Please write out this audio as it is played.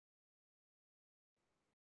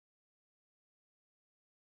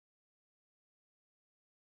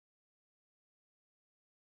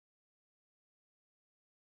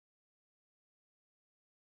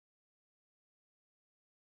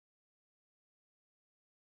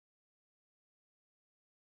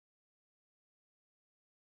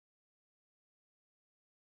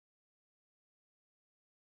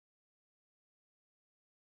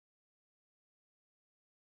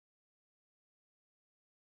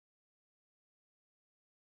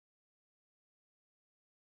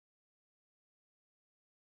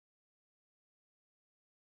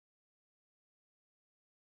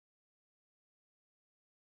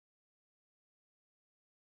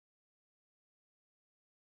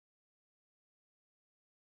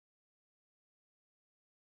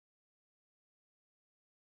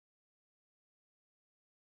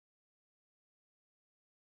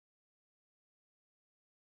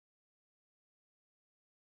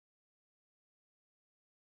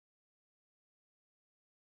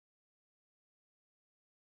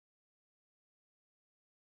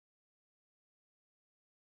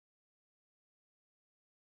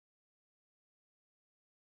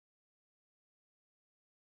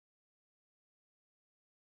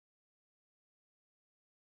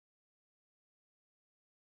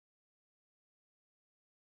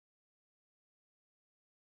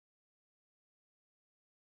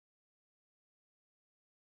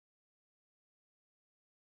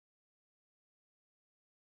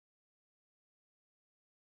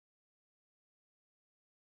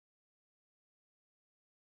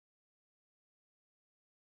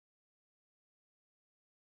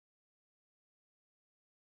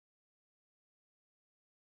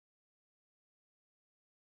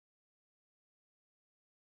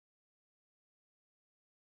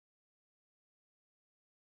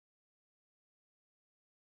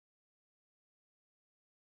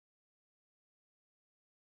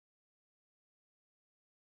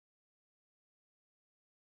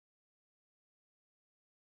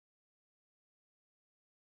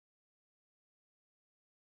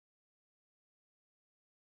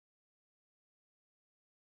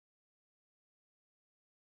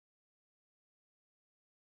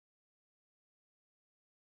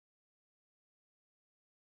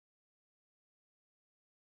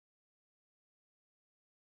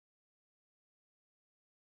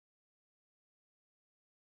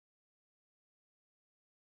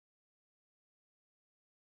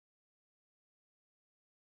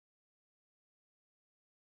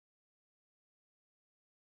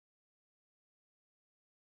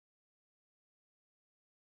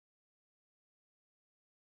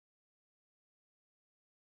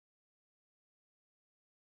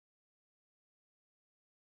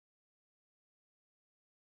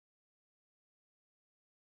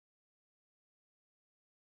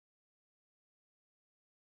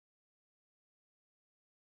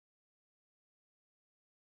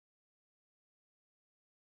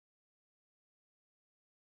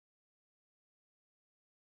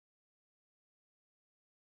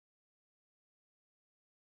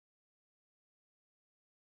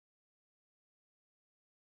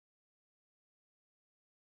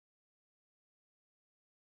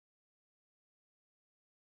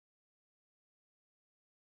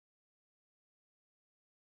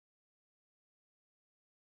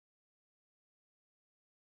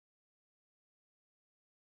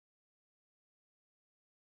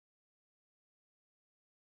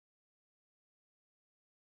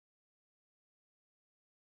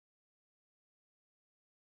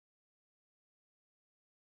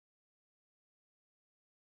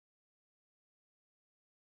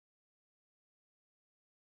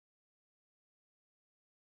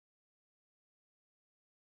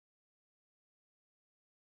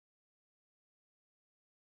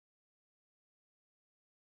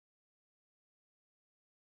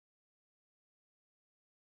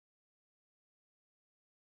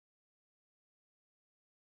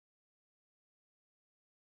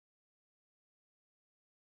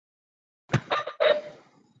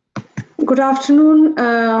Good afternoon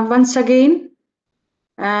once again,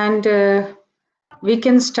 and we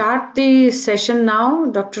can start the session now.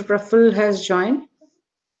 Dr. Praful has joined.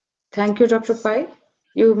 Thank you, Dr. Pai.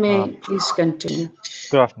 You Uh, may please continue.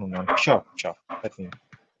 Good afternoon, ma'am. Sure. Let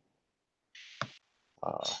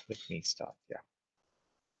me start. Yeah,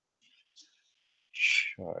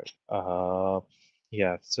 sure.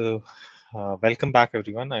 Yeah. So, welcome back,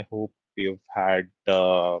 everyone. I hope you've had.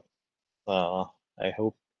 I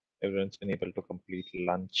hope everyone's been able to complete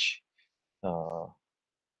lunch.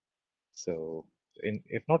 So,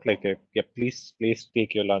 if not, yeah, please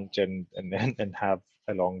take your lunch and have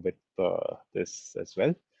along with this as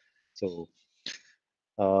well. So.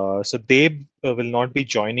 So Deb will not be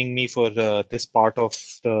joining me for this part of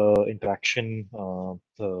the interaction.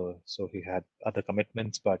 So he had other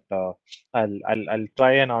commitments, but I'll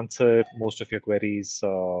try and answer most of your queries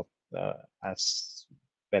as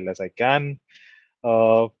well as I can.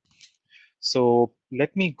 Uh, so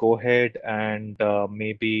let me go ahead and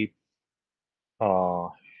maybe uh,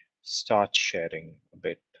 start sharing a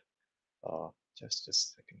bit. Just a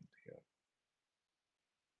second here.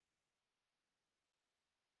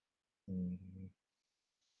 Mm,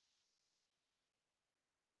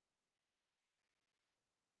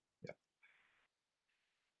 yeah.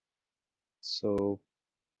 So.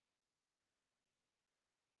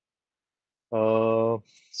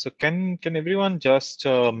 So can everyone just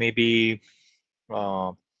maybe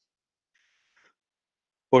uh,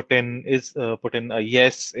 put in a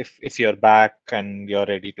yes if you're back and you're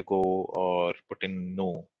ready to go, or put in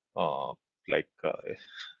no, like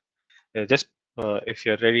just if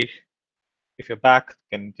you're ready, if you're back,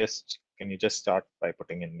 can you just start by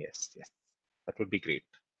putting in yes, that would be great.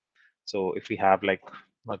 So if we have like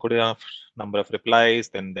a good enough number of replies,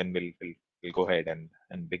 then we'll go ahead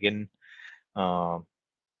and begin. Um,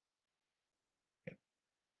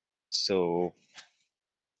 so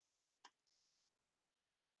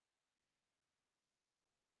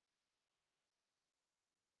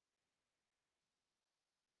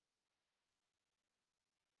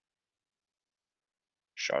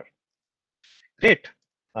sure. Great.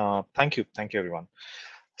 Thank you, everyone.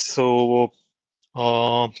 So,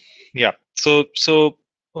 uh, yeah.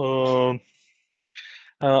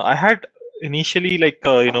 I had initially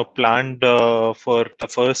planned for the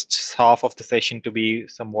first half of the session to be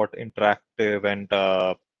somewhat interactive,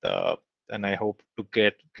 uh, and I hope to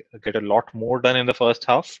get a lot more done in the first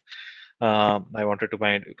half. I wanted to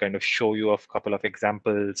kind of show you a couple of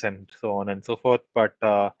examples and so on and so forth, but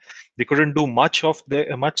we couldn't do much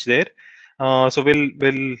there. So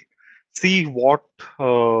we'll see what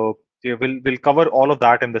yeah, we'll cover all of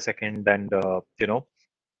that in the second, and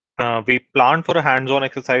we plan for a hands-on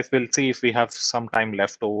exercise. We'll see if we have some time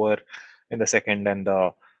left over in the second, and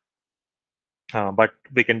but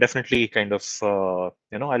we can definitely kind of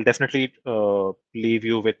I'll definitely leave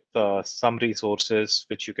you with some resources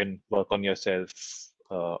which you can work on yourself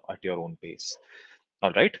at your own pace.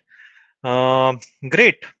 All right.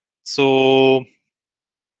 Great. So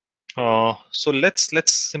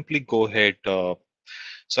let's simply go ahead. So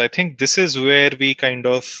I think this is where we kind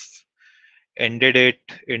of ended it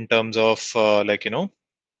in terms of so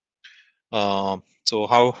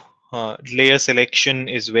how layer selection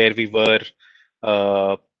is where we were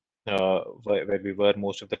where we were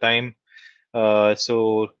most of the time.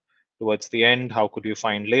 So towards the end, how could you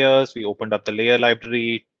find layers? We opened up the layer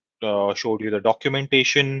library, showed you the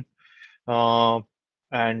documentation, uh,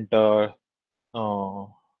 and uh, uh,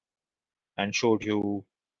 and showed you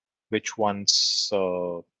which ones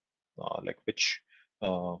like which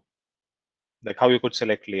uh, like how you could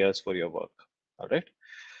select layers for your work. All right.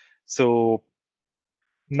 So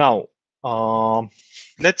now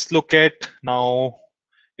let's look at now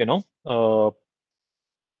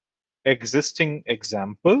existing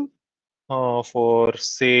example for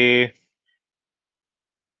say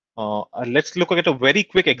let's look at a very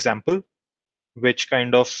quick example which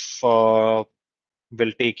kind of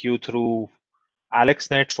will take you through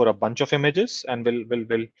AlexNet for a bunch of images, and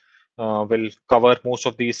we'll cover most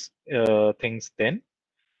of these things then,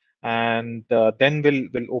 and then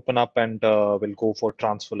we'll open up and we'll go for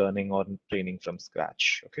transfer learning or training from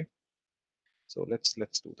scratch. Okay, so let's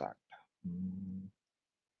do that. Mm.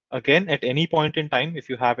 Again, at any point in time, if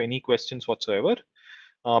you have any questions whatsoever,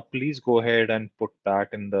 please go ahead and put that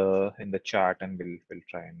in the chat, and we'll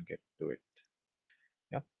try and get to it.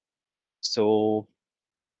 Yeah. So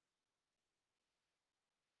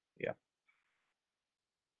yeah.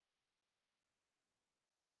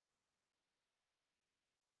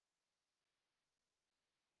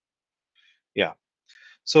 Yeah.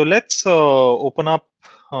 So let's open up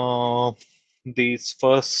these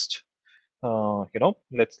first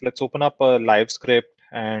let's open up a live script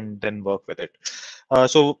and then work with it.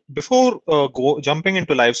 So before jumping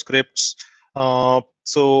into live scripts,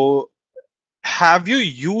 so have you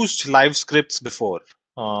used live scripts before?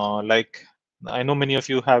 Like I know many of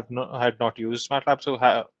you had not used MATLAB,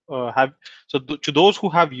 so to those who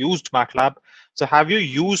have used MATLAB, so have you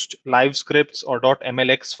used live scripts or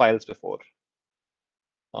 .mlx files before?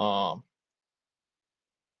 Um,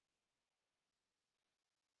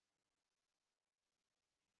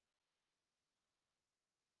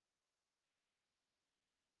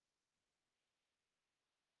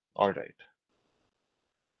 all right.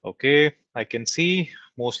 Okay, I can see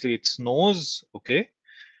mostly it's no's. Okay,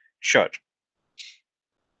 sure.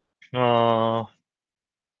 Uh,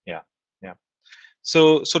 yeah, yeah.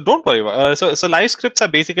 So don't worry. So live scripts are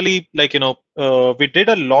basically like we did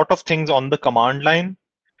a lot of things on the command line,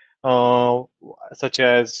 uh, such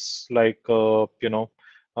as like I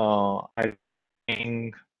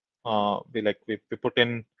think we put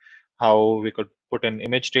in how we could put in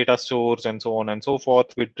image data stores and so on and so forth.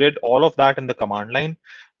 We did all of that in the command line,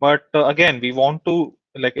 but again, we want to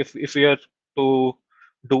like if we are to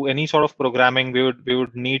do any sort of programming, we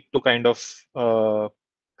would need to kind of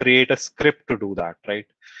create a script to do that, right?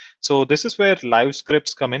 So this is where live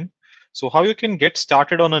scripts come in. So how you can get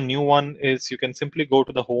started on a new one is you can simply go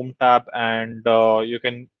to the home tab and you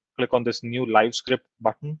can click on this new live script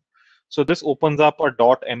button. So this opens up a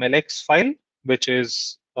 .mlx file, which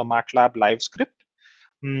is a MATLAB live script.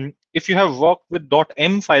 If you have worked with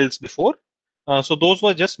 .m files before, so those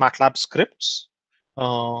were just MATLAB scripts.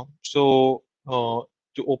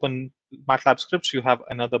 To open MATLAB scripts, you have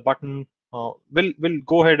another button. We'll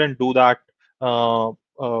go ahead and do that. We'll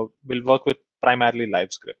work with primarily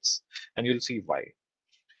live scripts, and you'll see why.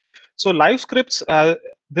 So live scripts,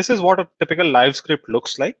 this is what a typical live script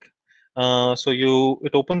looks like.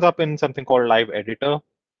 It opens up in something called Live Editor.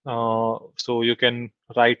 So you can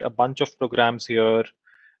write a bunch of programs here,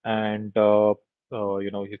 and you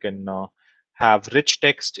can have rich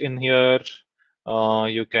text in here.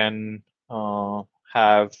 You can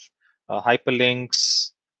have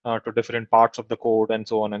hyperlinks to different parts of the code and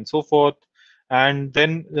so on and so forth. And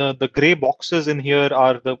then the gray boxes in here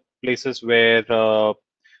are the places where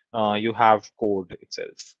you have code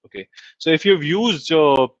itself. Okay, so if you've used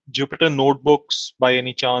Jupyter notebooks by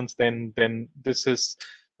any chance, then this is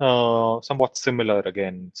somewhat similar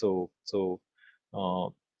again. Uh,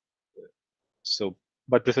 so,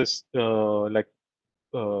 but this is uh,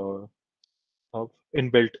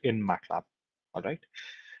 inbuilt in MATLAB. All right.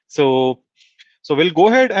 So so we'll go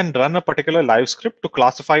ahead and run a particular live script to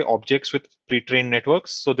classify objects with pre-trained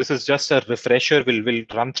networks. So this is just a refresher. We'll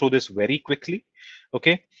run through this very quickly.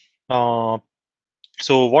 Okay. Uh,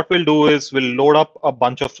 so what we'll do is we'll load up a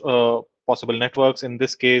bunch of possible networks. In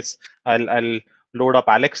this case, I'll load up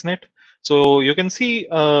AlexNet. So you can see,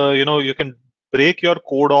 you can break your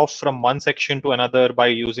code off from one section to another by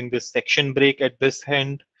using this section break at this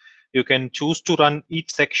end. You can choose to run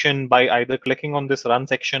each section by either clicking on this run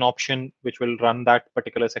section option, which will run that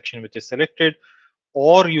particular section which is selected,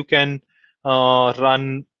 or you can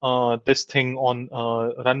run this thing on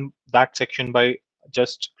run that section by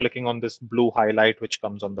just clicking on this blue highlight which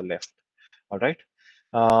comes on the left. All right.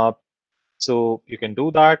 Uh, so you can do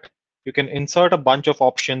that. You can insert a bunch of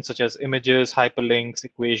options such as images, hyperlinks,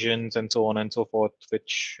 equations, and so on and so forth,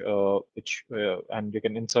 and you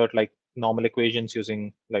can insert like normal equations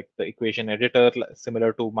using like the equation editor,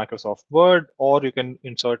 similar to Microsoft Word, or you can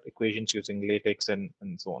insert equations using LaTeX and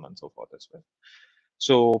so on and so forth as well.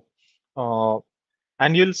 So, uh,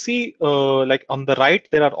 and you'll see like on the right,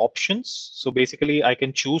 there are options. So basically I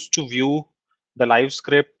can choose to view the live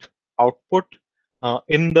script output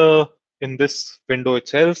in this window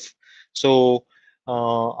itself. So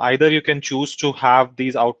either you can choose to have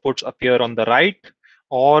these outputs appear on the right,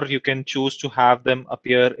 or you can choose to have them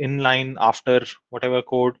appear inline after whatever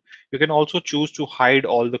code. You can also choose to hide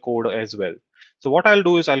all the code as well. So what I'll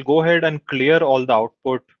do is I'll go ahead and clear all the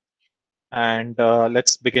output, and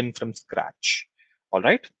let's begin from scratch. All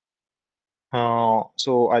right.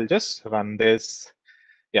 So I'll just run this.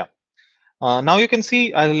 Yeah. Now you can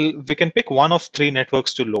see we can pick one of three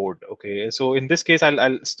networks to load. Okay. So in this case,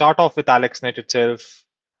 I'll start off with AlexNet itself.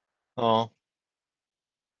 Uh,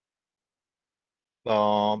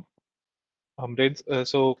 um,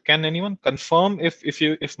 so can anyone confirm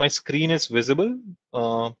if my screen is visible?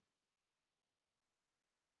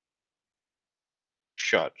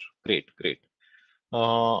 Sure. Great. Great.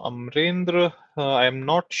 Amrendra, I'm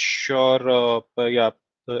not sure. Yeah,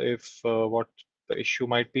 if what the issue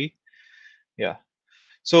might be. Yeah.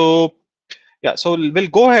 So Yeah, so we'll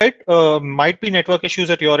go ahead. Might be network issues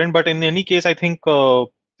at your end, but in any case, I think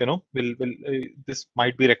this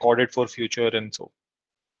might be recorded for future, and so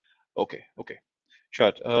okay.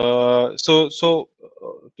 Sure. To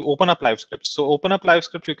open up LiveScript, so open up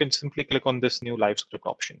LiveScript, you can simply click on this new LiveScript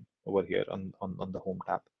option over here on the home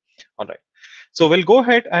tab. All right. So we'll go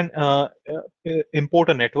ahead and import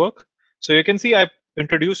a network. So you can see I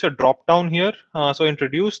introduced a drop down here. So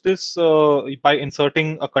introduce this by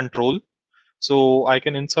inserting a control. So I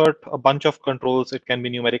can insert a bunch of controls. It can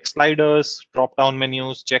be numeric sliders, drop-down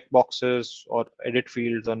menus, checkboxes, or edit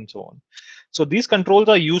fields, and so on. So these controls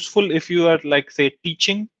are useful if you are, like, say,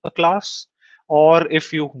 teaching a class, or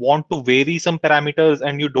if you want to vary some parameters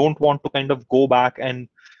and you don't want to kind of go back and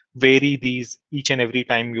vary these each and every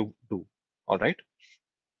time you do. All right.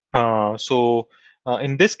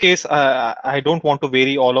 In this case, I don't want to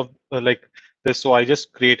vary all of like this. So I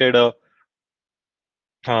just created,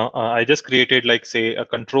 like, say, a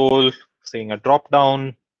control saying a drop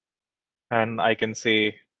down, and I can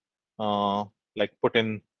say like put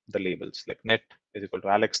in the labels like net is equal to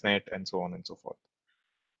AlexNet and so on and so forth,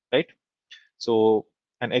 right? So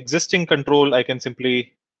an existing control I can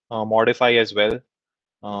simply modify as well.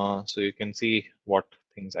 So you can see what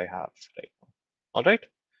things I have right now. All right.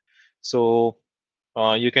 So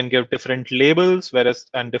you can give different labels,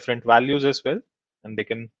 and different values as well, and they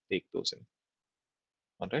can take those in.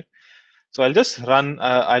 All right. So I'll just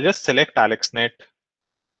select AlexNet.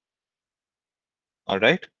 All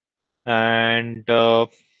right. And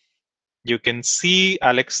you can see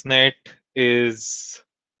AlexNet is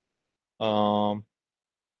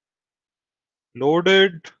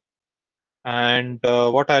loaded. And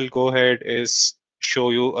what I'll go ahead is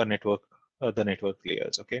show you a network, the network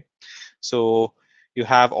layers. Okay. So you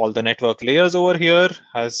have all the network layers over here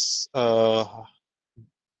as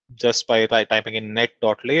just by typing in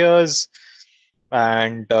net.layers,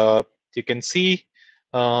 and you can see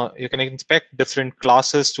you can inspect different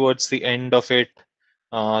classes towards the end of it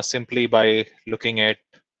simply by looking at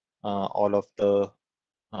all of the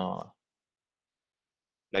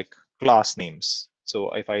like class names.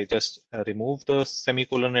 So if I just remove the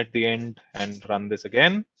semicolon at the end and run this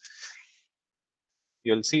again,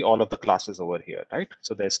 you'll see all of the classes over here, right?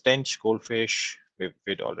 So there's Tench, Goldfish,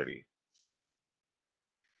 we'd already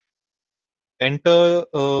enter.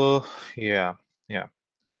 Yeah.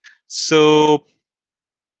 So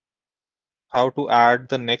how to add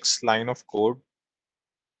the next line of code?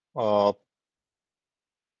 So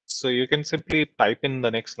you can simply type in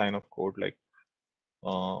the next line of code, like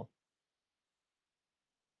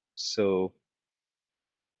so.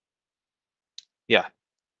 Yeah.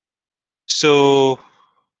 So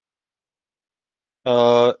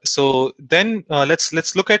then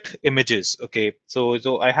let's look at images. Okay.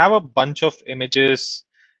 So I have a bunch of images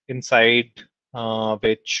inside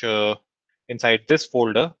which inside this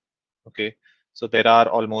folder. Okay. So there are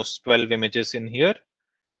almost 12 images in here.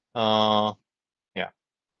 Yeah.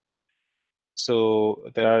 So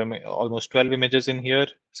there are almost 12 images in here.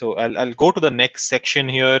 So I'll go to the next section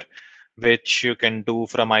here, which you can do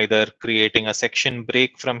from either creating a section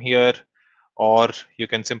break from here, or you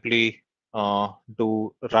can simply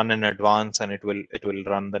do run in advance, and it will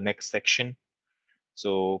run the next section.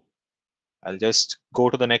 So I'll just go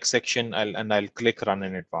to the next section and I'll click run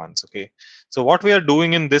in advance. Okay. So what we are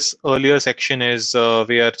doing in this earlier section is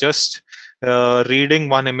we are just reading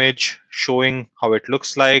one image, showing how it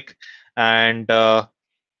looks like, and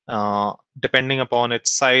depending upon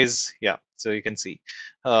its size. Yeah. So you can see.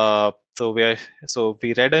 So we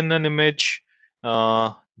read in an image.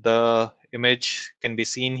 The image can be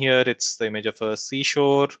seen here. It's the image of a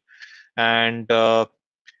seashore, and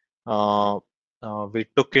we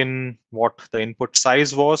took in what the input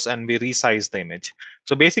size was, and we resized the image.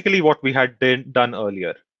 So basically what we had done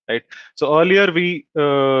earlier, right? So earlier we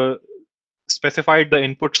specified the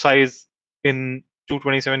input size in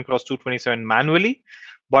 227 cross 227 manually.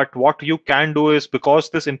 But what you can do is, because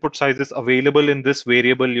this input size is available in this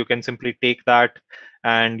variable, you can simply take that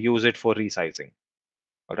and use it for resizing.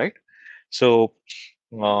 All right. So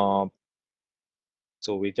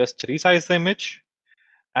so we just resize the image.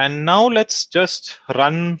 And now let's just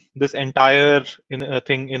run this entire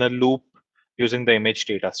thing in a loop using the image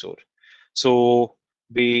data store. So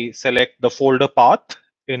we select the folder path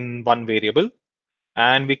in one variable,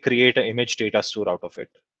 and we create an image data store out of it.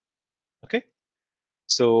 Okay.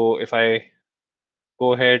 So if I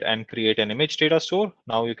go ahead and create an image data store,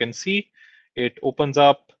 now you can see it opens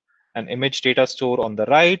up an image data store on the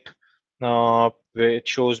right, where it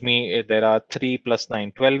shows me there are 3 +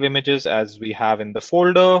 9, 12 images as we have in the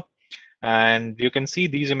folder. And you can see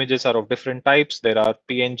these images are of different types. There are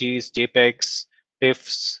PNGs, JPEGs,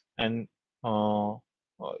 TIFFs, and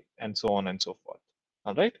so on and so forth.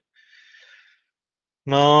 All right.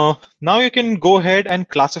 Now you can go ahead and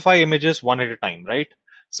classify images one at a time, right?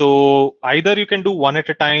 So either you can do one at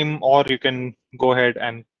a time, or you can go ahead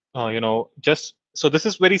and just, so this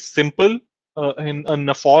is very simple. In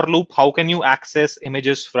a for loop, how can you access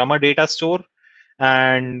images from a data store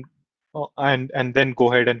and and then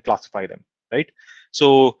go ahead and classify them, right?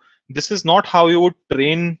 So this is not how you would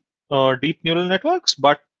train deep neural networks,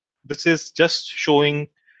 but this is just showing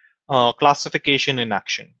classification in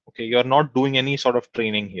action. Okay, you're not doing any sort of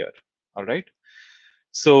training here. All right.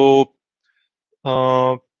 So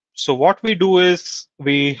uh, so what we do is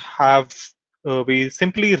we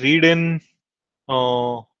simply read in,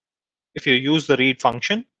 if you use the read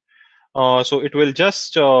function. So it will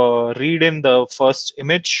just read in the first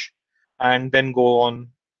image and then go on,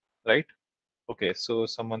 right? Okay, so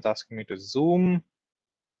someone's asking me to zoom.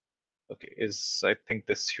 Okay, I think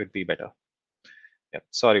this should be better. Yeah,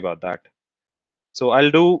 sorry about that. So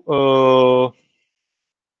I'll go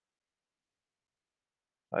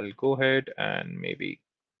ahead and maybe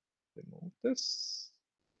remove this.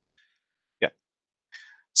 Yeah.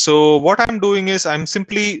 So what I'm doing is I'm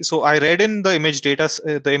simply, so I read in the image data,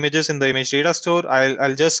 the images in the image data store.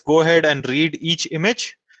 I'll just go ahead and read each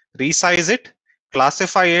image, resize it,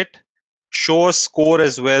 classify it, show a score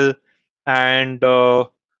as well, and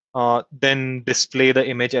then display the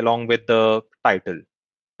image along with the title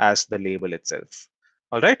as the label itself.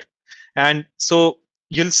 All right. And so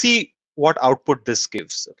you'll see what output this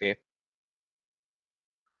gives. Okay.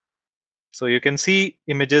 So you can see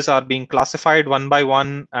images are being classified one by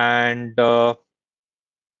one, and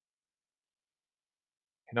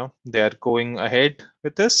they're going ahead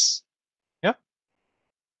with this. Yeah.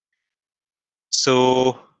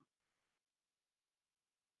 So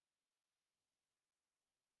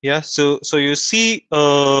yeah, so you see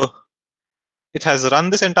it has run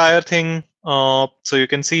this entire thing. So you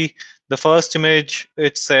can see the first image,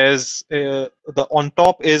 it says the on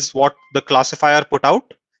top is what the classifier put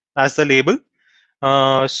out as the label.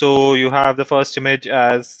 So you have the first image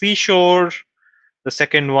as seashore, the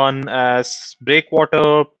second one as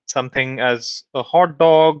breakwater, something as a hot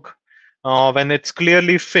dog, when it's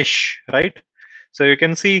clearly fish, right? So you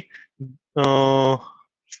can see uh,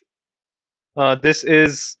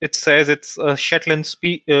 it says it's a Shetland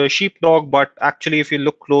sheepdog, but actually, if you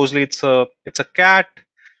look closely, it's a cat.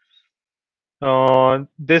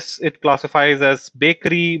 This it classifies as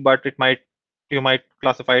bakery, but you might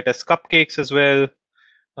classify it as cupcakes as well.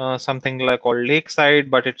 Something like called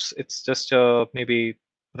lakeside, but it's just maybe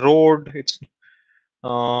road. It's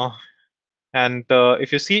and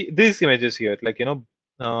if you see these images here, like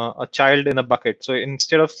a child in a bucket. So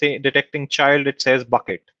instead of detecting child, it says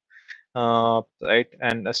bucket. Right,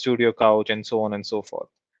 and a studio couch, and so on and so forth.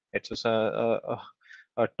 It's just a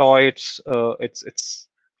toy. It's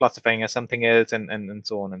classifying as something else, and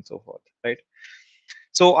so on and so forth. Right.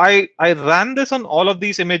 So I ran this on all of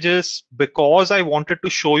these images because I wanted to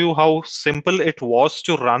show you how simple it was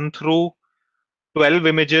to run through 12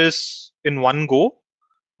 images in one go.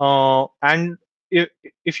 And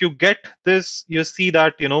if you get this, you see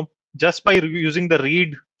that just by using the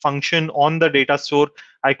read function on the data store,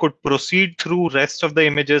 I could proceed through rest of the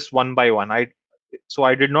images one by one. So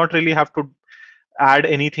I did not really have to add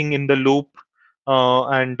anything in the loop,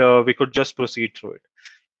 and we could just proceed through it.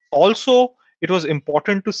 Also, it was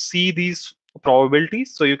important to see these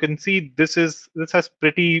probabilities. So you can see this has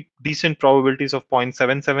pretty decent probabilities of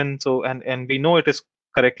 0.77. So and we know it is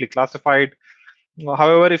correctly classified.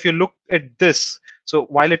 However, if you look at this, so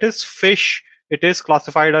while it is fish, it is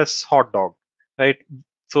classified as hot dog, right?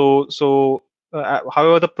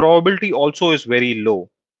 However, the probability also is very low,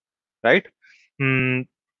 right? Mm,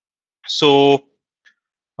 so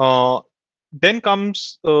uh, then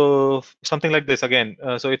comes something like this again.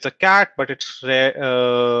 So it's a cat, but it's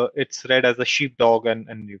read as a sheepdog,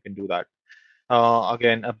 and you can do that.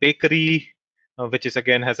 Again, a bakery, which is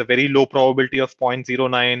again has a very low probability of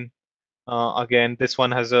 0.09. Again, this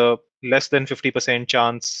one has a less than 50%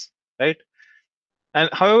 chance, right? And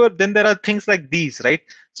however, then there are things like these, right?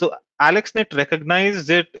 So AlexNet recognized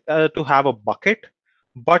it to have a bucket,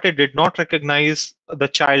 but it did not recognize the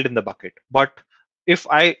child in the bucket. But if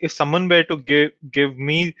someone were to give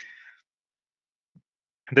me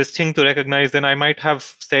this thing to recognize, then I might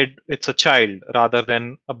have said it's a child rather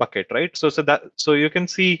than a bucket, right? So you can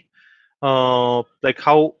see like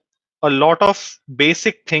how a lot of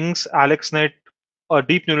basic things AlexNet, a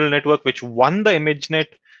deep neural network which won the ImageNet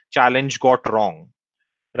challenge, got wrong,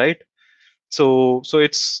 right? So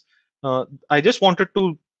it's I just wanted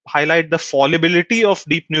to highlight the fallibility of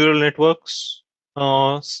deep neural networks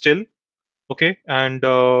still, okay, and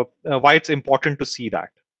why it's important to see that.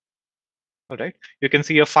 All right, you can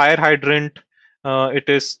see a fire hydrant. It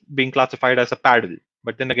is being classified as a paddle,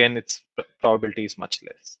 but then again, its probability is much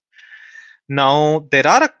less. Now, there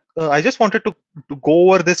are, I just wanted to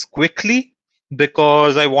go over this quickly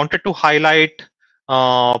because I wanted to highlight,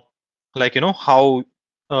 like, how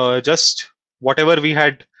just whatever we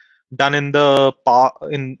had done in the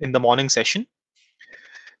in the morning session.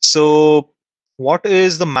 So, what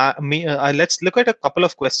is the let's look at a couple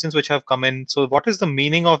of questions which have come in. So, what is the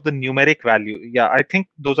meaning of the numeric value? Yeah, I think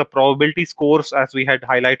those are probability scores as we had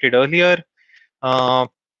highlighted earlier. Uh,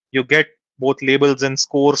 you get both labels and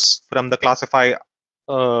scores from the classify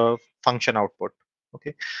function output.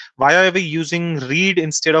 Okay, why are we using read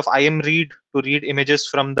instead of IMRead to read images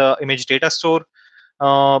from the image data store?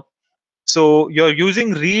 So you're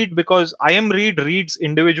using read because IMRead reads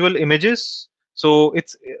individual images. So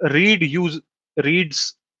it's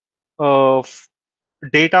reads uh,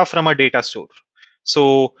 data from a data store.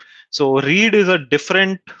 So read is a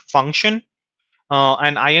different function,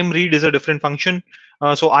 and IMRead is a different function.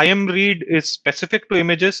 So IMRead is specific to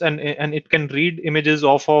images, and it can read images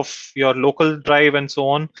off of your local drive and so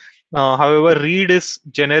on. However, read is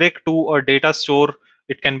generic to a data store.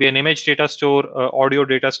 It can be an image data store, audio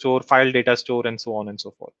data store, file data store, and so on and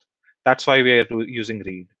so forth. That's why we are using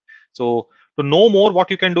read. So to know more, what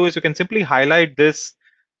you can do is you can simply highlight this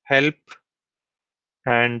help,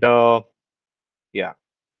 and yeah,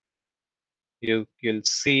 you'll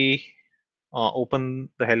see. Open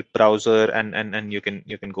the help browser, and you can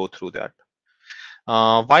go through that.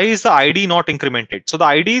 Why is the ID not incremented? So the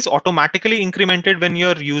ID is automatically incremented when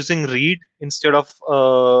you're using read instead of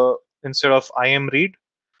IMRead.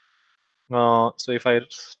 So if I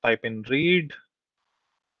type in read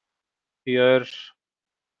here,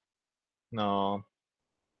 uh,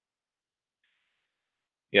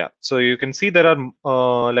 yeah, so you can see there are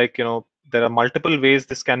there are multiple ways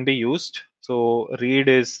this can be used. So read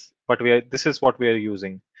is this is what we are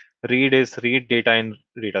using. Read is read data in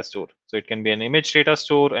data store. So it can be an image data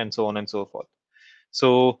store and so on and so forth.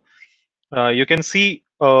 So you can see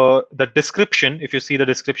the description. If you see the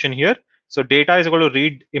description here, so data is equal to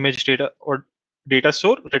read image data or data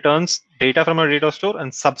store, returns data from a data store,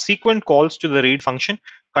 and subsequent calls to the read function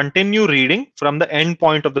continue reading from the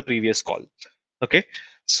endpoint of the previous call. Okay,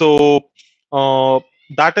 so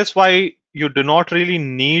that is why you do not really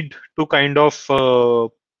need to kind of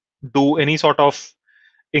do any sort of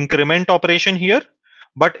increment operation here.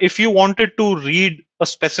 But if you wanted to read a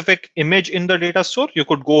specific image in the data store, you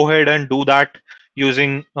could go ahead and do that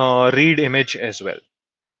using read image as well.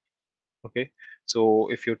 Okay, so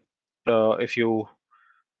if you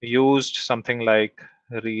used something like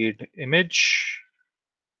read image,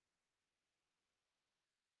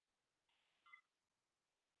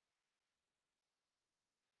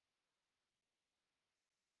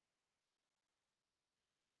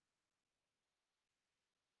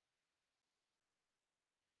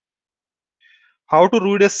 how to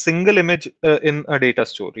read a single image in a data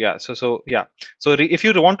store? Yeah, so if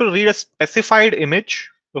you want to read a specified image,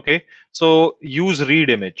 okay, so use read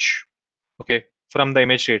image, okay, from the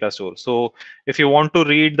image data store. So if you want to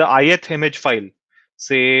read the ith image file,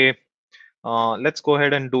 say, let's go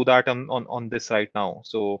ahead and do that on this right now.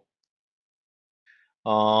 So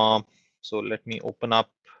uh, so let me open up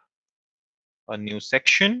a new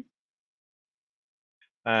section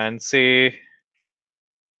and say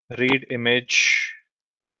read image.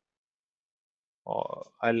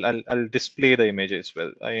 I'll display the image as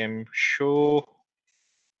well. I am show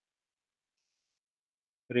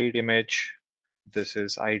read image. This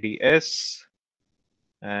is IDS,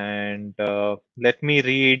 and let me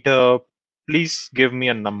read. Please give me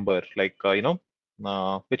a number, like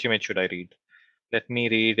which image should I read? Let me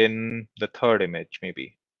read in the third image,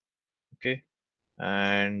 maybe. Okay,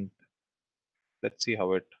 and let's see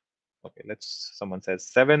how it. Okay, someone says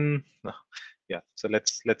 7. Yeah, so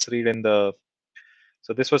let's read in the.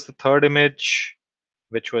 So this was the third image,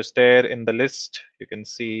 which was there in the list. You can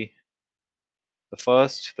see the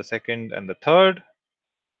first, the second, and the third.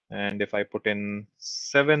 And if I put in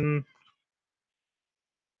 7,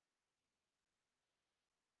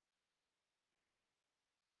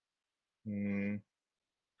 so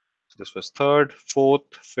this was third, fourth,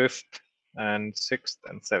 fifth, and sixth,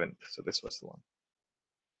 and seventh. So this was the one.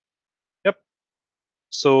 Yep.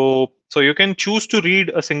 So you can choose to read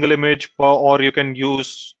a single image, or you can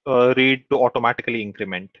use read to automatically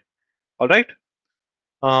increment. All right.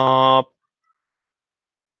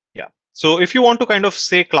 Yeah. So if you want to kind of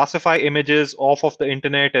say classify images off of the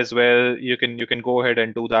internet as well, you can go ahead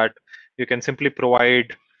and do that. You can simply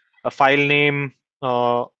provide a file name.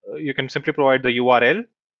 You can simply provide the URL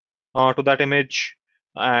to that image,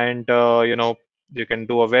 and you can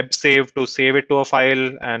do a web save to save it to a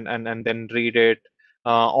file and then read it,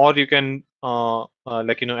 or you can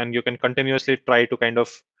and you can continuously try to kind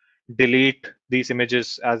of delete these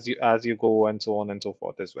images as you go, and so on and so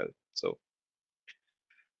forth as well.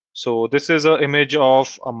 So this is an image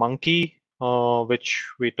of a monkey, which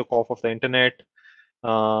we took off of the internet.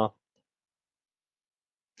 Uh,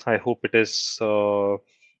 I hope it is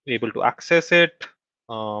able to access it.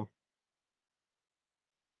 Um,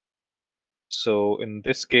 so in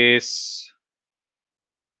this case,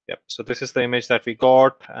 yep. So this is the image that we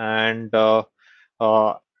got, and uh,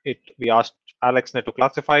 we asked AlexNet to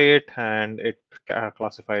classify it, and it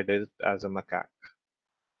classified it as a macaque,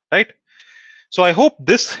 right? So I hope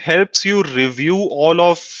this helps you review all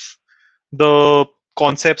of the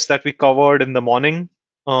concepts that we covered in the morning,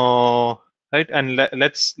 right? And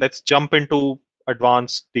let's jump into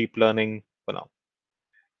advanced deep learning for now,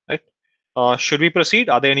 right? Should we proceed?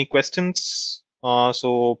 Are there any questions? I'll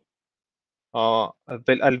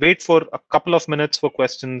wait for a couple of minutes for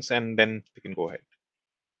questions, and then we can go ahead.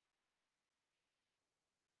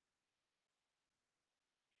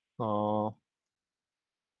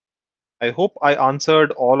 I hope I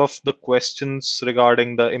answered all of the questions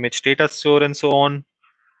regarding the image data store and so on.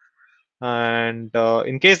 And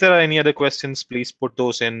in case there are any other questions, please put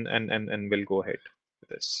those in, and we'll go ahead with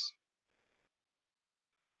this.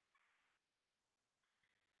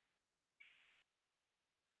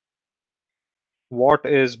 What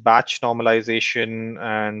is batch normalization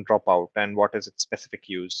and dropout, and what is its specific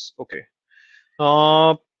use? Okay.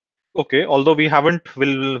 Okay. Although we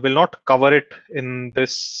will not cover it in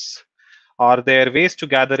this. Are there ways to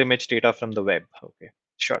gather image data from the web? Okay,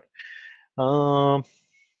 sure.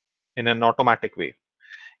 In an automatic way.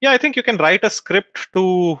 Yeah, I think you can write a script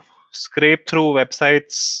to scrape through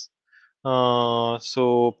websites.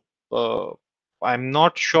 So I'm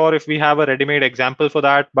not sure if we have a ready-made example for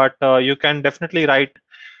that, but you can definitely write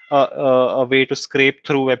a way to scrape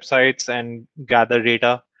through websites and gather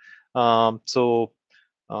data. So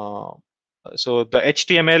the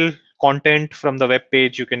HTML content from the web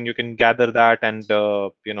page, you can gather that, and uh,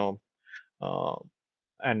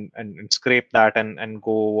 and scrape that, and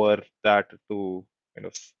go over that to kind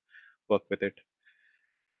of work with it.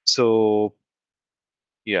 So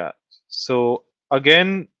yeah. So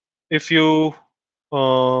again, if you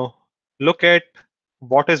uh, look at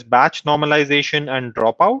what is batch normalization and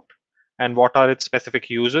dropout, and what are its specific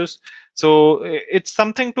uses. So it's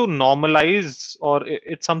something to normalize, or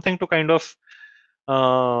it's something to kind of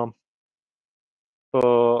uh,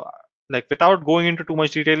 uh, like, without going into too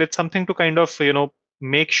much detail, it's something to kind of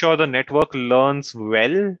make sure the network learns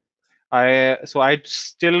well. I'd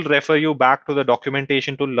still refer you back to the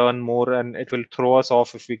documentation to learn more, and it will throw us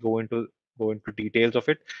off if we go into details of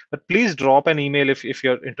it. But please drop an email if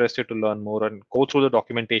you're interested to learn more and go through the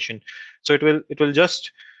documentation. So it will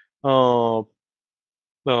just uh,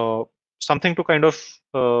 uh, something to kind of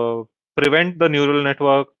prevent the neural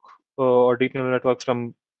network or deep neural networks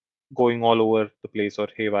from going all over the place or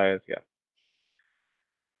haywire. Yeah.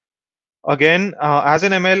 Again, as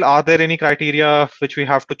an ML, are there any criteria which we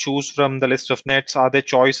have to choose from the list of nets? Are there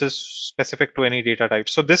choices specific to any data type?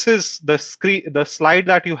 So this is the slide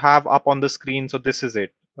that you have up on the screen. So this is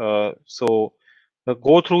it. Go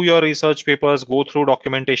through your research papers, go through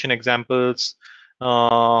documentation examples,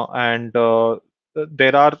 and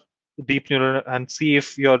there are deep neural, and see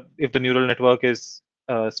if the neural network is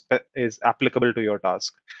applicable to your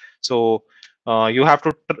task. So you have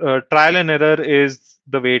to trial and error is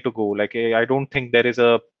the way to go. Like, I don't think there is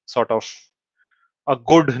a sort of a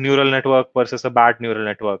good neural network versus a bad neural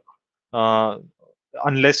network, uh,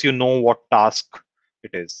 unless you know what task it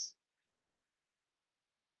is.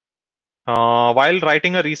 While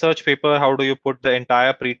writing a research paper, how do you put the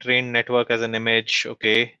entire pre-trained network as an image?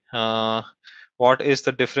 Okay. What is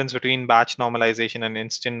the difference between batch normalization and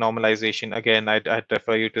instant normalization? Again, I'd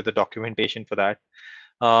refer you to the documentation for that.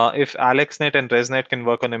 If AlexNet and ResNet can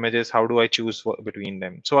work on images, how do I choose between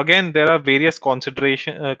them? So again, there are various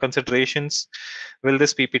considerations. Will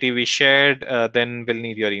this PPT be shared? Then we'll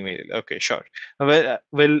need your email. Okay, sure. I'll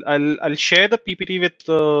share the PPT with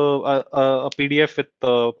a PDF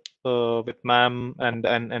with ma'am,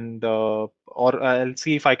 or I'll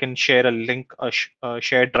see if I can share a link, a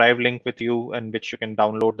shared drive link with you, and which you can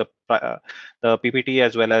download the PPT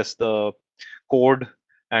as well as the code,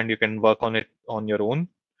 and you can work on it on your own.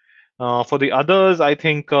 For the others, I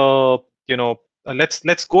think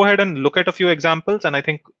let's go ahead and look at a few examples, and I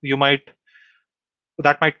think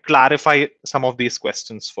that might clarify some of these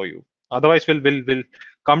questions for you. Otherwise, we'll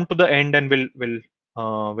come to the end and we'll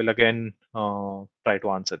again try to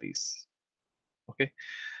answer these. Okay.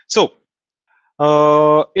 So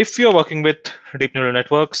if you're working with deep neural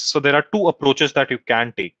networks, so there are two approaches that you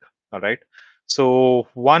can take. All right. So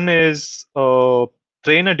one is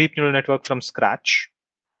train a deep neural network from scratch,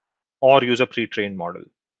 or use a pre-trained model.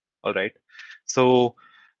 All right. So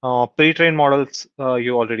pre-trained models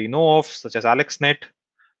you already know of, such as AlexNet.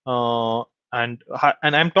 Uh, and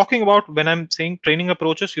I'm talking about, when I'm saying training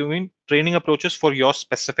approaches, you mean training approaches for your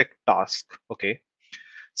specific task. Okay.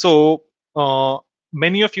 So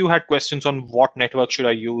many of you had questions on what network should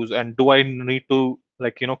I use, and do I need to,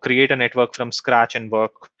 like, create a network from scratch and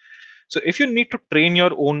work. So if you need to train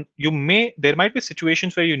your own, there might be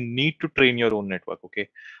situations where you need to train your own network. Okay.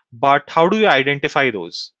 But how do you identify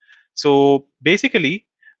those? So basically,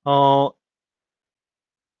 uh,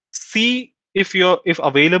 see if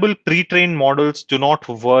available pre-trained models do not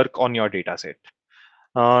work on your data set.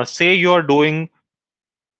 Say you're doing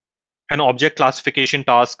an object classification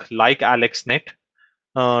task like AlexNet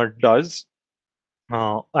does,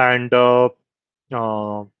 and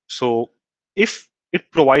so if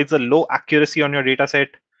it provides a low accuracy on your data set,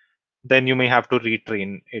 then you may have to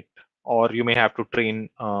retrain it, or you may have to train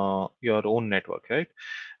your own network, right?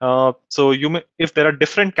 So if there are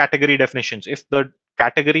different category definitions, if the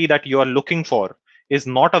category that you are looking for is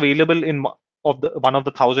not available in one of the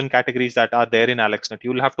 1,000 categories that are there in AlexNet,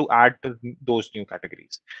 you will have to add those new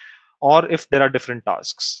categories, or if there are different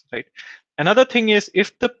tasks, right? Another thing is,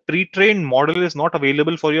 if the pre-trained model is not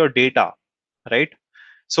available for your data, right?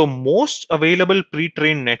 So most available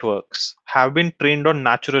pre-trained networks have been trained on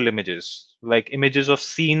natural images, like images of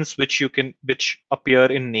scenes which appear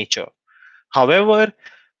in nature. However,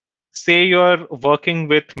 say you're working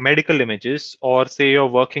with medical images, or say you're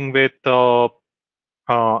working with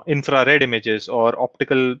infrared images, or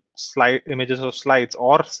optical slide images of slides,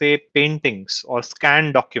 or say paintings or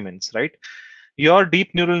scanned documents, right? Your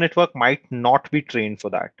deep neural network might not be trained for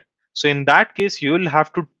that. So in that case, you will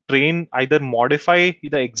have to either modify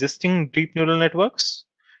the existing deep neural networks,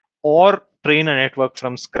 or train a network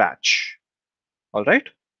from scratch. All right.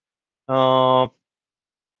 Uh,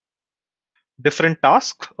 Different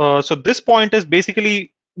task. So this point is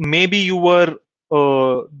basically, maybe you were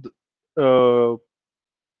uh,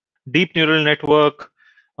 deep neural network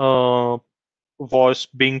uh, was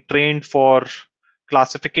being trained for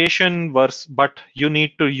classification, but you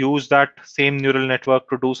need to use that same neural network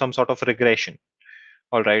to do some sort of regression.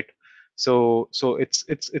 All right. So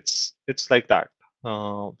it's like that.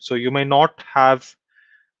 So you may not have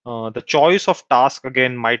the choice of task,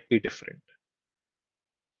 again, might be different,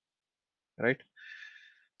 right?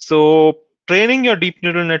 So training your deep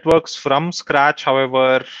neural networks from scratch,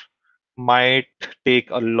 however, might take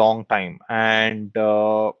a long time, and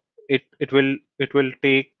it will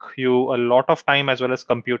take you a lot of time as well as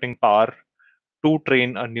computing power to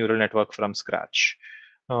train a neural network from scratch.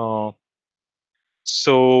 Uh,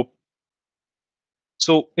 so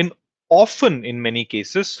so in many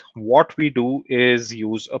cases, what we do is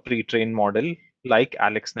use a pre-trained model like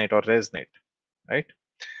AlexNet or ResNet, right?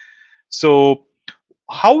 So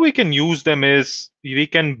how we can use them is, we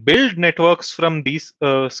can build networks from these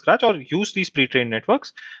scratch, or use these pre-trained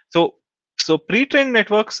networks. So pre-trained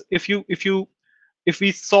networks, if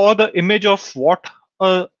we saw the image of what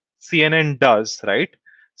a CNN does, right?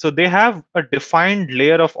 So they have a defined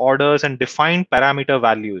layer of orders and defined parameter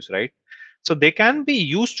values, right? So they can be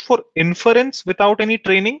used for inference without any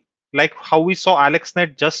training, like how we saw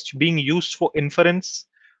AlexNet just being used for inference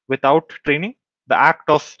without training, the act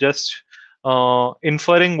of just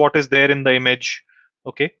inferring what is there in the image.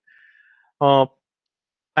 Okay. uh,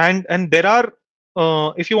 and there are,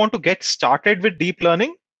 if you want to get started with deep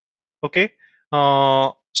learning, okay,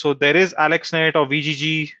 so there is AlexNet or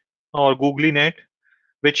VGG or GooglyNet,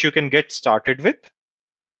 which you can get started with.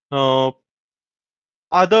 uh,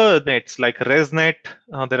 Other nets like ResNet,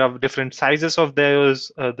 there are different sizes of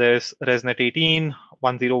those. There's ResNet 18,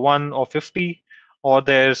 101, or 50, or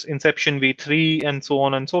there's Inception v3, and so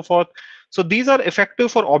on and so forth. So these are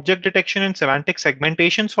effective for object detection and semantic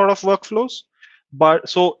segmentation sort of workflows. But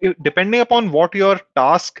so depending upon what your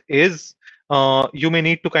task is, you may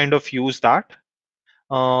need to kind of use that.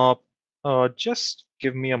 Uh, just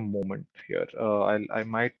give me a moment here. I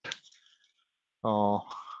might.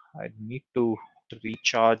 I need to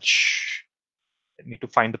recharge. I need to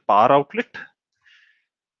find the power outlet.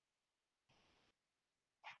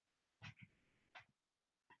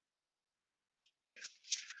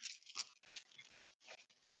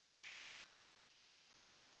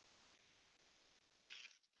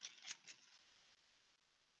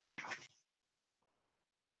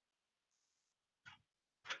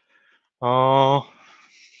 Uh,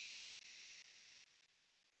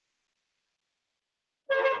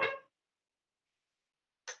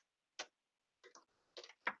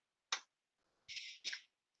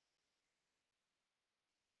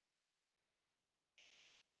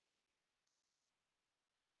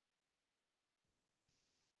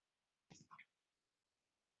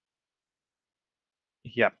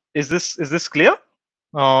 yeah. Is this clear?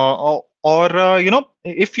 Or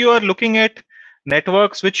if you are looking at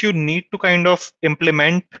networks which you need to kind of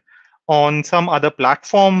implement on some other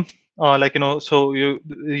platform, so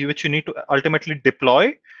which you need to ultimately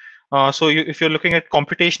deploy. If you're looking at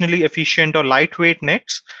computationally efficient or lightweight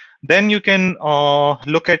nets, then you can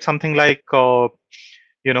look at something like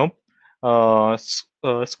you know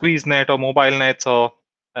squeeze net or mobile nets, or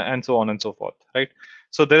and so on and so forth, right?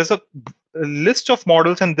 So there is a list of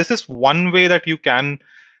models, and this is one way that you can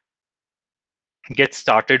get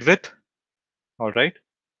started with. All right.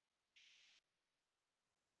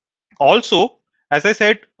 Also, as I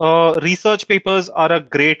said, research papers are a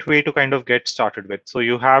great way to kind of get started with. So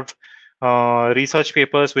you have research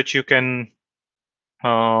papers which you can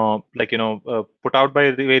put out by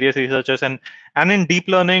the various researchers, and in deep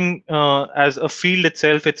learning as a field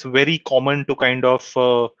itself, it's very common to kind of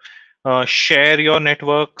share your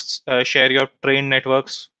networks, share your trained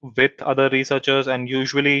networks with other researchers, and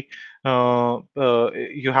usually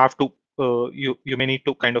you have to you may need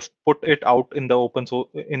to kind of put it out in the open, so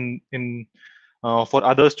in for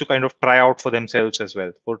others to kind of try out for themselves as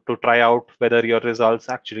well, for to try out whether your results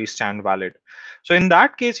actually stand valid. So in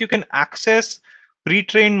that case, you can access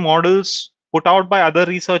pre-trained models put out by other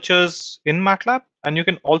researchers in MATLAB, and you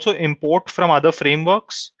can also import from other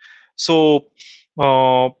frameworks. So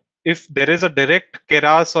uh, if there is a direct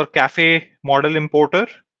Keras or Caffe model importer,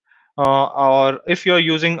 or if you're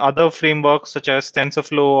using other frameworks such as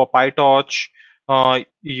TensorFlow or PyTorch,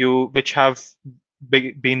 which have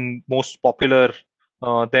been most popular,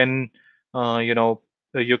 then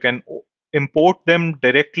you can import them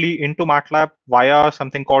directly into MATLAB via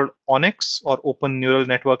something called ONNX, or Open Neural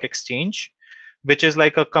Network Exchange, which is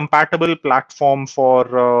like a compatible platform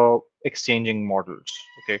for exchanging models.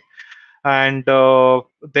 Okay, and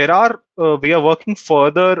we are working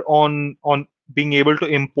further on being able to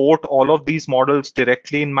import all of these models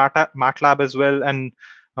directly in MATLAB as well, and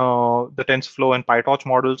the TensorFlow and PyTorch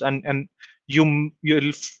models, and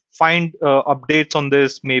you'll find updates on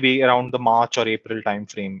this maybe around the March or April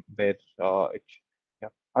timeframe, where yeah.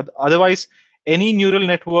 Otherwise, any neural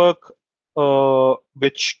network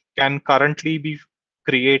which can currently be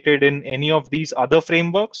created in any of these other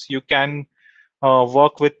frameworks, you can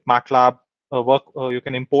work with MATLAB, you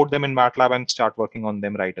can import them in MATLAB and start working on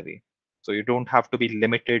them right away. So you don't have to be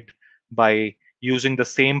limited by using the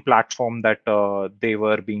same platform that they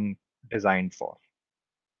were being designed for.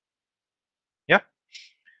 Yeah.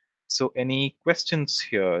 So any questions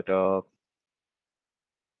here?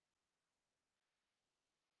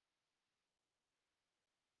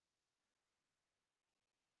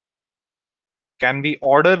 Can we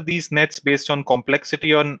order these nets based on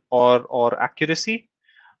complexity or accuracy?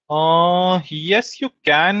 Yes, you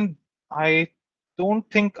can. I don't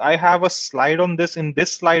think I have a slide on this in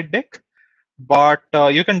this slide deck, but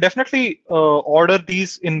you can definitely order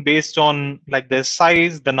these in based on like their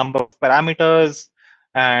size, the number of parameters,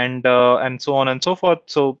 and so on and so forth.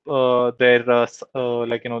 So their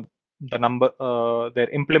the number, their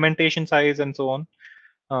implementation size, and so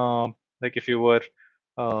on. Like if you were,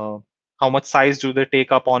 uh, how much size do they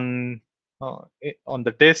take up on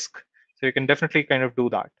the disk? So you can definitely kind of do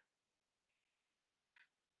that.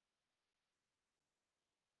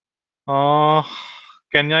 Uh,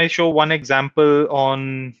 can I show one example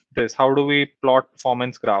on this? How do we plot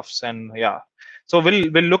performance graphs? And yeah, so we'll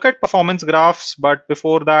look at performance graphs, but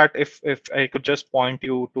before that, if I could just point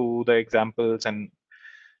you to the examples, and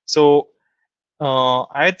so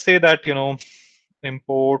I'd say that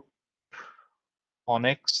import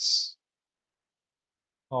ONNX.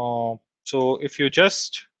 So if you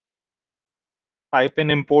just type in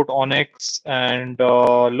import ONNX and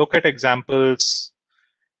look at examples,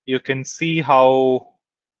 you can see how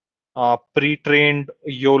pre-trained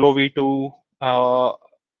YOLO V2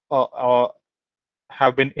 uh,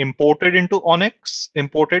 have been imported into ONNX,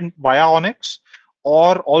 imported via ONNX,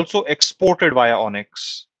 or also exported via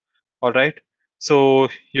ONNX. All right. So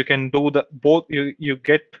you can do the both. You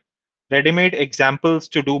get ready-made examples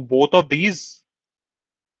to do both of these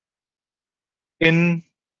in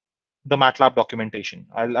the MATLAB documentation.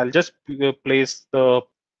 I'll just place the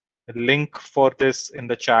link for this in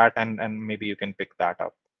the chat, and maybe you can pick that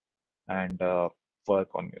up and work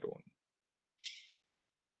on your own.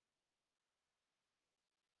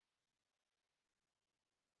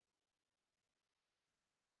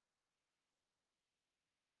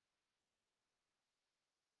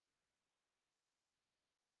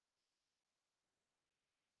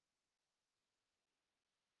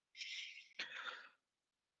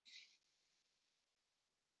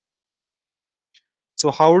 So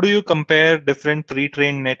how do you compare different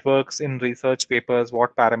pre-trained networks in research papers?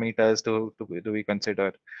 What parameters do we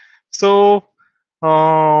consider? So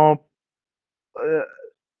uh,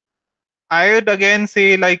 I would again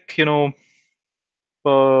say, like,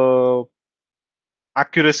 uh,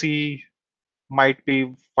 accuracy might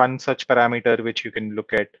be one such parameter which you can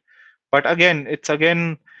look at. But again, it's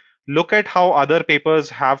again, look at how other papers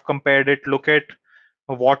have compared it, look at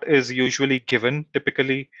what is usually given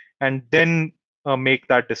typically, and then make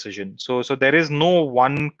that decision. So there is no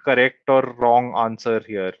one correct or wrong answer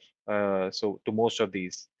here. So to most of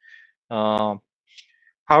these, uh,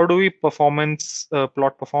 how do we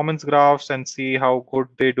plot performance graphs and see how good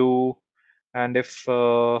they do, and if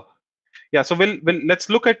yeah, so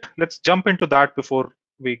let's jump into that before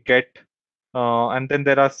we get and then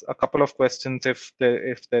there are a couple of questions. If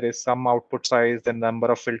there is some output size, then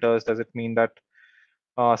number of filters, does it mean that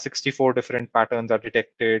 64 different patterns are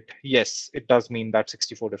detected? Yes, it does mean that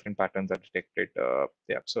 64 different patterns are detected.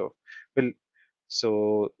 Yeah, so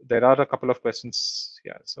there are a couple of questions.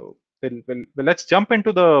 Yeah, so let's jump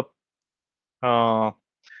into the uh,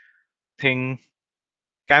 thing.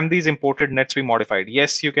 Can these imported nets be modified?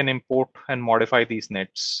 Yes, you can import and modify these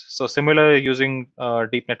nets. So similar using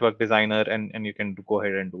Deep Network Designer, and you can go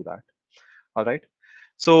ahead and do that. All right.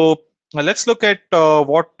 So let's look at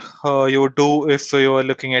what you would do if you are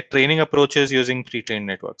looking at training approaches using pre-trained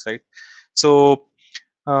networks, right? So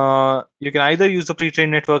you can either use the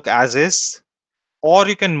pre-trained network as is, or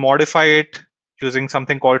you can modify it using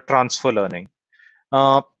something called transfer learning.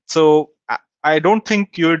 So I don't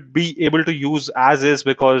think you'd be able to use as is,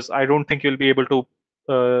 because I don't think you'll be able to.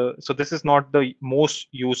 So this is not the most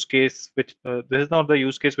use case which this is not the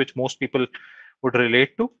use case which most people would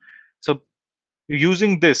relate to. So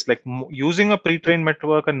using this, like using a pre-trained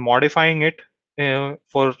network and modifying it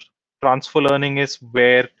for transfer learning, is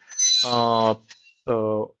where uh,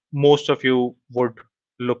 most of you would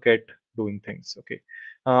look at doing things. Okay.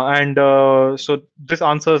 And so this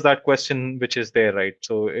answers that question which is there, right?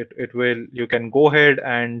 So it will, you can go ahead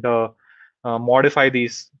and modify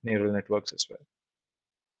these neural networks as well.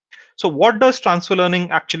 So what does transfer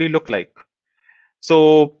learning actually look like?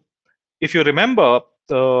 So if you remember,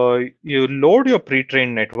 you load your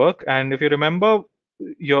pre-trained network, and if you remember,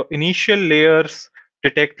 your initial layers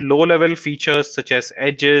detect low-level features such as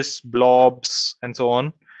edges, blobs, and so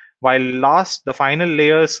on, while the final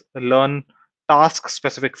layers learn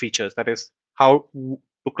task-specific features, that is, how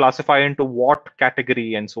to classify into what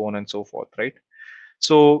category and so on and so forth, right?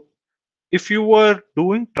 So if you were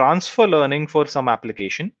doing transfer learning for some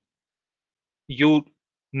application, you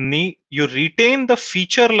you retain the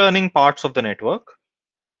feature learning parts of the network,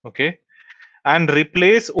 okay, and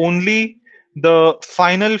replace only the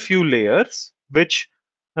final few layers, which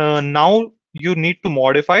now you need to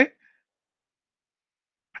modify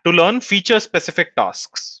to learn feature specific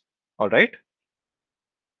tasks. All right.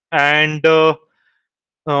 And uh,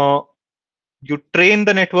 you train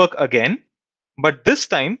the network again, but this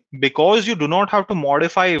time, because you do not have to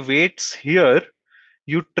modify weights here,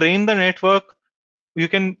 you train the network.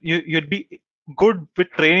 You'd be good with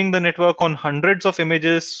training the network on hundreds of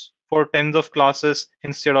images for tens of classes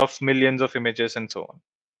instead of millions of images and so on.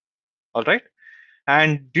 All right.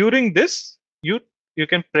 And during this, you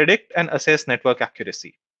can predict and assess network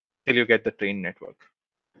accuracy till you get the trained network.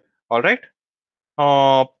 All right.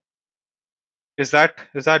 Uh, is that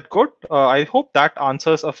good? I hope that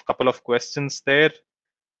answers a couple of questions there.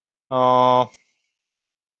 Uh,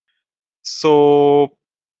 so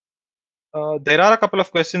there are a couple of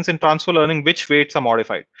questions in transfer learning. Which weights are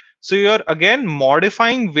modified? So you're again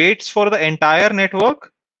modifying weights for the entire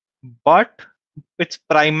network, but it's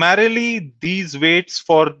primarily these weights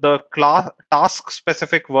for the class task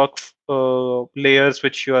specific work layers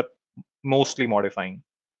which you are mostly modifying.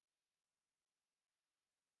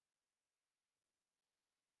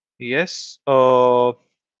 Yes.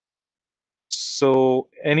 So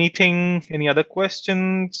any other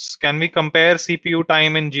questions? Can we compare CPU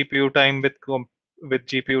time and GPU time with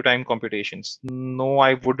GPU time computations? No,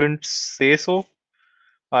 I wouldn't say so.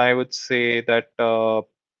 I would say that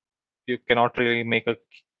you cannot really make a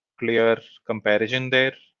clear comparison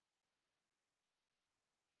there.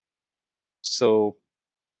 So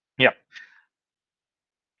yeah.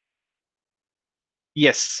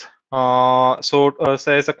 Yes. So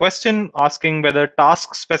there's a question asking whether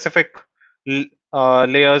task-specific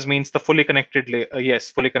layers means the fully connected layer. Yes,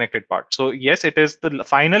 fully connected part. So yes, it is the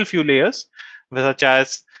final few layers, such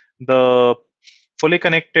as the fully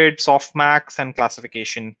connected softmax and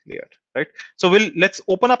classification layer, right? So let's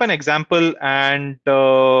open up an example and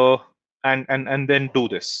then do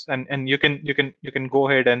this, and you can go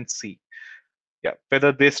ahead and see. Yeah,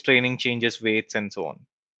 whether this training changes weights and so on.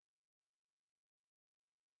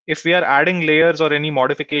 If we are adding layers or any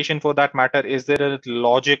modification for that matter, is there a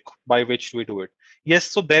logic by which we do it? Yes,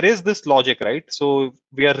 so there is this logic, right? So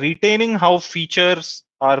we are retaining how features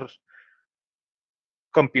are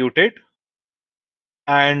computed,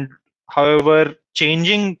 and however,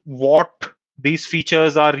 changing what these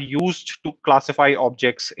features are used to classify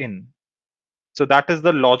objects in. So that is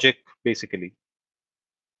the logic, basically.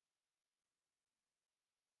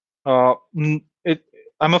 It,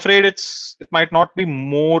 I'm afraid it might not be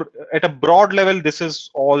more at a broad level. This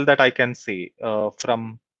is all that I can say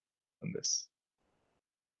from this.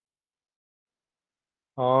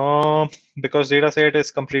 Uh, because data set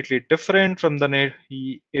is completely different from the net.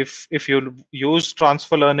 If you use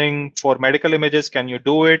transfer learning for medical images, can you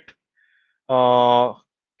do it?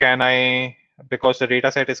 Can I? Because the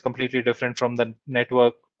data set is completely different from the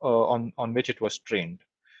network on which it was trained.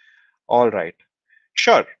 All right,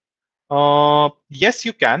 sure. Yes,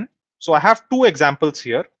 you can. So I have two examples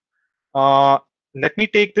here. Let me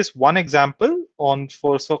take this one example on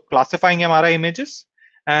for classifying MRI images,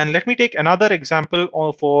 and let me take another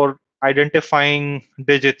example for identifying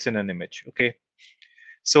digits in an image. Okay.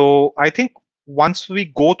 So I think once we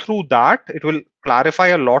go through that, it will clarify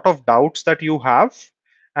a lot of doubts that you have,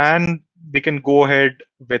 and we can go ahead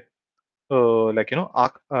with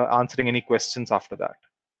answering any questions after that.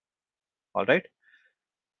 All right.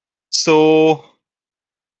 So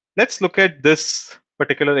let's look at this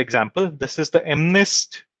particular example. This is the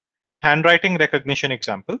MNIST handwriting recognition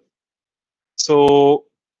example. So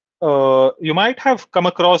you might have come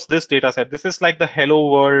across this data set. This is like the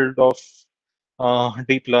hello world of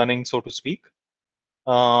deep learning, so to speak.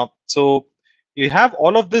 So you have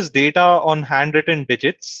all of this data on handwritten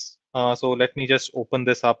digits. So let me just open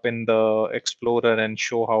this up in the Explorer and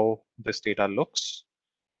show how this data looks.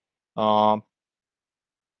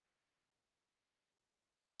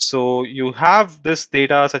 So you have this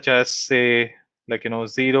data such as, say, like,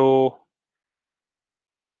 0,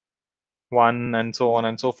 1, and so on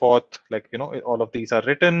and so forth. Like, all of these are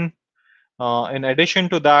written. In addition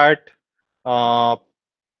to that,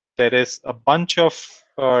 there is a bunch of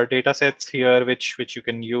data sets here which you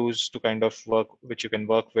can use to kind of which you can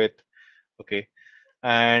work with. Okay,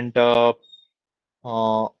 and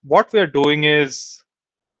what we are doing is,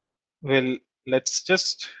 well, let's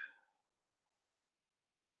just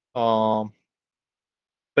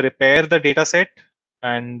prepare the data set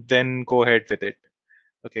and then go ahead with it.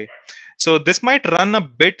 Okay, so this might run a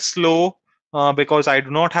bit slow because I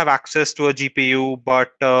do not have access to a GPU,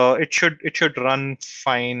 but it should run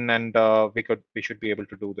fine, and we should be able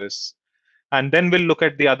to do this. And then we'll look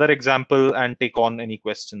at the other example and take on any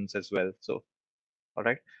questions as well. So, all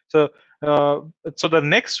right. So, so the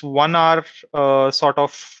next 1 hour sort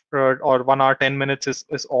of or 1 hour 10 minutes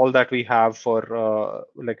is all that we have for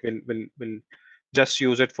like we'll just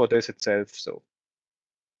use it for this itself. So.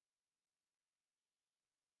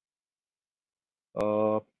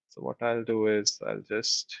 So what I'll do is I'll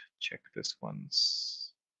just check this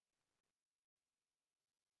once.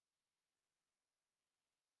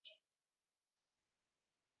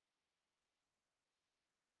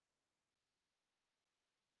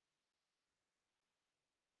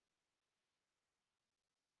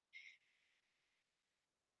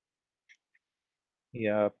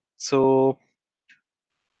 Yeah. So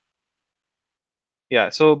yeah.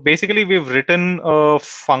 So basically, we've written a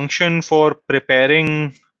function for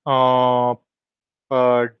preparing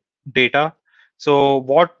data. So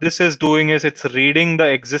what this is doing is it's reading the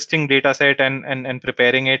existing data set and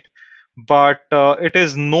preparing it, but it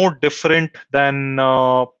is no different than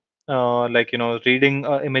like reading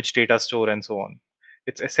image data store and so on.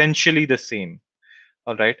 It's essentially the same.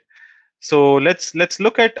 All right. So let's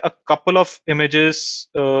look at a couple of images.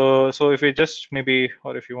 So if we just maybe,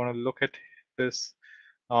 or if you want to look at this,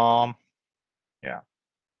 yeah.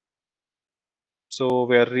 So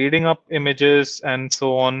we are reading up images and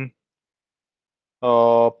so on.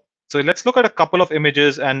 So let's look at a couple of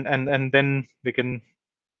images and then we can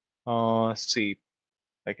see,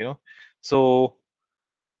 like So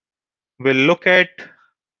we'll look at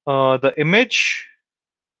the image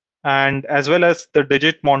and as well as the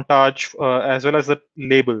digit montage, as well as the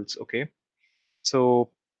labels. Okay. So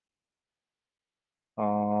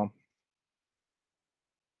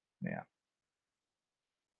yeah.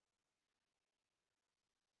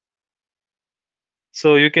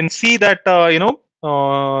 So you can see that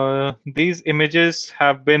these images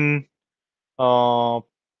have been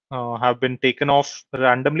taken off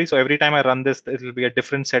randomly. So every time I run this, it will be a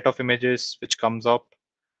different set of images which comes up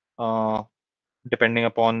depending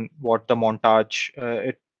upon what the montage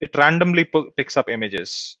it randomly picks up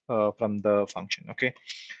images from the function. Okay.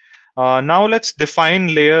 Now let's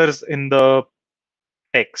define layers in the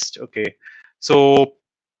text. Okay. So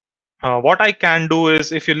what I can do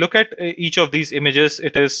is, if you look at each of these images,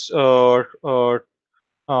 it is I'll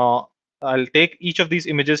take each of these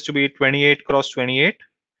images to be 28 cross 28.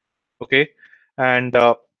 Okay. And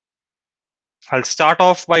I'll start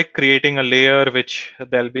off by creating a layer which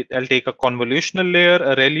I'll take a convolutional layer,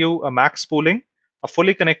 a ReLU, a max pooling, a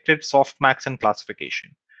fully connected softmax and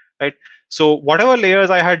classification. Right. So whatever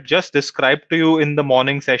layers I had just described to you in the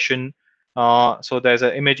morning session, so there's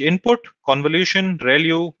an image input, convolution,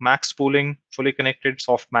 ReLU, max pooling, fully connected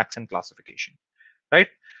softmax and classification. Right.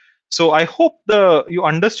 So I hope you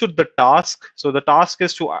understood the task. So the task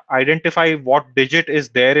is to identify what digit is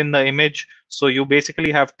there in the image. So you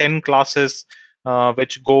basically have 10 classes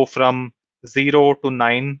which go from 0 to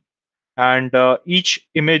 9, and each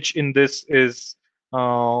image in this is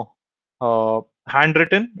uh,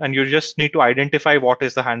 handwritten, and you just need to identify what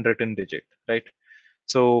is the handwritten digit, right?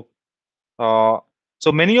 So uh,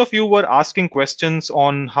 so many of you were asking questions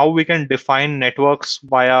on how we can define networks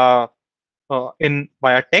via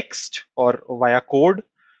via text or via code.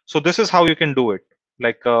 So this is how you can do it.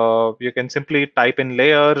 Like you can simply type in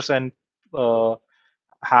layers and uh,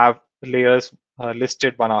 have layers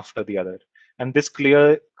listed one after the other, and this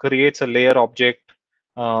creates a layer object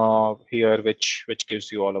here, which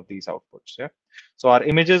gives you all of these outputs. Yeah. So our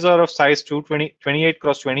images are of size 28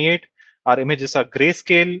 cross 28. Our images are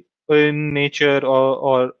grayscale in nature,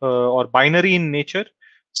 or binary in nature.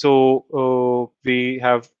 So we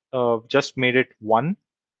have just made it one.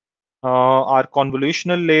 Our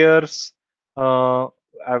convolutional layers,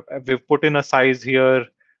 we've put in a size here,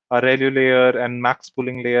 a ReLU layer and max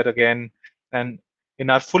pooling layer again. And in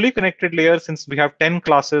our fully connected layer, since we have 10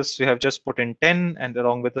 classes, we have just put in 10, and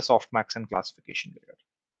along with the softmax and classification layer.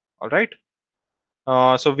 All right.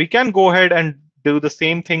 So we can go ahead and do the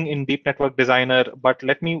same thing in Deep Network Designer, but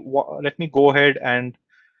let me go ahead and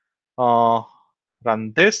uh,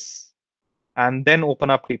 run this, and then open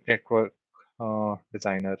up Deep Network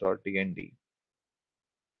Designer, or DND.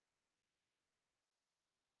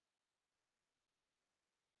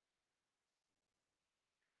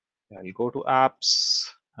 I'll go to apps,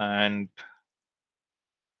 and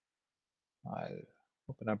I'll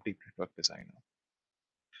open up Deep Network Designer.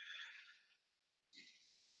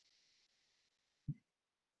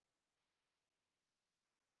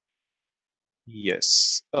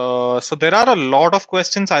 Yes. So there are a lot of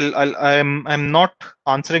questions. I'm not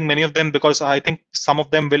answering many of them because I think some of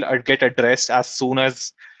them will get addressed as soon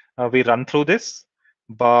as we run through this.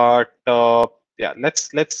 But yeah,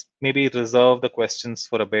 let's maybe reserve the questions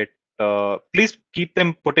for a bit. Please keep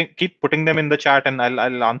putting them in the chat, and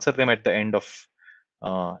I'll answer them at the end of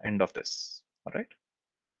this. All right.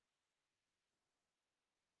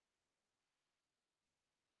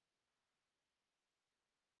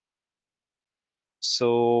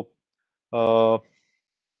 So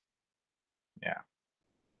yeah.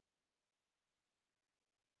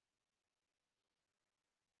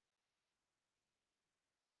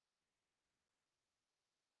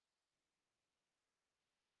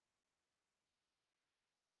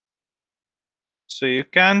 So you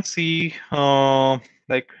can see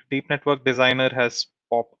like Deep Network Designer has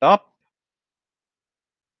popped up.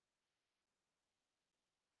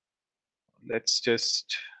 Let's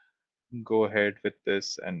just go ahead with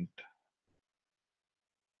this. And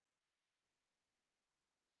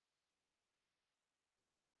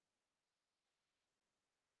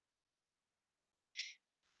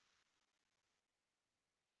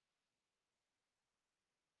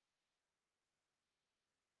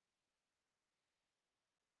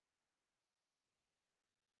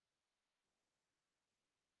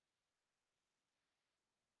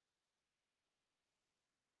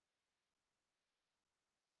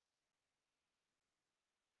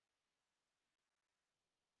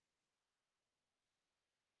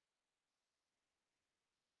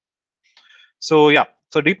so yeah,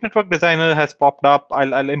 so Deep Network Designer has popped up.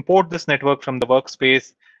 I'll import this network from the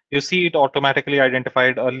workspace. You see it automatically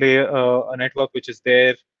identified a network which is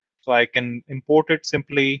there. So I can import it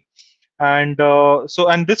simply. And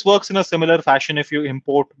and this works in a similar fashion if you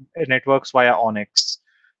import networks via Onyx.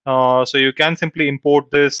 So you can simply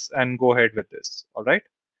import this and go ahead with this. All right.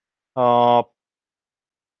 Uh,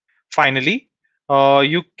 Finally,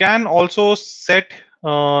 you can also set,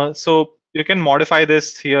 so you can modify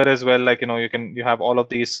this here as well. Like, you have all of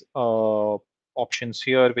these options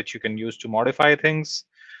here which you can use to modify things,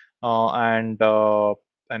 and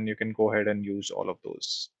you can go ahead and use all of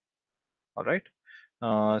those. All right.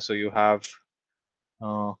 So you have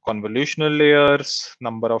convolutional layers,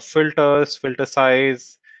 number of filters, filter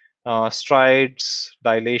size, strides,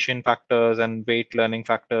 dilation factors, and weight learning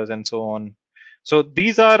factors, and so on. So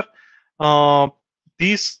these are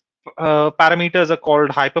these parameters are called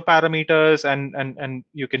hyperparameters, and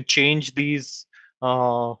you can change these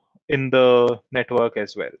in the network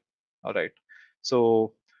as well. All right.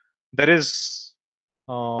 So there is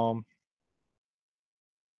um,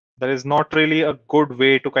 there is not really a good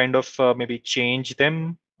way to kind of maybe change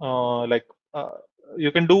them. Uh,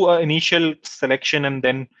 you can do an initial selection and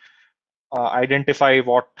then identify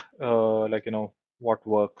what what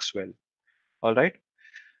works well. All right.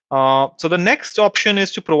 So the next option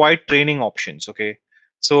is to provide training options. Okay.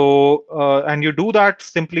 So and you do that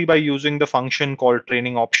simply by using the function called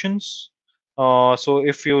training options. So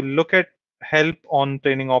if you look at help on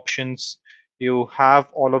training options, you have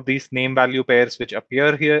all of these name value pairs which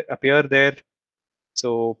appear there.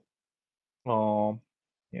 So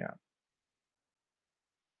yeah.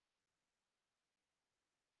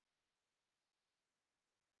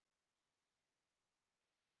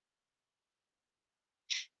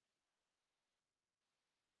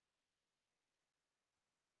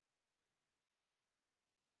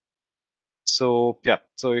 So yeah,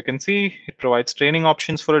 so you can see it provides training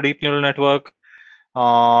options for a deep neural network,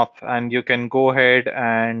 and you can go ahead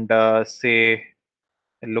and say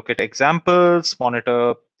look at examples,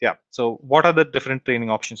 monitor. Yeah. So what are the different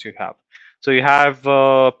training options you have? So you have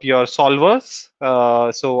your solvers.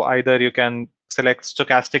 So either you can select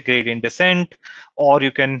stochastic gradient descent, or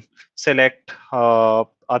you can select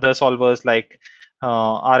other solvers like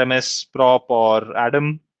RMS prop or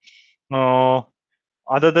Adam. Uh,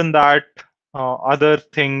 Other than that, other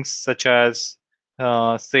things such as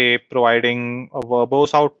say providing a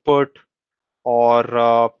verbose output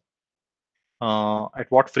or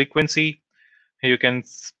at what frequency. You can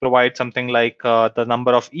provide something like the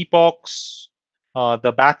number of epochs,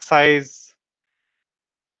 the batch size,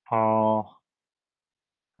 uh,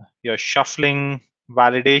 your shuffling,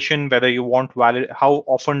 validation, whether you want how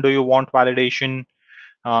often do you want validation,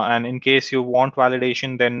 and in case you want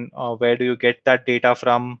validation, then where do you get that data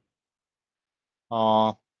from?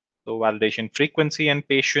 Uh, so validation frequency and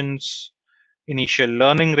patience, initial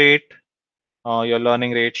learning rate, your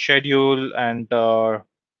learning rate schedule, and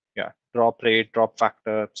yeah, drop rate, drop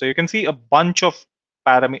factor. So you can see a bunch of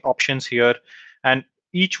parameter options here, and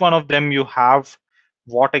each one of them you have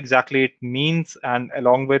what exactly it means, and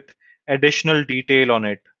along with additional detail on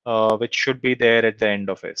it, which should be there at the end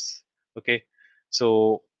of this. Okay,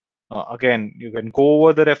 so again, you can go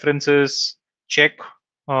over the references, check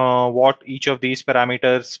what each of these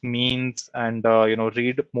parameters means, and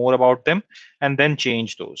read more about them, and then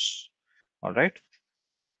change those. All right.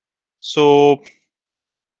 So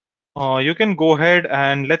you can go ahead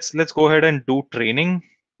and let's go ahead and do training,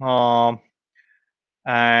 um,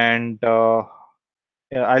 and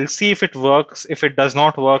yeah, I'll see if it works. If it does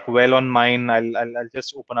not work well on mine, I'll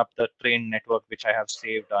just open up the train network which I have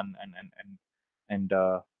saved on and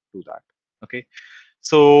do that. Okay.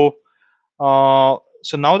 So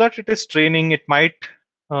so now that it is training, it might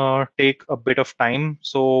take a bit of time.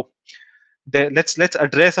 So let's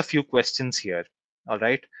address a few questions here. All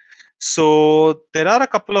right. So there are a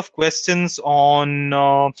couple of questions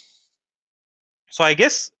on. So I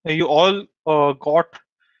guess you all got.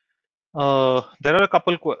 There are a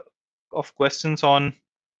couple of questions on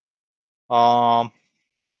um,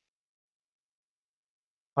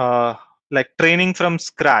 uh, like training from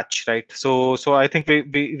scratch, right? So I think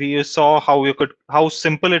we saw how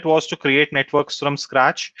simple it was to create networks from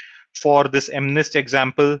scratch for this MNIST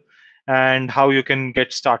example, and how you can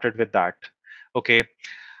get started with that. Okay.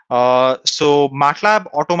 So MATLAB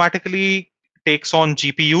automatically takes on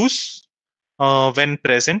GPUs when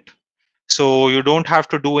present. So you don't have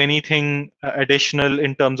to do anything additional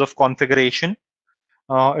in terms of configuration.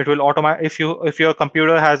 It will automatic if your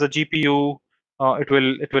computer has a GPU,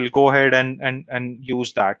 it will go ahead and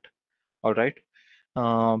use that. All right.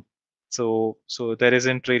 Um, so there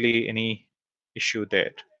isn't really any issue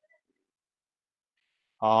there.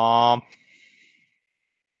 Um,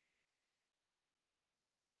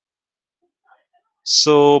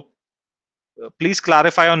 so please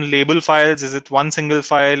clarify on label files. Is it one single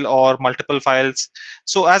file or multiple files?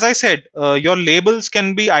 So as I said, your labels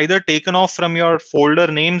can be either taken off from your folder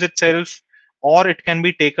names itself, or it can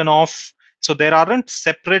be taken off. So there aren't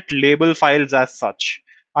separate label files as such,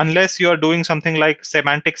 unless you are doing something like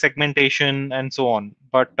semantic segmentation and so on.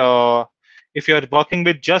 But if you're working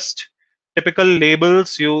with just typical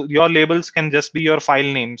labels, your labels can just be your file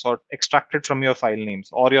names or extracted from your file names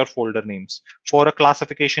or your folder names for a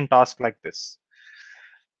classification task like this.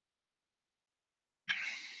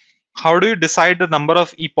 how do you decide the number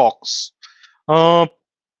of epochs?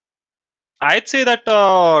 I'd say that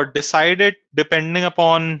decide it depending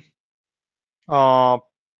upon uh,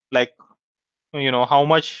 like how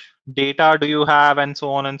much data do you have and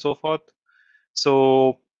so on and so forth.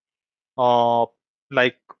 So uh,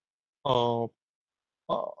 like uh,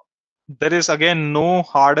 uh, there is again no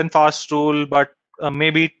hard and fast rule, but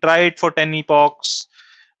maybe try it for 10 epochs.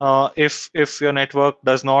 If your network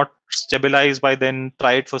does not stabilize by then,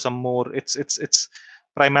 try it for some more. It's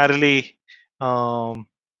primarily um,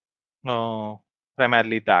 uh,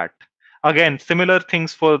 primarily that. Again, similar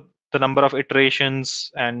things for the number of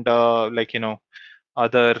iterations and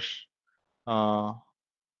other uh,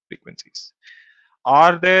 frequencies.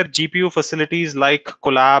 Are there GPU facilities like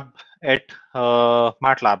Colab at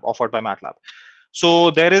MATLAB, offered by MATLAB?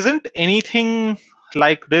 So there isn't anything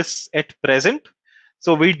like this at present.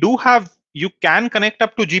 So we do have, you can connect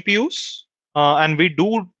up to GPUs, and we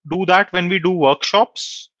do that when we do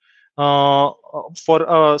workshops for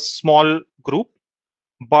a small group.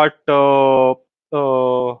 But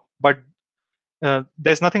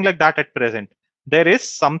there's nothing like that at present. There is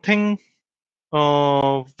something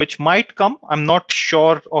which might come. I'm not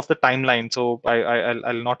sure of the timeline, so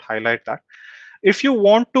I'll not highlight that. If you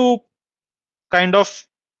want to kind of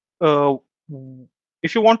uh,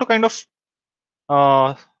 if you want to kind of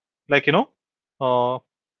uh, like you know uh,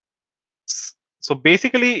 so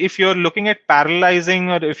basically, if you're looking at parallelizing,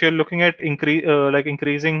 or if you're looking at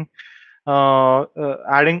increasing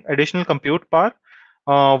adding additional compute power,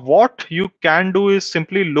 what you can do is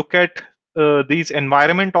simply look at these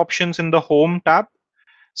environment options in the home tab.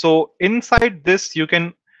 So inside this, you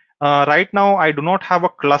can, right now, I do not have a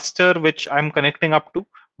cluster which I'm connecting up to,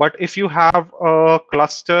 but if you have a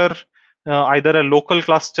cluster, either a local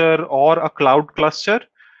cluster or a cloud cluster,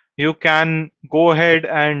 you can go ahead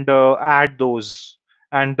and add those,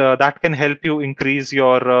 and that can help you increase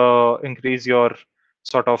your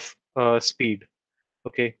sort of speed.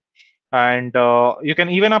 Okay, and you can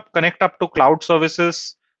even connect up to cloud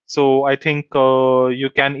services. So I think you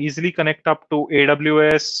can easily connect up to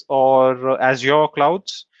AWS or Azure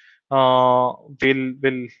clouds. We'll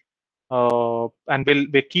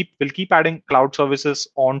keep adding cloud services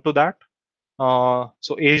onto that.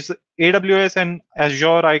 So is AWS and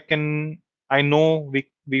Azure, I know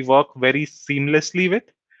we work very seamlessly with.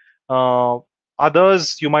 Uh,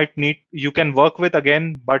 Others you can work with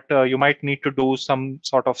again, but you might need to do some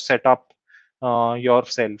sort of setup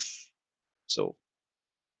yourself. So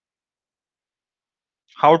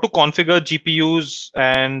how to configure GPUs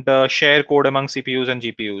and share code among CPUs and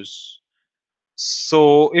GPUs.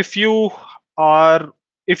 So if you have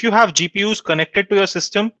GPUs connected to your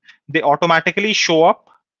system, they automatically show up,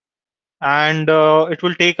 and it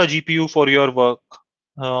will take a GPU for your work.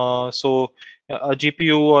 So a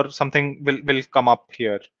GPU or something will come up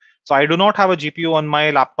here. So I do not have a GPU on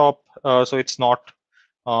my laptop, so it's not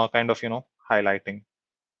kind of highlighting.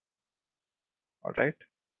 All right.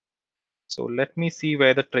 So let me see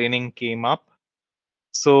where the training came up.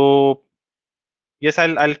 So yes,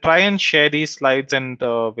 I'll try and share these slides, and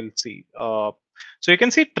we'll see. So you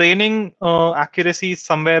can see training accuracy is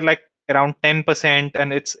somewhere like around 10%,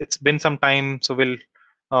 and it's been some time. So will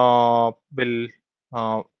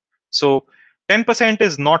uh, so 10%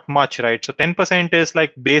 is not much, right? So 10% is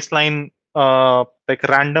like baseline, like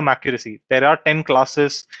random accuracy. There are 10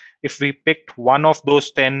 classes. If we picked one of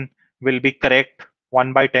those 10, will be correct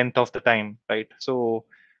 1/10th of the time, right? So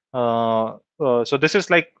so this is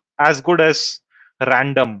like as good as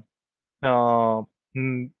random uh,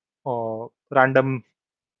 mm, random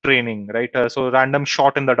training, right? So random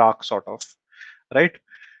shot in the dark sort of, right?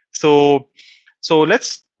 So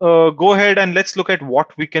let's go ahead and let's look at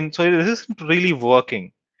what we can. So this isn't really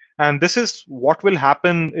working, and this is what will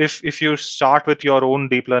happen if you start with your own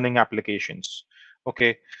deep learning applications.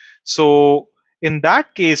 Okay, so in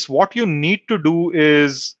that case, what you need to do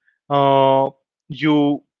is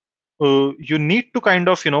you you need to kind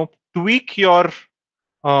of tweak your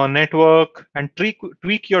network and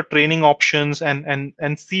tweak your training options,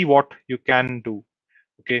 and see what you can do.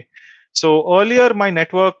 Okay, so earlier my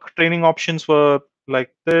network training options were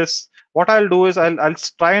like this. What I'll do is I'll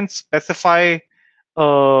try and specify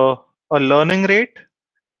a learning rate.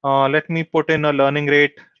 Let me put in a learning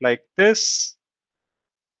rate like this,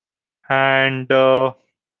 and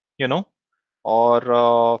you know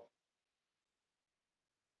or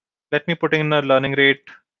let me put in a learning rate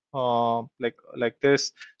like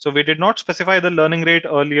this. So we did not specify the learning rate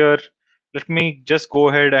earlier. Let me just go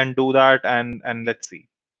ahead and do that, and let's see.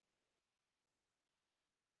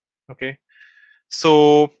 Okay,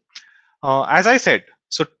 so as I said,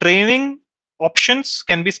 so training options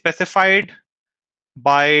can be specified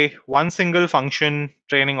by one single function,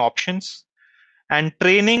 training options, and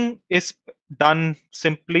training is done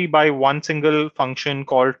simply by one single function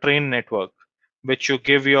called train network, which you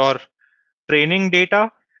give your training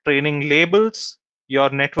data, training labels, your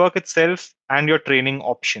network itself, and your training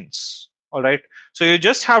options. All right. So you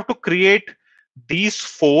just have to create these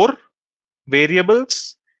 4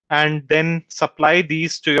 variables and then supply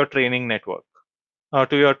these to your training network,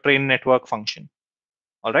 to your train network function.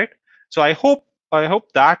 All right. So I hope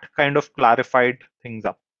that kind of clarified things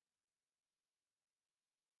up.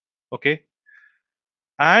 Okay.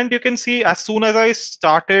 And you can see as soon as I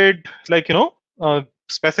started, like,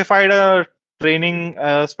 specified a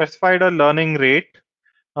specified a learning rate,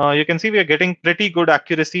 you can see we are getting pretty good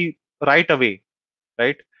accuracy right away,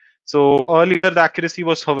 right? So earlier the accuracy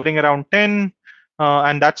was hovering around 10,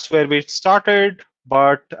 and that's where we started.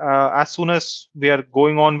 But as soon as we are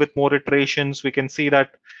going on with more iterations, we can see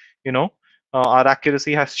that, our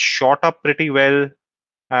accuracy has shot up pretty well,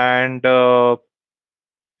 and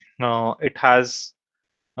it has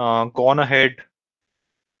gone ahead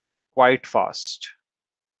quite fast,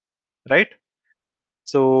 right?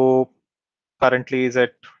 So currently is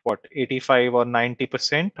at what, 85 or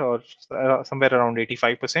 90%, or somewhere around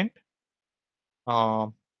 85%.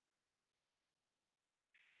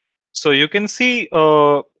 So you can see,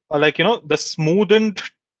 like, the smoothened.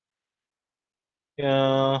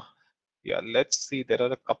 Yeah, let's see. There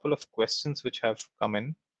are a couple of questions which have come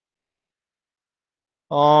in.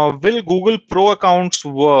 Will Google Pro accounts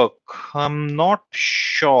work? I'm not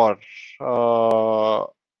sure.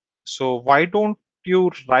 So why don't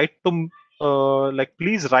you write to, like,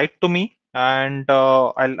 please write to me, and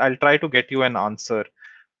I'll try to get you an answer.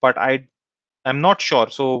 But I'm not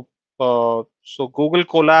sure. So Google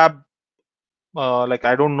Colab, like,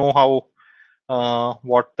 I don't know how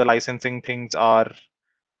what the licensing things are,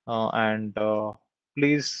 and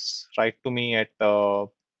please write to me at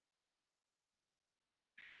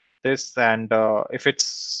this, and if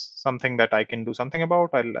it's something that I can do something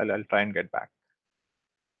about, I'll try and get back.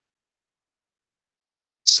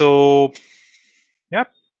 So yeah,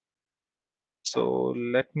 so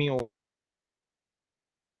let me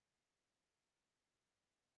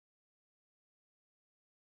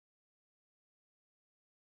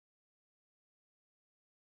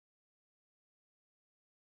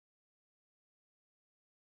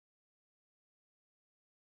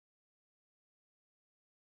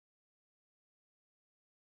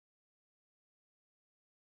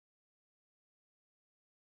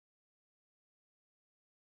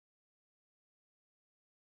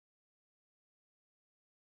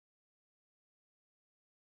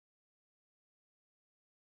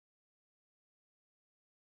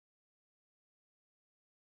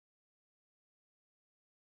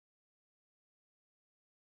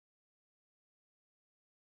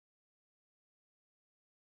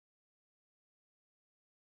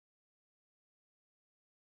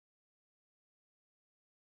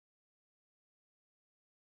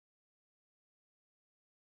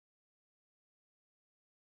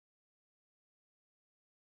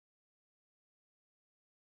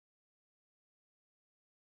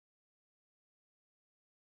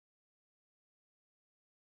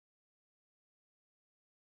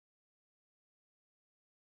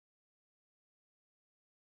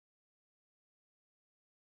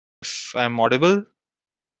if I'm audible.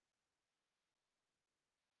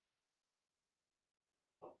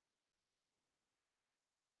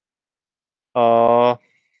 Uh,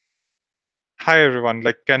 Hi everyone.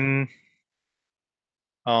 Like, uh,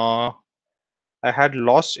 I had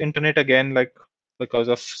lost internet again, like, because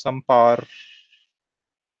of some power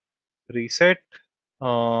reset.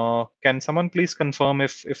 Can someone please confirm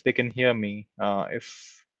if they can hear me?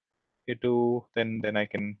 If you do, then I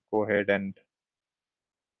can go ahead and.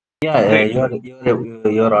 Yeah, Great.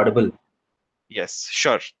 you're audible. Yes,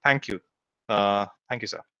 sure. Thank you. Thank you,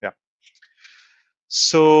 sir. Yeah.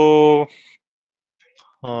 So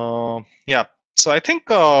yeah. So I think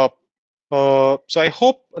so I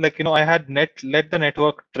hope, like, I had let the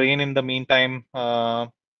network train in the meantime.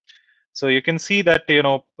 So you can see that,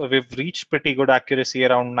 we've reached pretty good accuracy,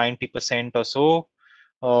 around 90% or so,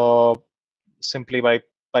 simply by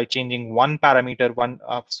changing one parameter,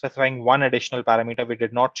 specifying one additional parameter. We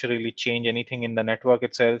did not really change anything in the network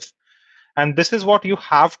itself. And this is what you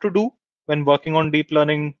have to do when working on deep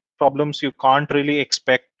learning problems. You can't really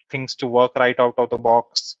expect things to work right out of the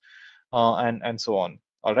box, and so on.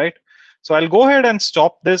 All right. So I'll go ahead and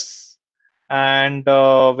stop this, and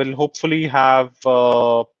we'll hopefully have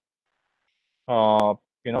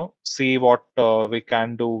see what we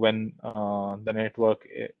can do when the network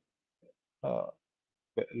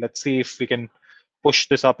let's see if we can push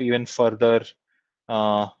this up even further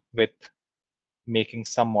with making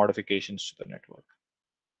some modifications to the network.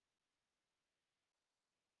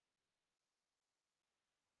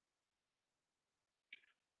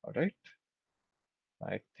 All right.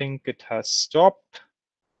 I think it has stopped.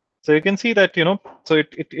 So you can see that, so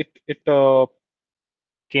it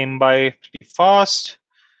came by pretty fast.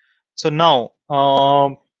 So now,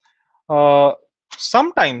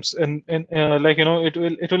 sometimes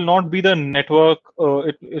it will not be the network.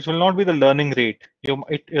 It will not be the learning rate. You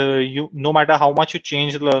no matter how much you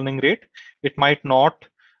change the learning rate, it might not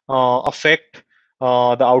affect the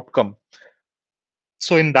outcome.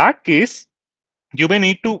 So in that case, you may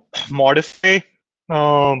need to modify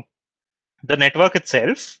um, the network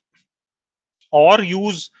itself, or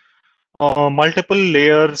use multiple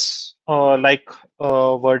layers like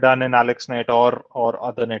were done in AlexNet or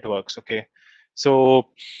other networks. Okay, so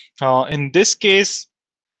in this case,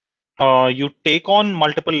 you take on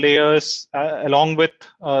multiple layers along with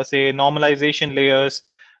say normalization layers,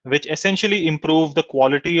 which essentially improve the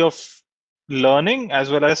quality of learning as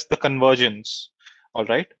well as the convergence. All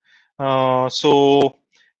right. So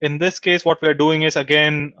in this case, what we're doing is,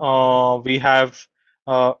 again, we are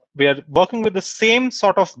working with the same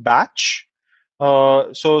sort of batch.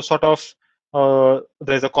 So sort of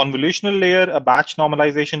there's a convolutional layer, a batch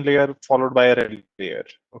normalization layer, followed by a ReLU layer.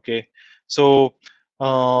 Okay. So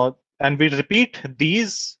and we repeat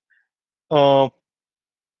these uh,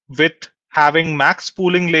 with having max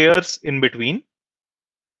pooling layers in between.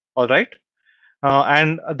 All right.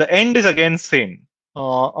 And the end is again same,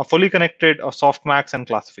 a fully connected, a softmax, and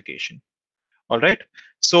classification. All right.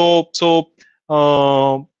 So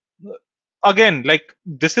again, like,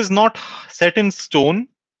 this is not set in stone.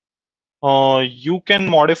 You can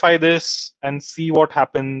modify this and see what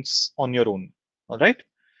happens on your own. All right.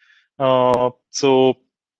 So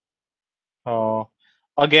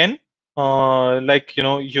again, I'll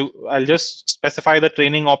just specify the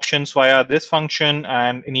training options via this function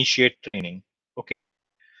and initiate training. Okay.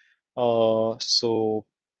 So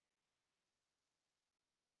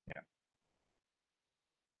yeah.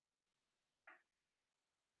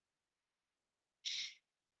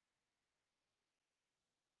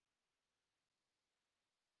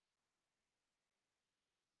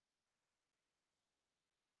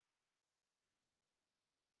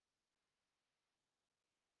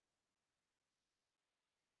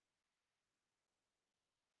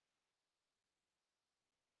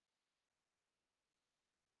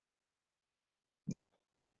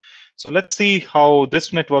 So let's see how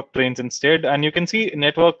this network trains instead. And you can see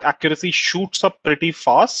network accuracy shoots up pretty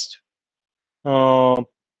fast, like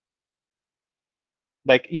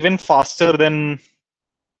even faster than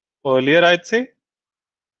earlier, I'd say.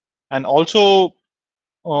 And also,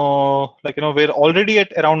 we're already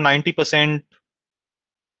at around 90%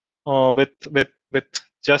 with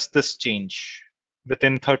just this change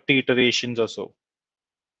within 30 iterations or so,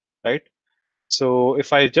 right? So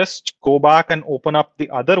if I just go back and open up the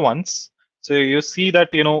other ones, so you see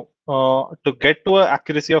that, to get to an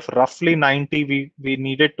accuracy of roughly 90, we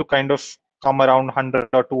needed to kind of come around 100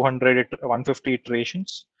 or 200, 150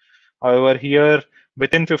 iterations. However, here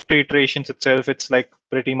within 50 iterations itself, it's like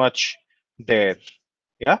pretty much there.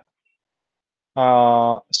 Yeah.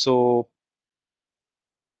 So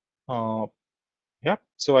yeah.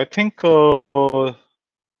 So I think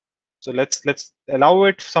so let's allow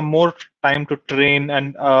it some more time to train.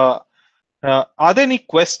 And are there any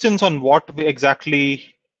questions on what we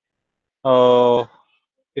exactly did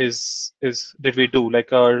we do?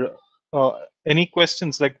 Like, any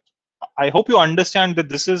questions? Like, I hope you understand that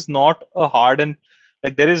this is not a hard, and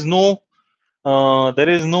like there is no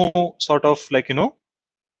sort of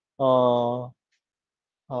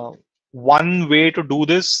one way to do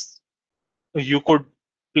this. You could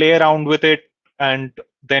play around with it and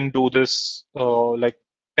then do this like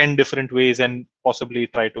 10 different ways and possibly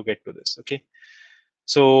try to get to this. Okay.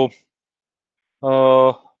 So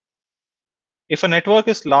if a network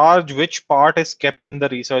is large, which part is kept in the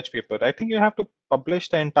research paper? I think you have to publish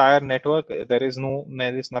the entire network. There is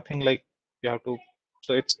nothing like you have to.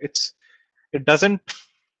 So it doesn't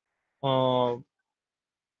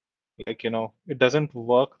it doesn't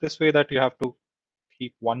work this way, that you have to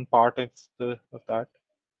keep one part of that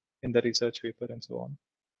in the research paper and so on.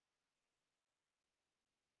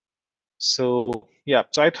 So yeah,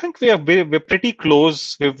 so I think we're pretty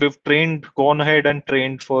close. We've gone ahead and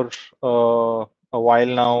trained for a while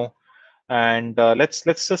now, and let's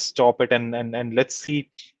just stop it and let's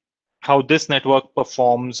see how this network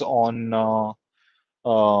performs on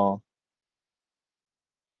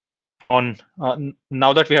on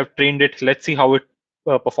now that we have trained it, let's see how it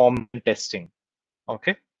performs in testing.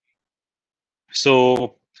 Okay.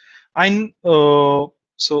 So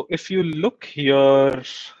so if you look here,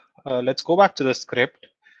 let's go back to the script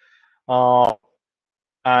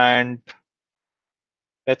and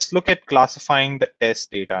let's look at classifying the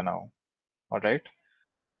test data now. All right.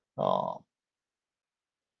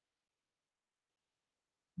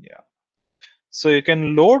 Yeah. So you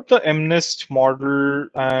can load the MNIST model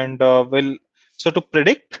and so to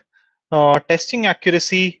predict testing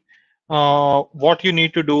accuracy, what you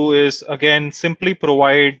need to do is again simply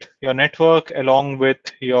provide your network along with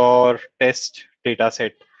your test data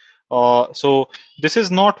set. So this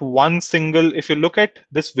is not one single, if you look at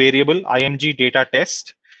this variable IMG data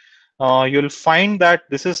test, you'll find that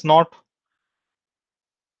this is not,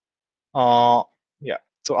 yeah.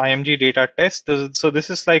 So IMG data test. So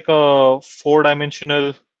this is like a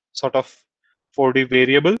 4-dimensional sort of 4D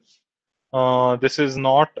variable. This is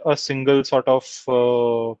not a single sort of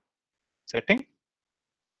setting.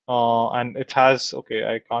 And it has, okay,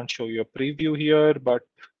 I can't show you a preview here, but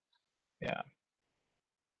yeah.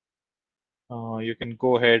 You can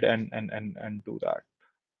go ahead and do that.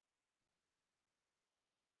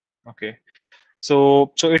 Okay.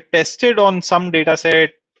 So it tested on some data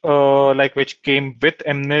set like which came with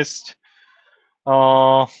MNIST.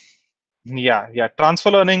 Yeah.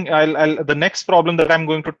 Transfer learning. The next problem that I'm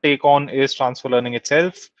going to take on is transfer learning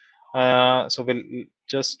itself. So we'll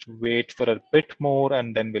just wait for a bit more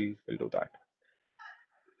and then we'll do that.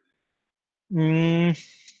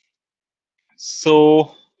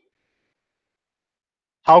 So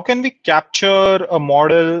how can we capture a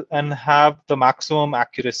model and have the maximum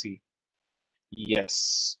accuracy?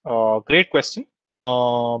 Yes, great question.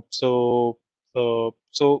 So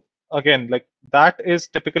again, like that is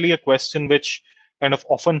typically a question which kind of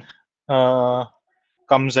often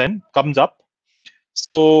comes up.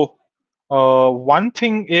 So one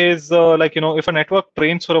thing is like, you know, if a network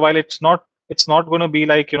trains for a while, it's not going to be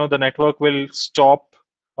like, you know, the network will stop,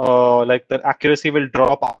 like the accuracy will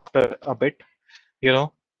drop after a bit, you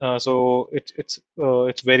know. So it's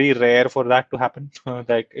very rare for that to happen.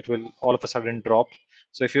 Like it will all of a sudden drop.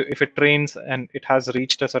 So if it trains and it has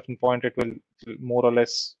reached a certain point, it will more or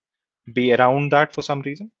less be around that for some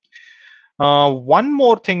reason. One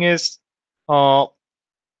more thing is,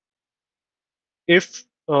 if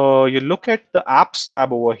you look at the apps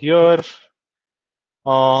tab over here,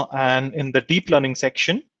 and in the deep learning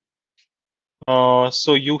section,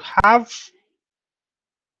 so you have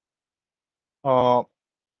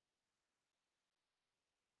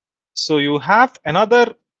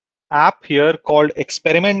another app here called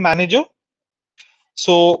Experiment Manager.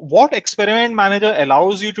 So what Experiment Manager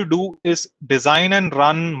allows you to do is design and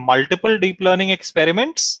run multiple deep learning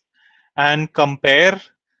experiments and compare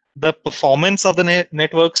the performance of the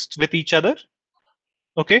networks with each other.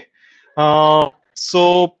 Okay.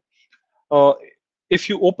 So if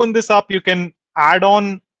you open this up, you can add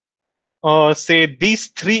on, say, these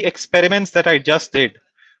 3 experiments that I just did.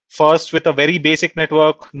 First, with a very basic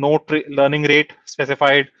network, no learning rate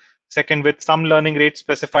specified. Second, with some learning rate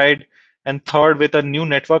specified. And third, with a new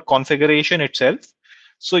network configuration itself.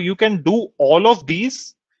 So you can do all of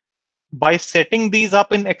these by setting these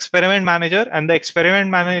up in Experiment Manager, and the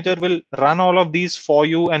Experiment Manager will run all of these for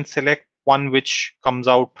you and select one which comes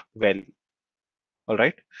out well. All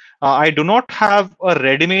right. I do not have a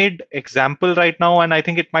ready-made example right now, and I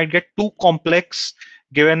think it might get too complex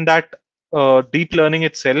given that deep learning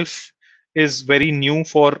itself is very new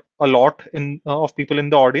for a lot of people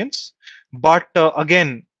in the audience. But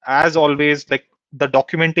again, as always, like the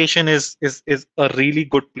documentation is a really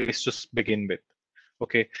good place to begin with.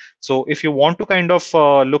 Okay, so if you want to kind of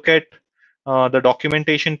look at the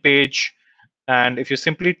documentation page, and if you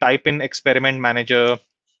simply type in Experiment Manager,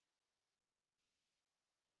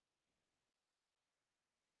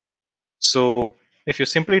 so if you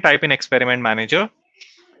simply type in Experiment Manager,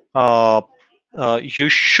 you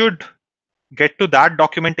should get to that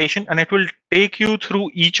documentation, and it will take you through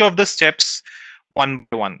each of the steps one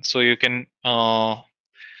by one. So you can,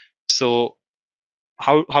 so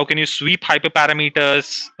how can you sweep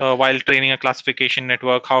hyperparameters while training a classification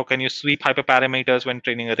network? How can you sweep hyperparameters when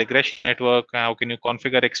training a regression network? How can you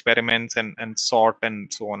configure experiments and sort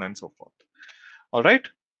and so on and so forth? All right.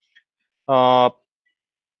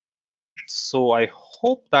 So I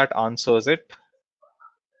hope that answers it.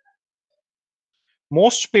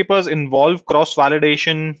 Most papers involve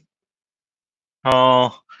cross-validation.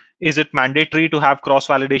 Is it mandatory to have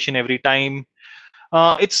cross-validation every time?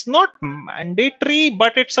 It's not mandatory,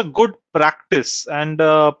 but it's a good practice. And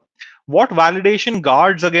what validation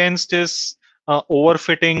guards against is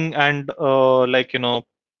overfitting and like, you know,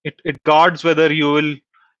 it guards whether you will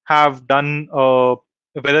have done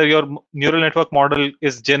whether your neural network model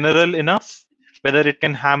is general enough, whether it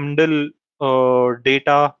can handle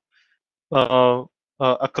data uh,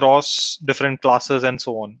 across different classes and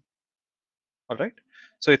so on. All right.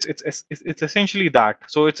 So it's essentially that.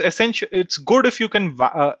 So it's essential. It's good if you can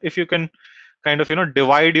kind of, you know,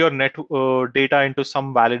 divide your net data into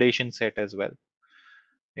some validation set as well.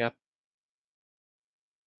 Yeah.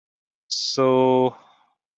 So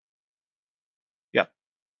yeah,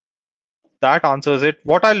 that answers it.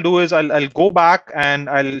 What I'll do is I'll go back and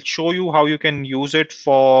I'll show you how you can use it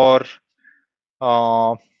for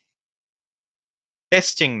uh,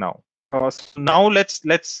 testing now. So now let's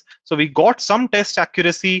so we got some test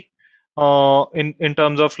accuracy in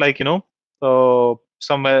terms of, like, you know,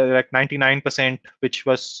 somewhere like 99%, which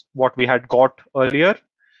was what we had got earlier.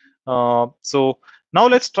 So now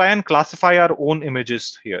let's try and classify our own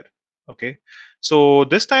images here. Okay, so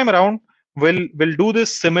this time around we'll do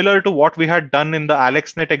this similar to what we had done in the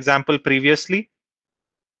AlexNet example previously.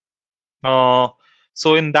 So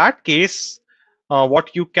in that case, what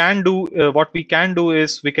we can do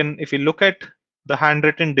is we can, if we look at the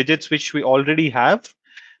handwritten digits which we already have,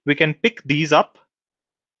 we can pick these up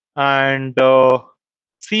and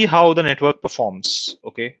see how the network performs.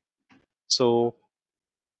 Okay, so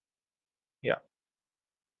yeah,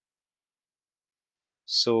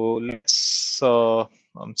 so let's.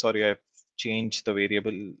 I'm sorry, I've changed the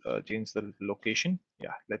variable, changed the location.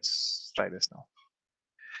 Yeah, let's try this now.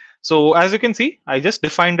 So as you can see, I just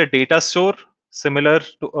defined a data store similar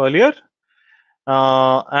to earlier,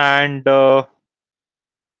 and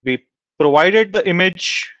we provided the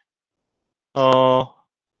image uh,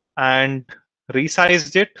 and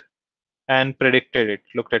resized it and predicted it,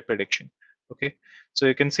 looked at prediction. Okay, so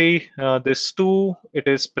you can see this 2, it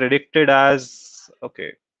is predicted as,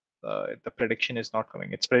 okay, the prediction is not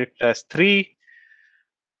coming, it's predicted as 3.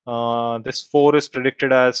 This 4 is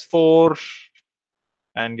predicted as 4,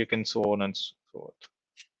 and you can so on and so forth.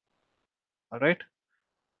 All right.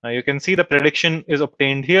 Now you can see the prediction is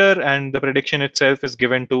obtained here, and the prediction itself is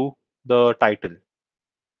given to the title.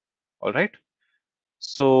 All right.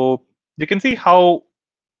 So you can see how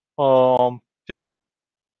um,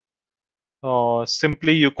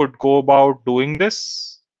 simply you could go about doing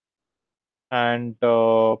this. And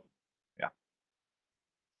yeah,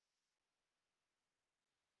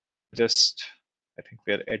 just, I think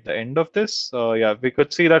we're at the end of this. Yeah, we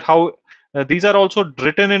could see that how these are also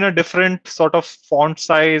written in a different sort of font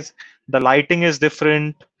size. The lighting is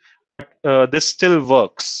different, but this still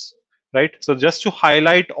works, right? So just to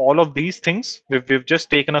highlight all of these things, we've just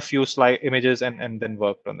taken a few slide images and then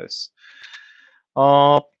worked on this.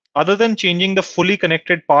 Other than changing the fully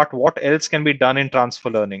connected part, what else can be done in transfer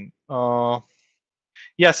learning?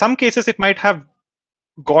 Yeah, some cases it might have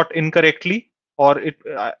got incorrectly, or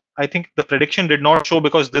I think the prediction did not show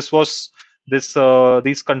because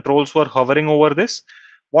these controls were hovering over this.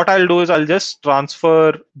 What I'll do is I'll just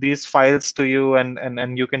transfer these files to you,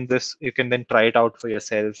 and you can then try it out for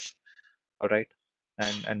yourself. All right,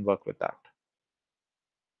 and work with that.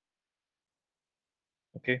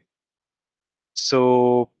 Okay,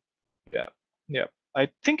 so yeah, I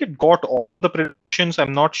think it got all the predictions.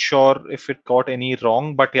 I'm not sure if it got any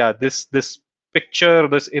wrong, but yeah, this picture,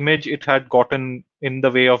 this image, it had gotten in the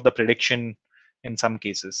way of the prediction in some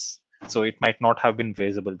cases, so it might not have been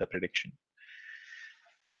visible, the prediction.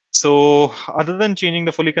 So other than changing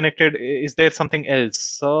the fully connected, is there something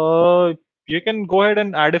else? You can go ahead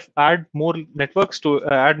and add more networks to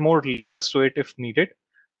add more links to it if needed.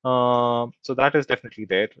 So that is definitely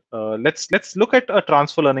there. Let's look at a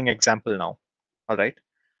transfer learning example now. All right.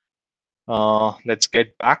 Let's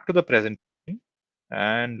get back to the presentation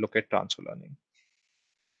and look at transfer learning.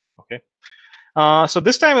 Okay. So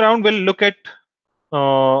this time around, we'll look at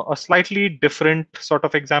a slightly different sort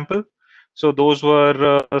of example. So those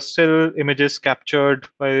were still images captured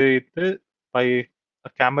by a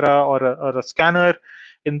camera or a scanner.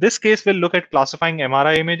 In this case, we'll look at classifying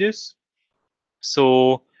MRI images.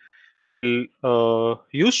 So we'll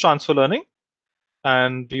use transfer learning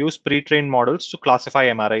and use pre-trained models to classify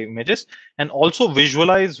MRI images and also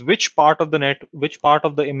visualize which part of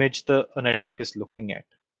the image the net is looking at.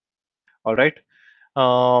 All right.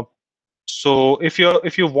 So if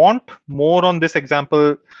you want more on this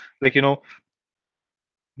example, like, you know,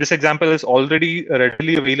 this example is already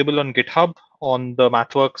readily available on GitHub on the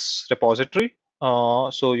MathWorks repository.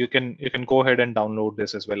 So you can go ahead and download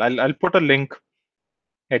this as well. I'll put a link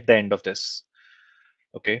at the end of this.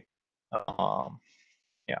 Okay.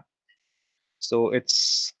 Yeah. So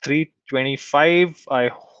it's 3:25. I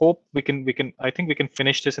hope we can I think we can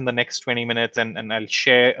finish this in the next 20 minutes, and I'll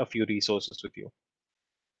share a few resources with you.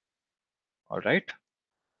 All right.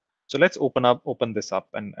 So let's open this up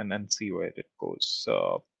and see where it goes.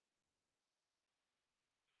 So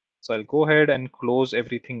I'll go ahead and close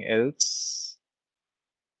everything else.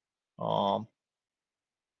 Um,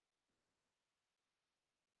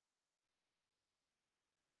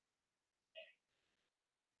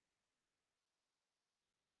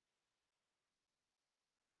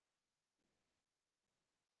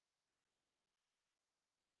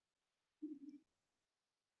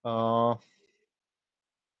 uh,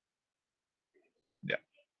 yeah.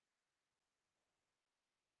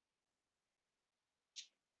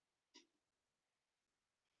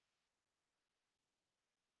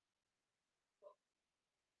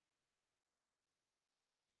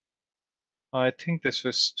 I think this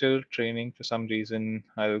was still training for some reason.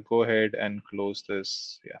 I'll go ahead and close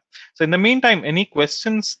this. Yeah. So in the meantime, any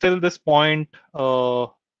questions till this point?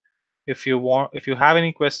 If you have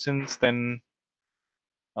any questions, then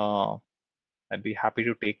I'd be happy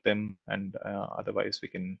to take them. And otherwise, we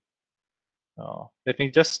can. Let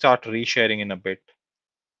me just start resharing in a bit.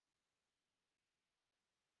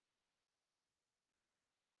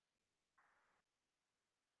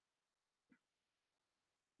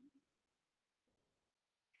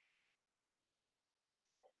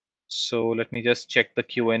 So let me just check the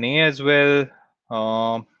Q&A as well.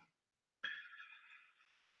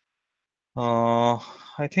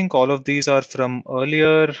 I think all of these are from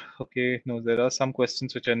earlier. Okay, no, there are some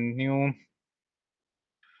questions which are new.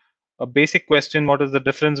 A basic question: what is the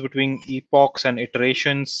difference between epochs and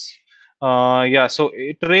iterations? Yeah, so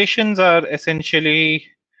iterations are essentially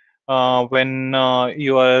when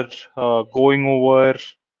you are going over,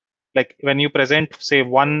 like when you present, say,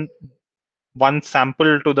 one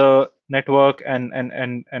sample to the network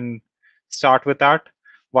and start with that,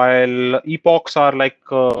 while epochs are like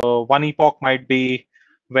one epoch might be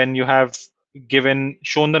when you have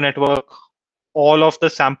shown the network all of the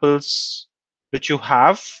samples which you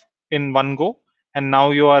have in one go, and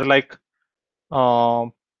now you are like uh,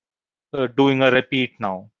 doing a repeat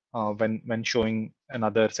now when showing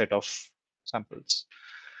another set of samples.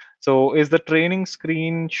 So is the training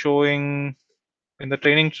screen showing? In the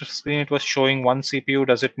training screen, it was showing one CPU.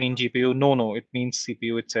 Does it mean GPU? No, it means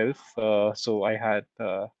CPU itself. So I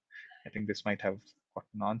think this might have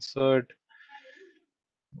gotten answered.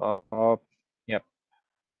 Yep.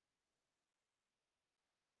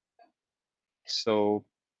 So,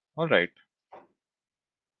 all right.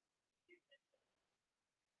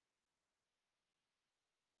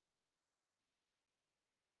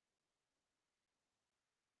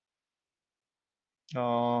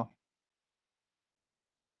 Uh,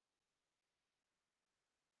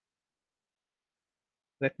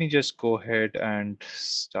 Let me just go ahead and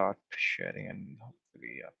start sharing, and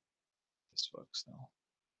hopefully, yeah, this works now.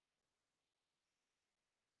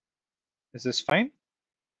 Is this fine?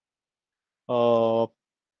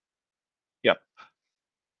 Yep.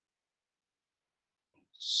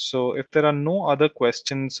 So if there are no other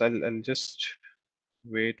questions, I'll just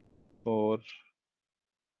wait for.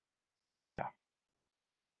 Yeah.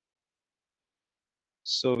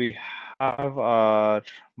 So we have our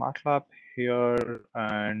MATLAB here,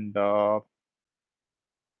 and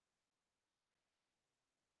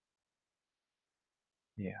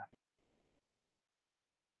yeah.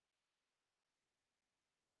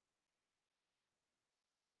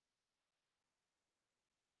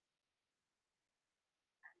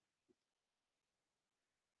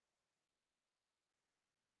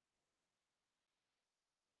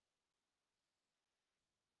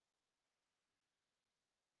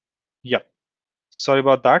 Yep. Sorry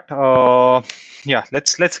about that. Yeah,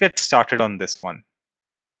 let's get started on this one.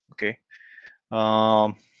 Okay.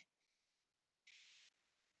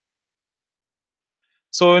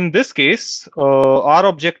 So in this case, our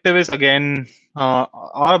objective is again,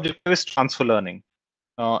 our objective is transfer learning.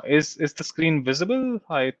 Is the screen visible?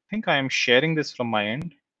 I think I am sharing this from my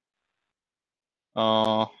end.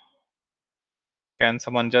 Can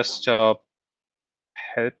someone just help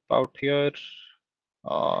out here?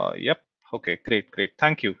 Yep. Okay. Great.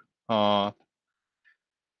 Thank you.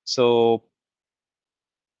 So,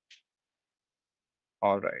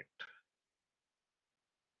 all right.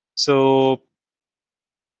 So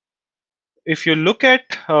if you look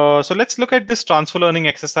at, so let's look at this transfer learning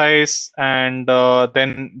exercise, and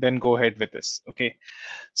then go ahead with this. Okay.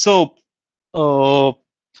 So the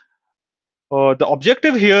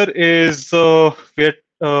objective here is so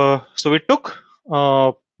we took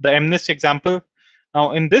the MNIST example.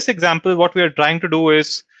 Now in this example, what we are trying to do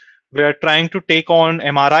is we are trying to take on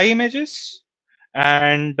MRI images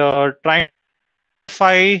and trying to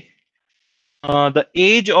identify the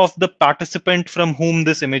age of the participant from whom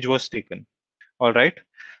this image was taken. All right.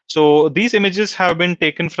 So these images have been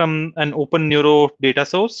taken from an open neuro data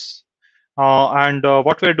source. And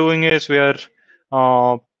what we're doing is we have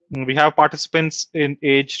participants in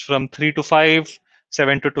age from 3 to 5,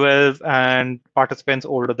 7 to 12, and participants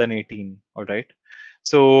older than 18. All right.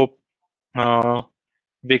 So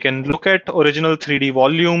we can look at original 3D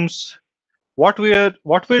volumes. What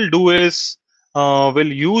we'll do is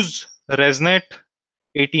we'll use ResNet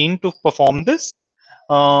 18 to perform this,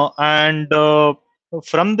 and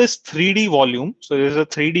from this 3D volume, so there's a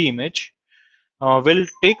 3D image. We'll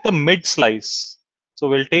take the mid slice. So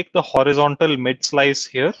we'll take the horizontal mid slice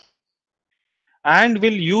here, and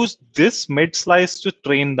we'll use this mid slice to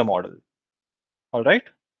train the model. All right.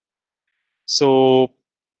 So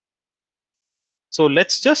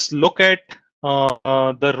let's just look at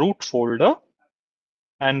the root folder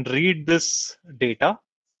and read this data.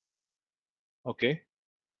 Okay.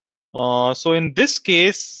 So in this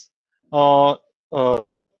case, MRI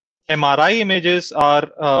images are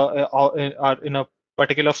in a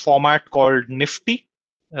particular format called NIFTI,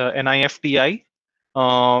 NIFTI.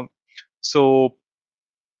 So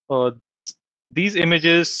these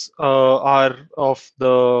images are of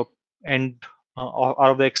the end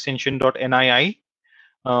are of the extension .NII,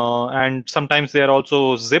 and sometimes they are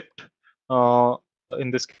also zipped. In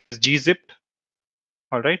this case, gzipped.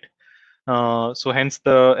 All right. So hence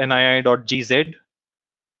the NII.gz.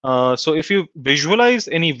 So if you visualize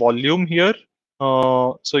any volume here,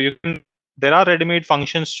 so you can, there are ready-made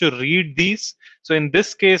functions to read these. So in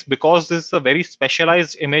this case, because this is a very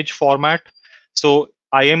specialized image format, so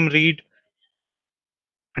IMRead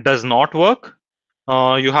does not work.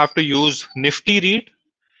 You have to use NIFTY read,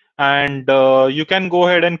 and you can go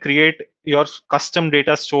ahead and create your custom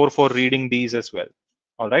data store for reading these as well.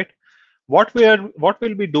 All right. What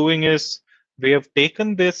we'll be doing is we have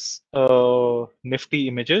taken this NIFTY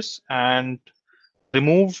images and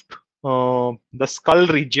removed the skull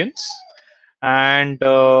regions and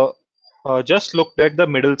just looked at the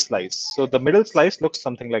middle slice. So the middle slice looks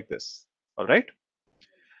something like this. All right.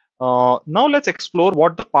 Now let's explore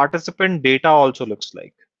what the participant data also looks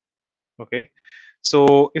like. Okay.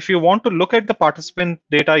 So if you want to look at the participant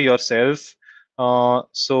data yourself,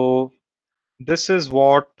 so this is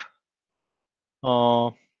what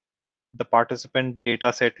the participant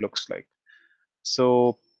data set looks like.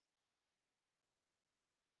 So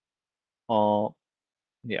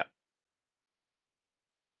yeah.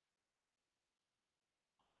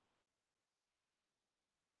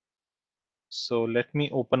 So let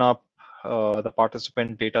me open up the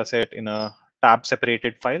participant data set in a tab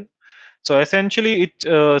separated file. So essentially it's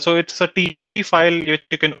a TXT file which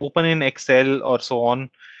you can open in Excel or so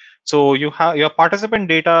on. So you have your participant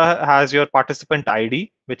data has your participant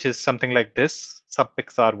ID, which is something like this,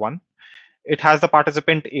 subpixar1. It has the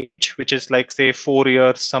participant age, which is like say 4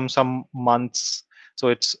 years, some months. So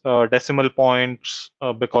it's decimal points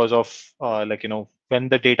because of when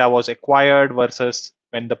the data was acquired versus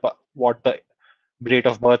when what the date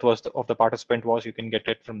of birth was of the participant was. You can get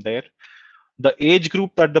it from there. The age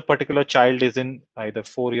group that the particular child is in, either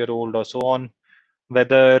 4-year-old or so on,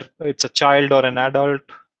 whether it's a child or an adult,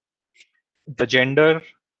 the gender,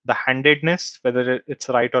 the handedness, whether it's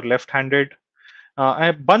right or left-handed,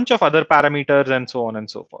 a bunch of other parameters and so on and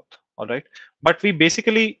so forth. All right. But we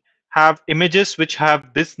basically have images which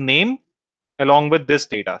have this name along with this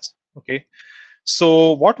data. Okay.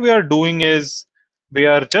 So what we are doing is we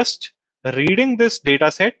are just reading this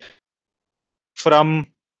data set from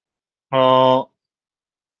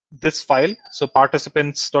this file. So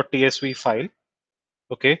participants.tsv file.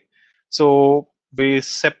 Okay. So we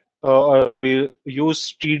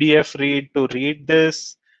use TDF read to read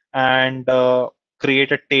this and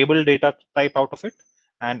create a table data type out of it.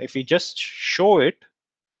 And if we just show it,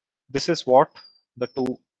 this is what the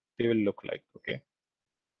two they will look like. Okay.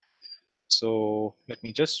 So let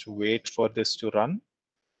me just wait for this to run.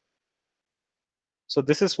 So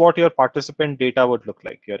this is what your participant data would look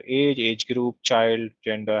like: your age, age group, child,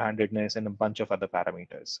 gender, handedness, and a bunch of other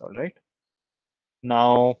parameters. All right.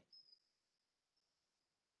 Now,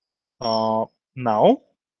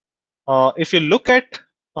 if you look at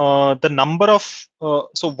the number of,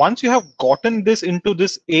 so once you have gotten this into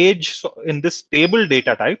this age, so in this table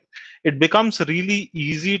data type, it becomes really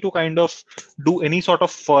easy to kind of do any sort of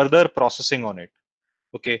further processing on it.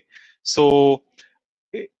 Okay. So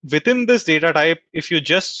within this data type, if you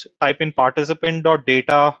just type in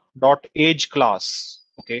participant.data.age class,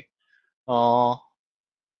 okay.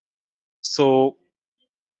 So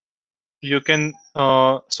you can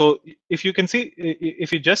so if you can see,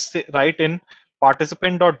 if you just write in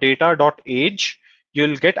participant.data.age,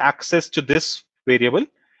 you'll get access to this variable.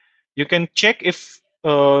 You can check if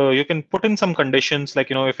you can put in some conditions,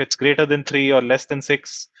 like if it's greater than 3 or less than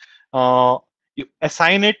 6. You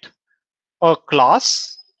assign it a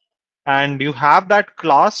class, and you have that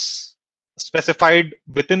class specified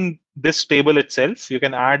within this table itself. You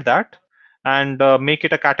can add that and make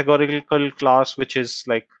it a categorical class, which is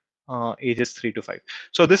like ages 3 to 5.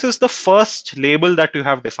 So this is the first label that you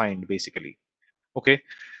have defined, basically. Okay,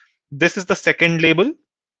 this is the second label,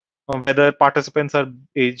 whether participants are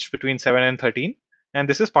aged between 7 and 13, and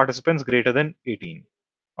this is participants greater than 18.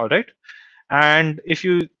 All right. And if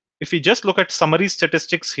you just look at summary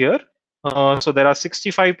statistics here, so there are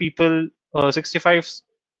 65 people, 65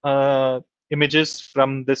 images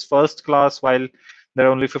from this first class, while there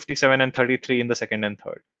are only 57 and 33 in the second and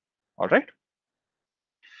third. All right.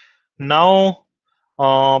 Now,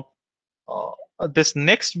 this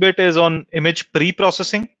next bit is on image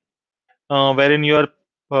pre-processing, wherein you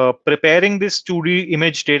are preparing this 2D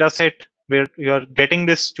image data set, where you are getting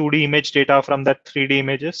this 2D image data from that 3D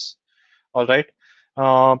images. All right.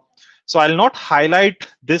 So I'll not highlight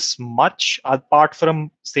this much apart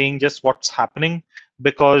from saying just what's happening,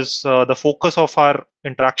 because the focus of our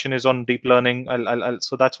interaction is on deep learning.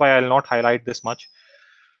 So that's why I'll not highlight this much.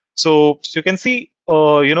 So you can see,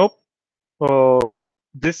 uh,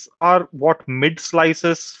 these are what mid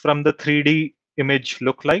slices from the 3D image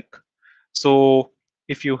look like. So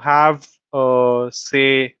if you have,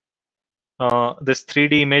 say, this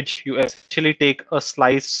 3D image, you essentially take a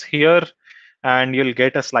slice here, and you'll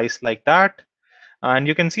get a slice like that. And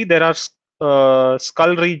you can see there are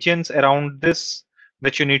skull regions around this,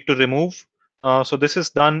 which you need to remove. So this is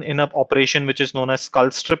done in an operation which is known as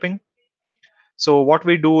skull stripping. So what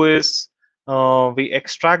we do is, we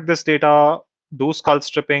extract this data, do skull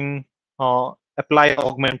stripping, apply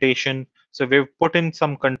augmentation. So we've put in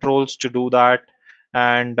some controls to do that,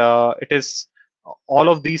 and it is all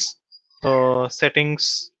of these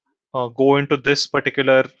settings go into this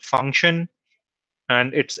particular function,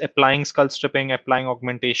 and it's applying skull stripping, applying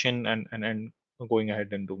augmentation, and going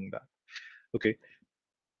ahead and doing that. Okay.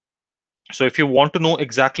 So if you want to know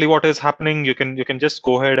exactly what is happening, you can just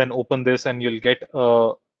go ahead and open this, and you'll get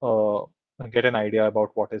an idea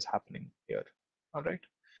about what is happening here. All right.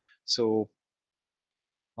 So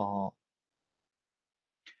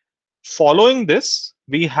following this,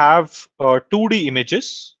 we have 2D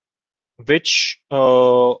images which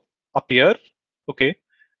appear. Okay.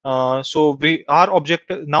 So our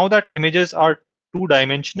objective now that images are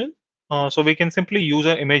two-dimensional, so we can simply use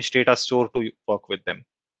an image data store to work with them.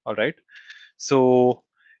 All right. So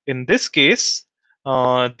in this case,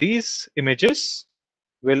 these images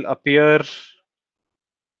will appear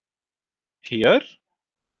here.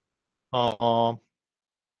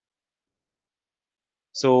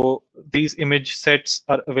 So these image sets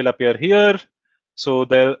will appear here. So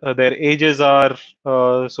their ages are,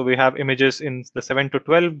 so we have images in the 7 to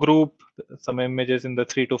 12 group, some images in the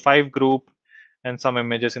 3 to 5 group, and some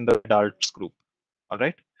images in the adults group. All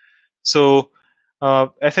right. So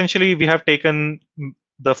essentially, we have taken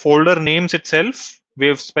the folder names itself. We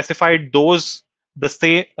have specified those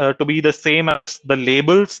to be the same as the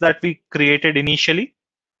labels that we created initially.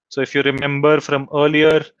 So if you remember from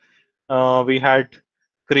earlier, we had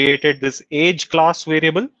created this age class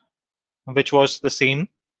variable, which was the same.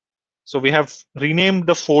 So we have renamed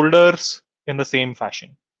the folders in the same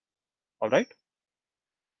fashion. All right.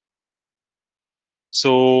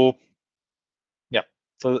 So yeah,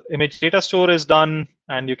 so image data store is done,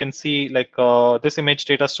 and you can see like this image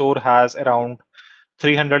data store has around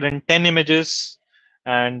 310 images,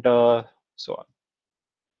 and so on.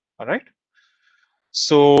 All right.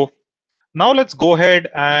 So now let's go ahead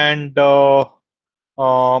and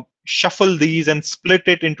shuffle these and split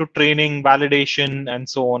it into training, validation, and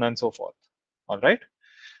so on and so forth. All right.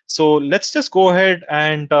 So let's just go ahead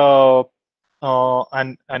and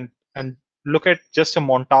and look at just a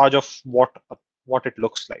montage of what it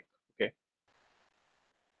looks like. Okay.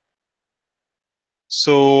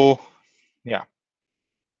 So yeah.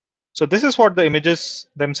 So this is what the images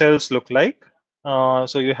themselves look like.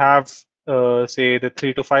 So you have, say, the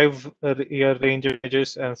 3 to 5 year range of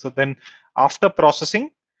images, and so then after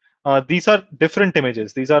processing, these are different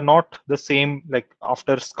images. These are not the same. Like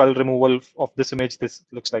after skull removal of this image, this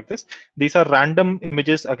looks like this. These are random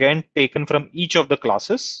images, again taken from each of the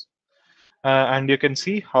classes, and you can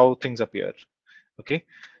see how things appear. Okay,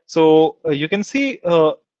 so you can see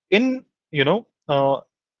in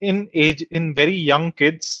in very young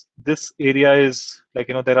kids, this area is like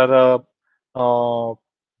there are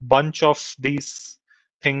bunch of these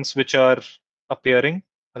things which are appearing,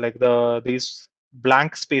 like these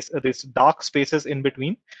blank space, these dark spaces in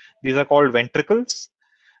between. These are called ventricles.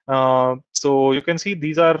 So you can see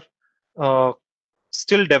these are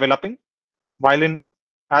still developing. While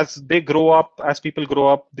as they grow up, as people grow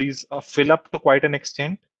up, these fill up to quite an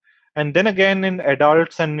extent. And then again, in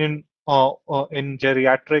adults and in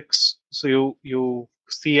geriatrics, so you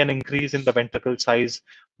see an increase in the ventricle size,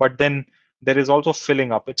 but then there is also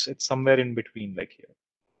filling up. It's somewhere in between, like here.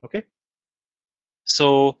 Okay.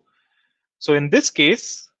 So in this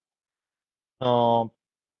case, uh,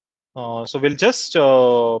 so we'll just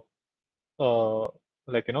like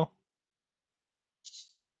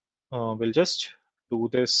we'll just do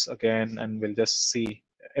this again, and we'll just see.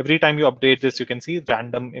 Every time you update this, you can see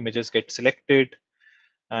random images get selected,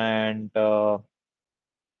 and yeah.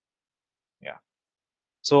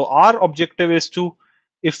 So our objective is to,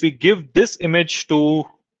 if we give this image to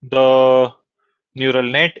the neural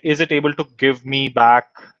net, is it able to give me back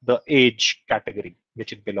the age category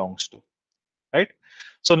which it belongs to, right?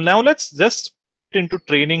 So now let's just get into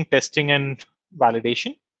training, testing, and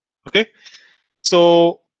validation. Okay.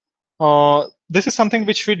 So this is something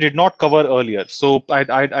which we did not cover earlier. So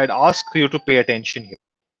I'd ask you to pay attention here.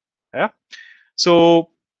 Yeah.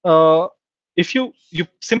 So if you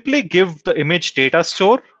simply give the image data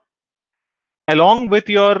store along with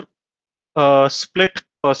your split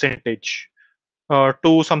percentage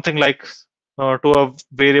to something like to a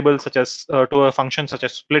variable such as to a function such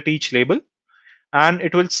as split each label, and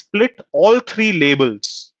it will split all three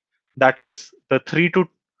labels, that the 3 to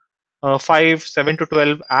 5, 7 to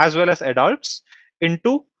 12, as well as adults,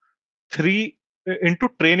 into into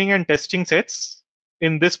training and testing sets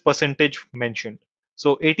in this percentage mentioned.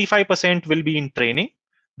 So 85% will be in training,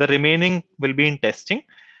 the remaining will be in testing.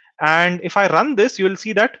 And if I run this, you will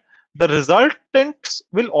see that the resultants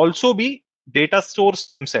will also be data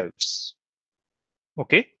stores themselves.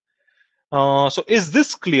 Okay. So is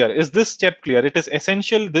this clear? Is this step clear? It is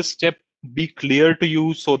essential this step be clear to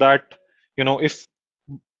you, so that if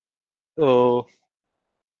uh,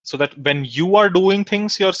 so that when you are doing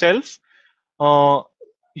things yourself, uh,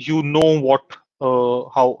 you know what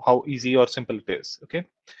how easy or simple it is. Okay.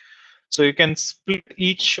 So you can split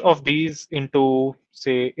each of these into,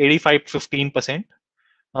 say, 85, 15%.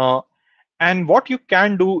 And what you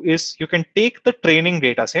can do is you can take the training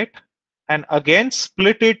data set and again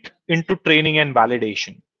split it into training and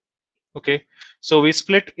validation. Okay. So we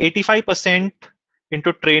split 85%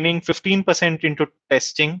 into training, 15% into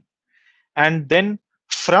testing. And then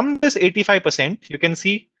from this 85%, you can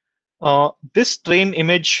see this train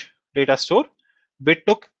image data store, we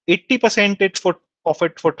took 80% of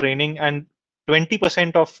it for training and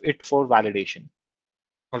 20% of it for validation.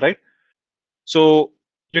 All right. So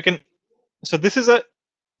you can, so this is a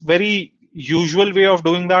very usual way of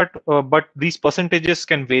doing that, but these percentages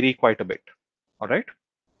can vary quite a bit. All right.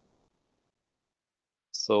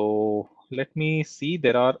 So let me see.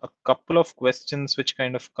 There are a couple of questions which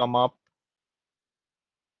kind of come up.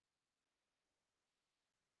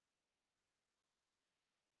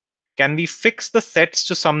 Can we fix the sets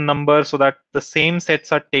to some number so that the same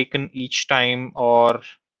sets are taken each time, or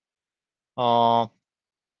uh,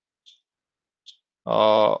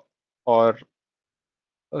 uh, or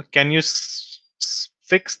can you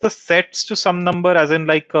fix the sets to some number, as in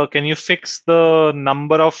like can you fix the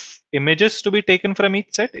number of images to be taken from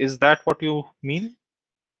each set? Is that what you mean?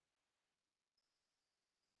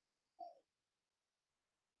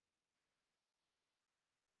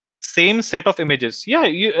 Same set of images. Yeah,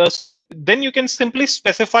 then you can simply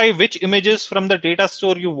specify which images from the data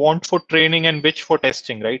store you want for training and which for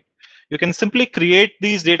testing, right? You can simply create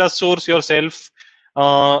these data stores yourself.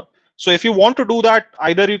 So if you want to do that,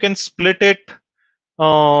 either you can split it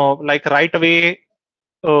like right away,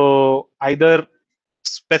 either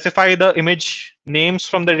specify the image names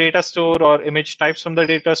from the data store or image types from the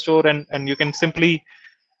data store, and you can simply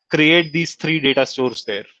create these three data stores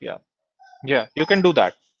there. Yeah, you can do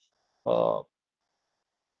that.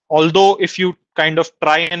 Although if you kind of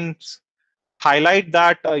try and highlight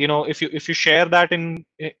that, if you share that in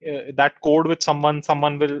that code with someone,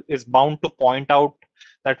 someone is bound to point out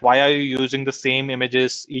that why are you using the same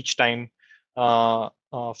images each time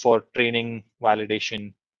for training,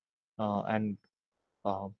 validation, and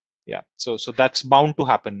yeah, so that's bound to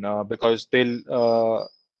happen because they'll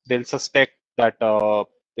suspect that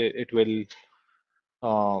it will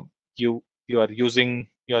you are using,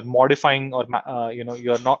 you're modifying, or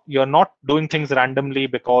you're not doing things randomly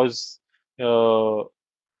because uh,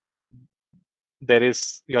 there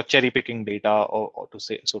is, you're cherry picking data, or to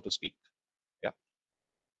say, so to speak. Yeah.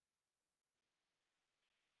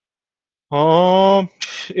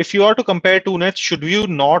 If you are to compare two nets, should you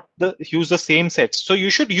not use the same sets? So you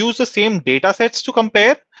should use the same data sets to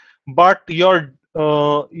compare, but you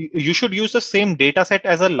should use the same data set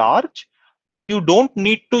as a large. You don't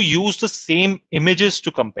need to use the same images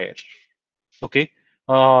to compare. Okay,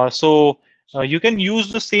 you can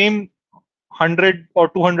use the same 100 or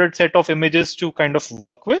 200 set of images to kind of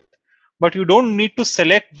work with, but you don't need to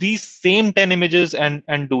select these same 10 images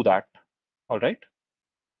and do that. All right.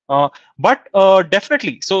 But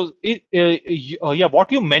definitely, so yeah,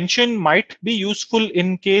 what you mentioned might be useful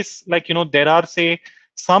in case, like, there are, say,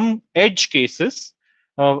 some edge cases.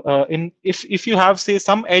 In if you have, say,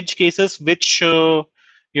 some edge cases which you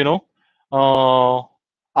know uh,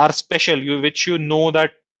 are special, which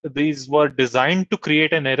that these were designed to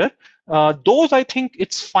create an error. Those, I think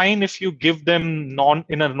it's fine if you give them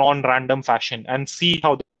in a non-random fashion and see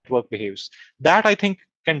how the network behaves. That, I think,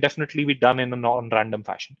 can definitely be done in a non-random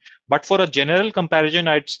fashion. But for a general comparison,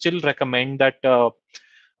 I'd still recommend that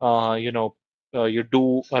you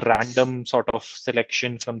do a random sort of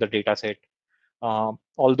selection from the data set.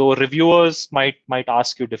 Although reviewers might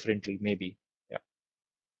ask you differently, maybe. Yeah.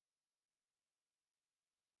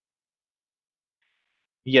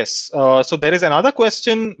 Yes. So there is another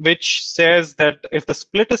question which says that if the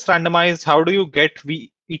split is randomized, how do you get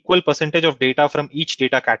the equal percentage of data from each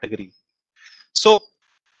data category? So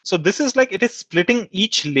this is like, it is splitting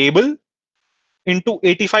each label into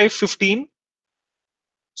 85-15.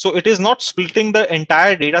 So it is not splitting the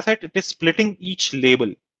entire data set, it is splitting each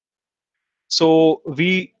label. So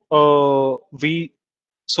we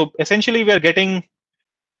essentially we are getting,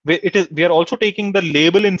 we are also taking the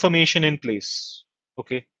label information in place.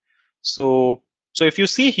 Okay. So if you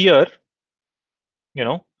see here,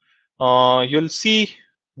 you'll see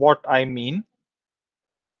what I mean.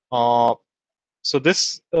 So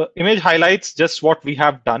this image highlights just what we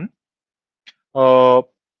have done.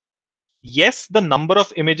 Yes, the number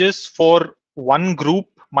of images for one group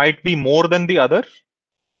might be more than the other,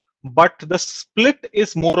 but the split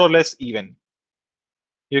is more or less even.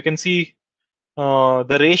 You can see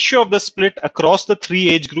the ratio of the split across the three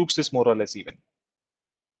age groups is more or less even.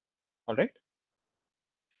 All right.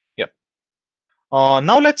 Yeah.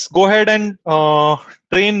 Now let's go ahead and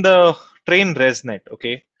train ResNet.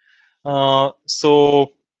 Okay.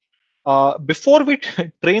 Before we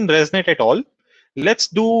train ResNet at all, let's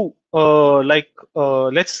do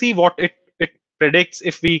let's see what it predicts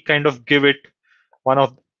if we kind of give it one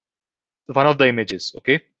of the images.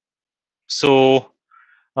 Okay. So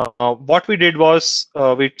what we did was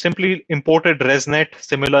we simply imported ResNet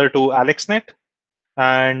similar to AlexNet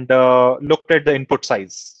and looked at the input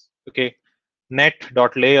size. Okay,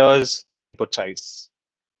 net.layers input size,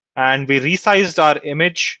 and we resized our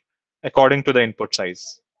image according to the input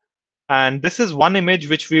size. And this is one image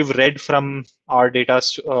which we've read from our data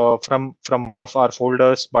from our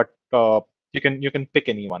folders, but you can pick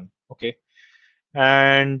any one. Okay,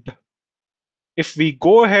 and if we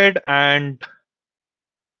go ahead and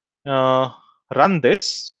run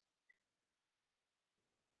this,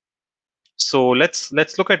 so let's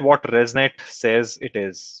look at what ResNet says it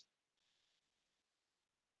is.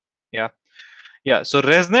 Yeah. So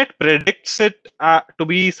ResNet predicts it to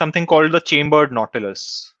be something called the chambered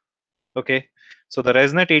nautilus. Okay. So the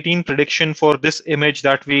ResNet 18 prediction for this image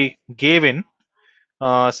that we gave in,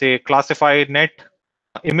 say, classified net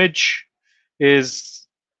image is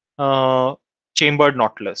chambered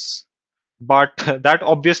nautilus. But that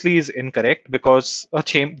obviously is incorrect, because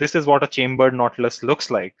this is what a chambered nautilus looks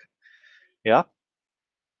like. Yeah.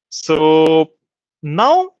 So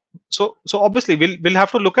now, so obviously we'll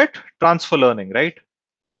have to look at transfer learning, right?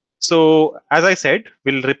 So as I said,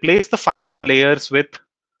 we'll replace the 5 layers with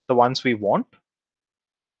the ones we want.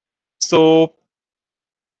 So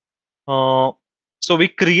we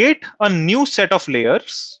create a new set of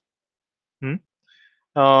layers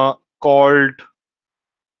called,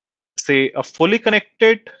 say, a fully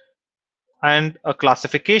connected and a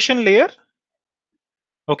classification layer.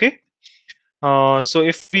 Okay. So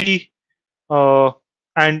if we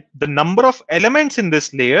and the number of elements in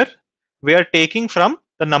this layer, we are taking from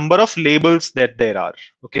the number of labels that there are.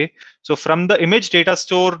 Okay. So from the image data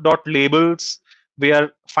store dot labels, we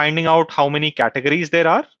are finding out how many categories there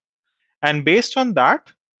are, and based on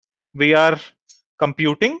that, we are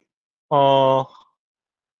computing how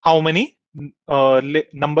many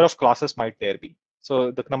number of classes might there be.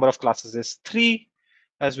 So the number of classes is 3,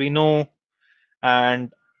 as we know,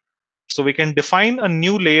 and so we can define a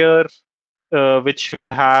new layer which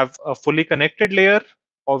have a fully connected layer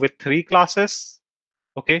or with 3 classes.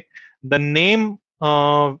 Okay, the name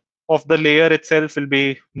of the layer itself will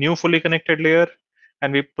be new fully connected layer,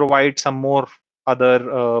 and we provide some more other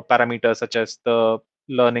parameters such as the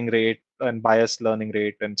learning rate and bias learning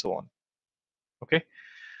rate and so on. Okay.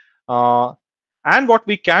 And what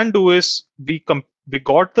we can do is we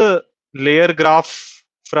got the layer graph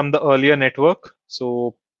from the earlier network,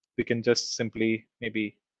 so we can just simply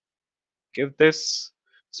maybe give this.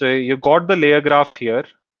 So you got the layer graph here.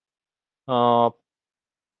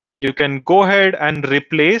 You can go ahead and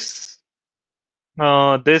replace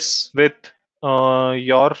this with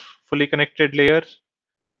your fully connected layer.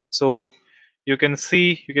 So you can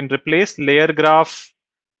see you can replace layer graph,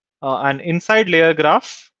 and inside layer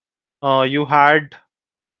graph you had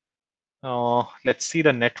let's see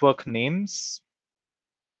the network names.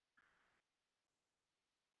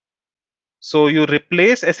 So you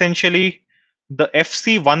replace essentially the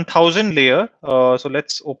FC1000 layer. So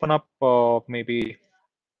let's open up maybe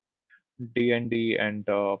DND and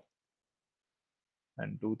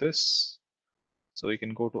do this. So we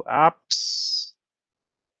can go to apps.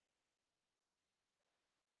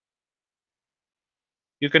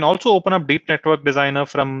 You can also open up Deep Network Designer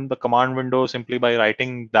from the command window simply by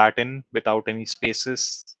writing that in without any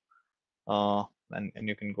spaces. And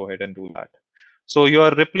you can go ahead and do that. So you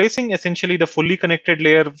are replacing essentially the fully connected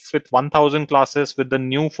layer with 1000 classes with the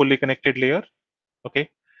new fully connected layer. Okay.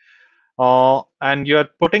 And you are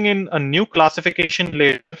putting in a new classification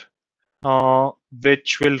layer,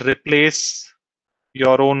 which will replace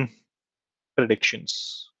your own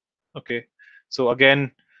predictions. Okay. So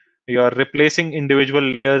again, you are replacing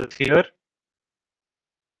individual layers here.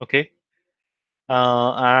 Okay.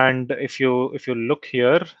 And if you look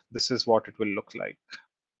here, this is what it will look like.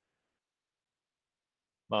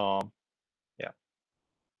 Yeah.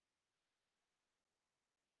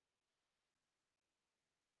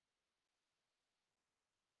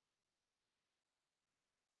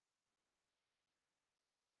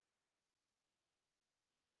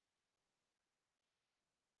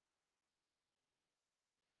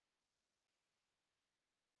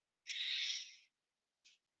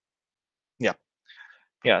 Yeah.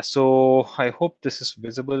 Yeah. So I hope this is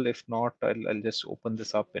visible. If not, I'll just open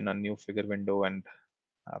this up in a new figure window and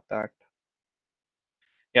have that.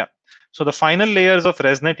 Yeah. So the final layers of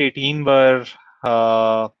ResNet 18 were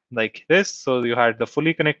like this. So you had the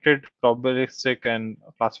fully connected probabilistic and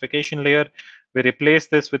classification layer. We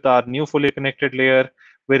replaced this with our new fully connected layer.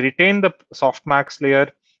 We retained the softmax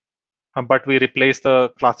layer, but we replaced the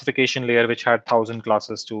classification layer, which had 1000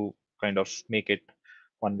 classes to kind of make it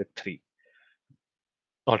one with 3.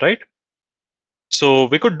 All right. So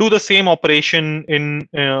we could do the same operation in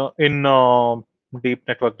Deep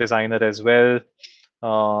Network Designer as well.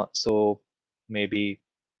 So maybe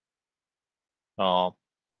open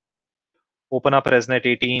up ResNet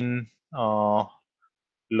 18,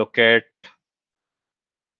 look at,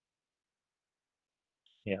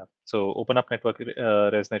 yeah, so open up network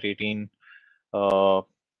ResNet 18.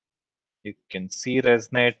 You can see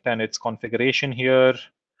ResNet and its configuration here.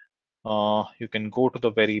 You can go to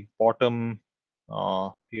the very bottom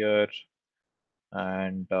here,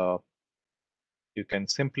 and you can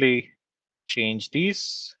simply change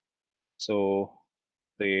these. So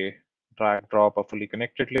they drag drop a fully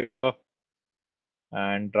connected layer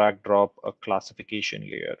and drag drop a classification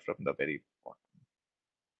layer from the very bottom.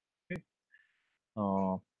 Okay.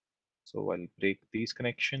 So I'll break these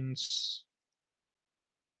connections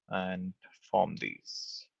and form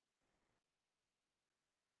these.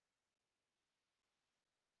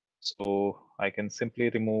 So I can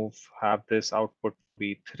simply have this output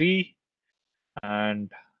be 3,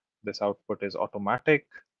 and this output is automatic.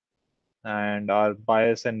 And our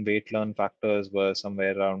bias and weight learn factors were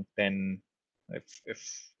somewhere around 10,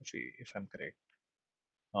 if I'm correct.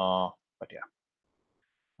 But yeah,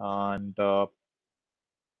 and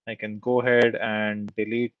I can go ahead and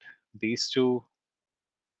delete these two,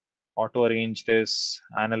 auto arrange this,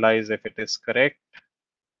 analyze if it is correct.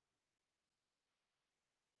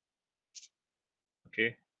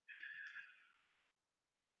 Okay.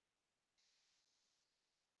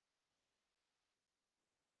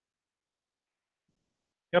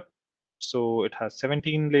 Yep. So it has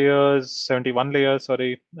 71 layers,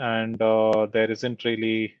 sorry, and there isn't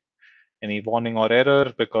really any warning or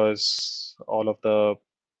error because all of the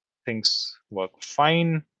things work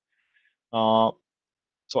fine.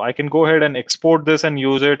 So I can go ahead and export this and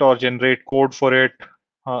use it or generate code for it.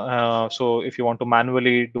 So if you want to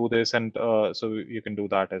manually do this, and so you can do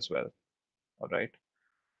that as well. All right.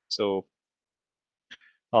 So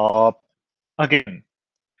again,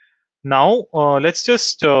 now let's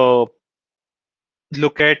just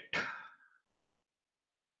look at,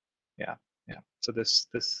 yeah. So this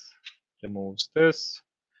removes this.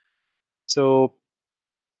 So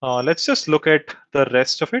let's just look at the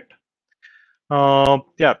rest of it.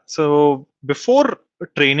 Yeah, so before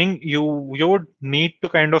training, you would need to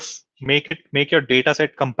kind of make your data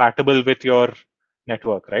set compatible with your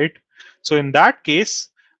network, right? So in that case,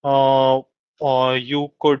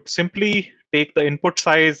 you could simply take the input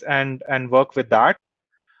size and work with that,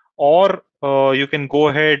 or you can go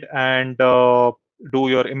ahead and do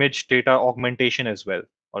your image data augmentation as well.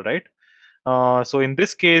 All right. So in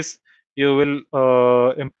this case, you will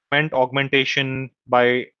implement augmentation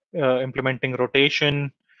by implementing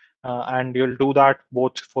rotation, and you'll do that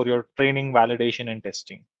both for your training, validation, and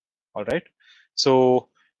testing. All right. So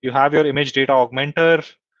you have your image data augmenter,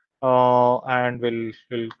 and will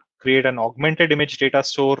create an augmented image data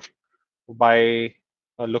store by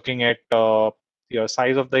looking at your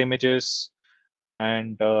size of the images,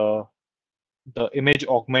 and the image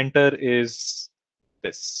augmenter is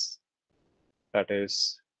this. That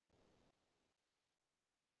is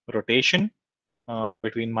rotation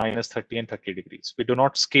between -30 and 30 degrees. We do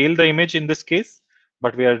not scale the image in this case,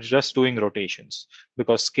 but we are just doing rotations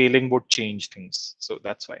because scaling would change things. So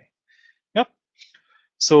that's why. Yep.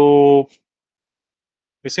 So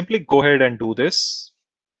we simply go ahead and do this.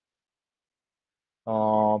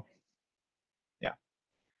 Yeah.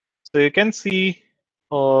 So you can see,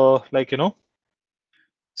 like,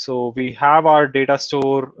 so we have our data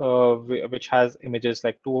store, which has images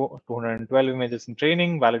like 212 images in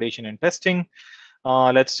training, validation, and testing.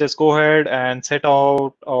 Let's just go ahead and set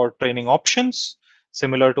out our training options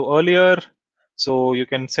similar to earlier. So you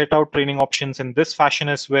can set out training options in this fashion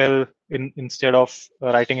as well, instead of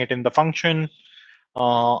writing it in the function.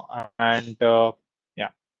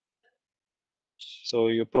 Yeah, so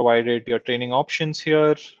you provided your training options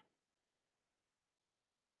here.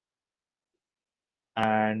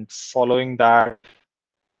 And following that,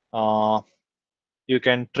 you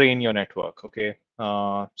can train your network. Okay,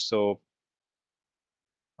 so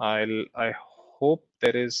I hope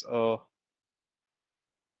there is a,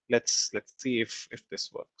 let's see if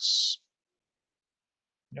this works.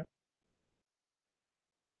 Yeah.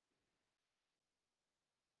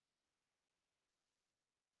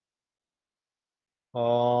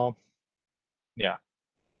 Yeah.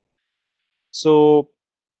 So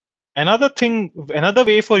another thing, another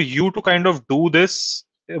way for you to kind of do this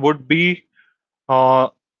would be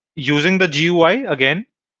using the GUI again.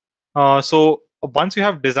 So once you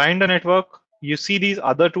have designed a network, you see these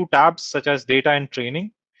other two tabs such as data and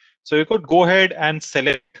training. So you could go ahead and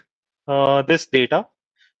select this data.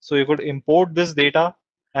 So you could import this data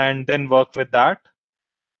and then work with that,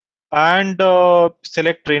 and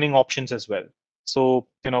select training options as well. So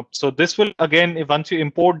so this will again, if once you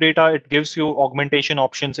import data, it gives you augmentation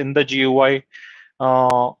options in the GUI.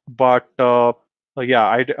 But yeah,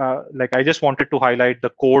 I just wanted to highlight the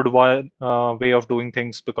code way of doing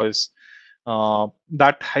things, because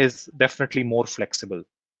that is definitely more flexible.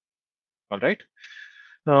 All right.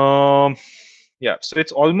 Yeah, so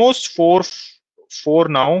it's almost 4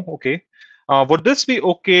 now. Okay. Would this be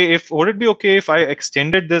okay if, would it be okay if I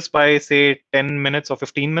extended this by say 10 minutes or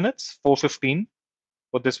 15 minutes, 4:15?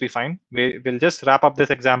 Would this be fine? We'll just wrap up this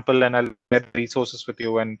example and I'll share the resources with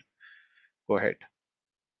you and go ahead.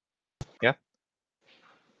 Yeah.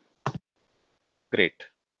 Great.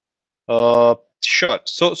 Sure.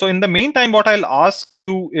 So in the meantime, what I'll ask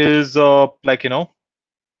you is like,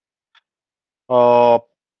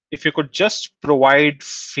 if you could just provide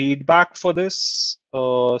feedback for this.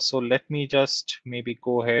 So let me just maybe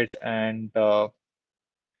go ahead and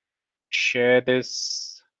share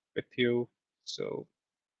this with you. So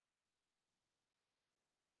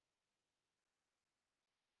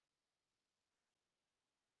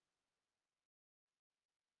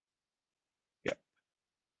yeah.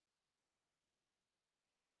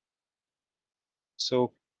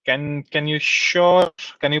 So can you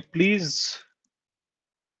please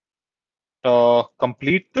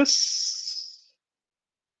complete this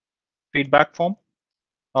feedback form?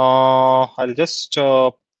 I'll just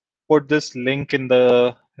put this link in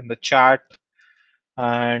the chat,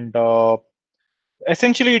 and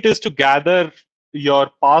essentially it is to gather your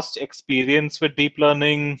past experience with deep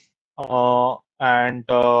learning, and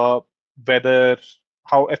whether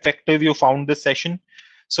how effective you found this session.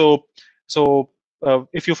 So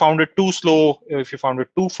if you found it too slow, if you found it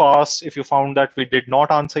too fast, if you found that we did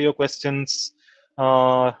not answer your questions,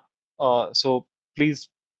 so please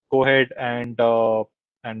go ahead and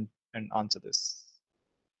answer this.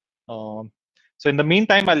 So in the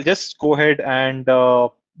meantime, I'll just go ahead and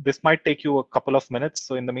this might take you a couple of minutes.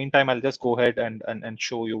 So in the meantime, I'll just go ahead and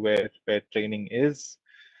show you where training is,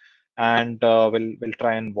 and we'll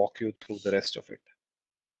try and walk you through the rest of it.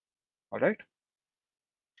 All right.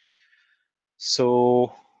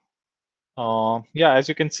 So yeah, as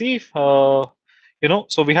you can see, so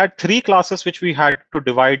we had 3 classes which we had to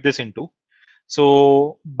divide this into.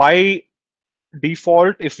 So by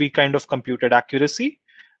default, if we kind of computed accuracy,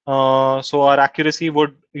 so our accuracy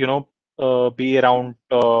would, be around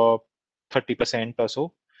 30% or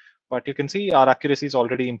so. But you can see our accuracy is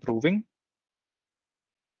already improving.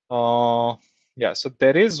 Yeah, so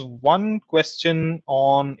there is one question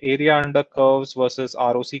on area under curves versus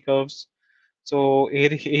ROC curves. So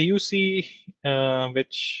AUC,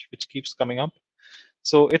 which keeps coming up.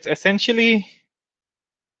 So it's essentially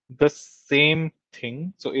the same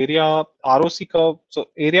thing. So area ROC curve, so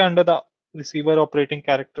area under the receiver operating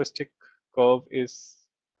characteristic curve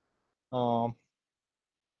um,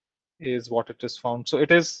 is what it is found. So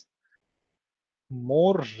it is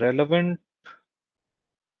more relevant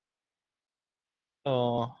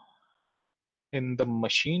uh, in the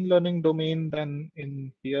machine learning domain than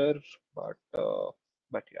in here, but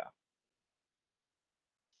yeah.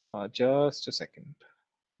 Just a second.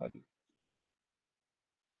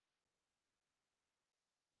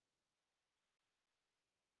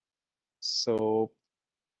 So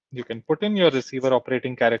you can put in your receiver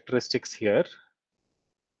operating characteristics here,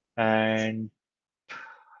 and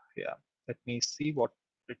yeah, let me see what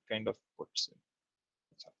it kind of puts in.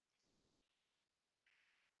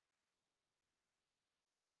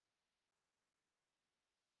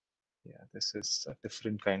 Yeah, this is a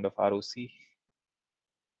different kind of ROC.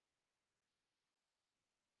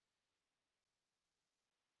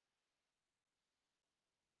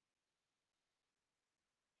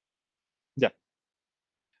 Yeah.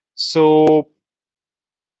 So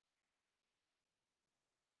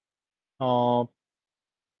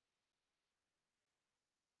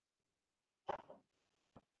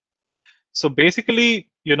so basically,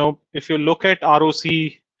 if you look at ROC,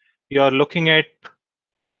 you're looking at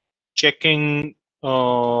checking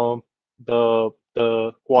the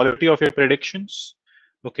quality of your predictions.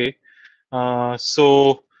 Okay.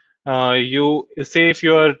 So you say if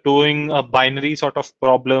you are doing a binary sort of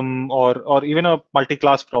problem or even a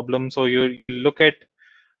multi-class problem, so you look at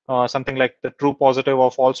something like the true positive or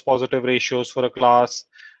false positive ratios for a class,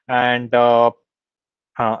 and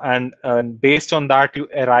based on that you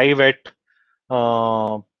arrive at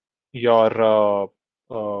your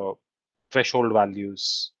threshold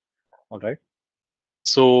values. All right.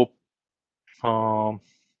 So um,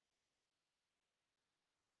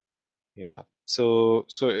 yeah. So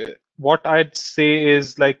what I'd say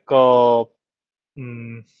is like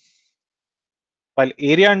mm, while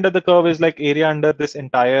area under the curve is like area under this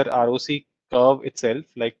entire ROC curve itself,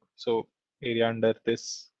 like so area under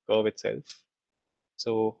this curve itself.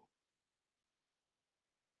 So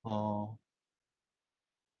uh,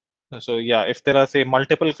 so yeah, if there are say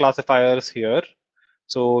multiple classifiers here,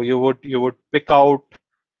 so you would pick out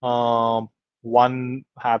one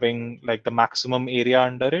having like the maximum area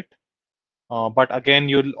under it. But again,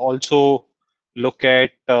 you'll also look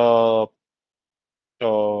at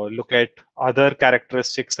other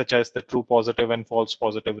characteristics such as the true positive and false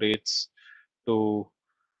positive rates to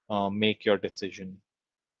make your decision.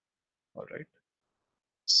 All right.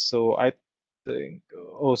 So I think,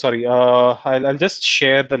 oh, sorry. I'll just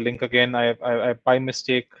share the link again. I by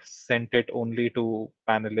mistake sent it only to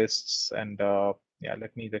panelists, and yeah,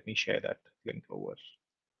 let me share that link over.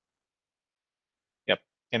 Yep.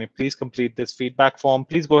 Can you please complete this feedback form?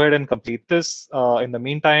 Please go ahead and complete this. In the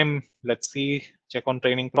meantime, let's see, check on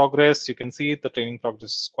training progress. You can see the training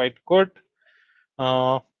progress is quite good.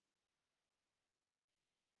 Yeah.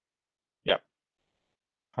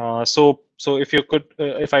 So if you could,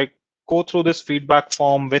 if I go through this feedback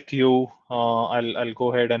form with you, I'll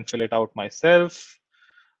go ahead and fill it out myself.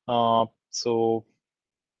 So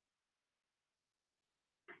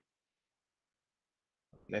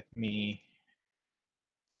let me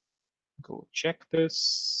go check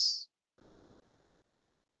this.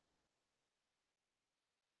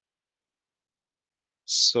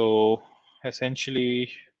 So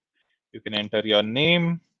essentially, you can enter your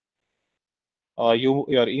name,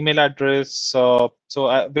 your email address. So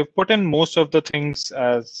we've put in most of the things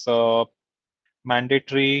as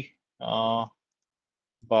mandatory,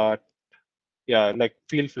 but yeah, like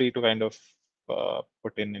feel free to kind of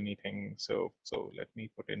put in anything. So let me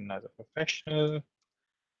put in as a professional.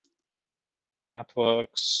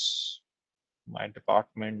 MathWorks. My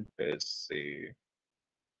department is say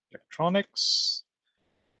electronics.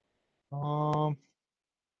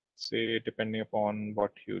 Say depending upon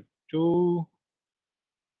what you do.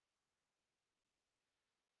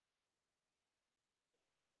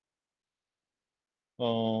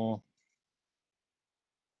 So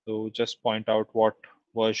just point out what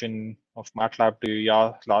version of MATLAB do you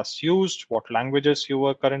last used? What languages you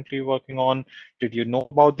were currently working on? Did you know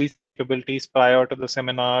about these capabilities prior to the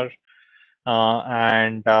seminar?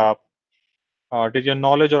 And did your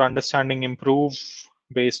knowledge or understanding improve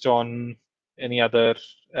based on any other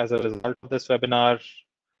as a result of this webinar?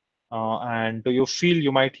 And do you feel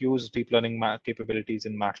you might use deep learning capabilities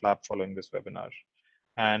in MATLAB following this webinar?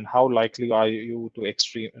 And how likely are you to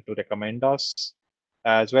recommend us?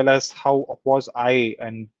 As well as how was I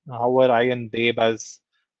and how were I and Deb as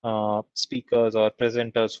speakers or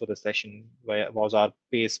presenters for the session? Was our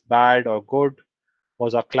pace bad or good?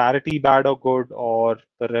 Was our clarity bad or good? Or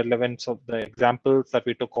the relevance of the examples that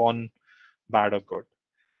we took on bad or good?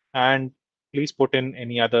 And please put in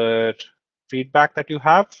any other feedback that you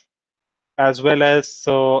have, as well as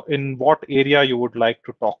in what area you would like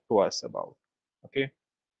to talk to us about. Okay.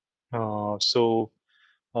 Uh, so,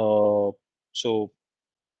 uh, so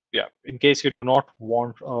yeah, in case you do not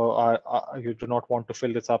want to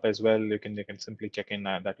fill this up as well, you can simply check in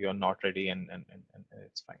that you are not ready, and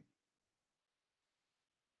it's fine.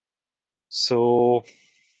 So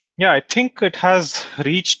yeah, I think it has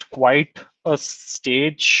reached quite a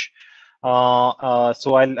stage.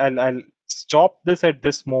 So I'll stop this at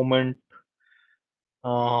this moment.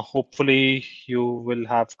 Hopefully you will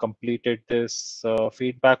have completed this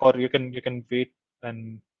feedback, or you can wait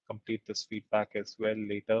and complete this feedback as well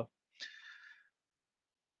later.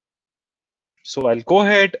 So I'll go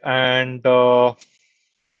ahead and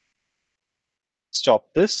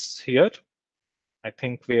stop this here. I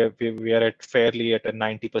think we are at fairly at a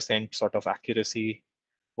 90% sort of accuracy.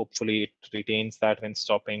 Hopefully it retains that when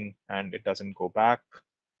stopping and it doesn't go back.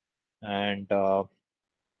 And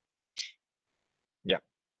yeah.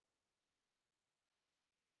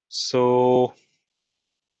 So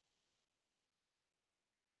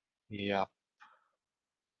yeah.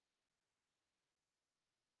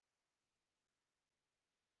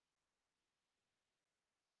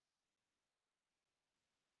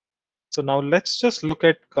 So now let's just look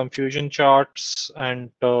at confusion charts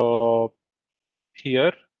and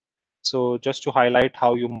here. So just to highlight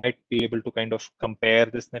how you might be able to kind of compare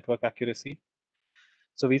this network accuracy.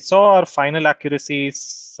 So we saw our final accuracy is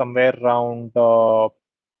somewhere around our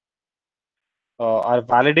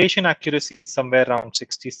validation accuracy is somewhere around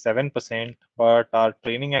 67%, but our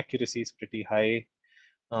training accuracy is pretty high.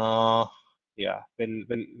 Yeah,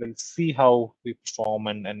 we'll see how we perform,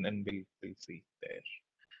 and we'll see there.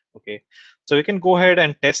 Okay, so we can go ahead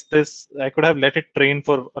and test this. I could have let it train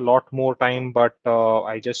for a lot more time, but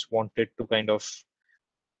I just wanted to kind of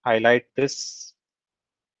highlight this.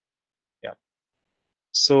 Yeah.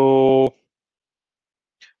 So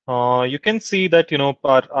you can see that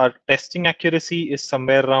our testing accuracy is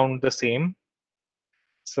somewhere around the same.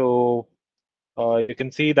 So you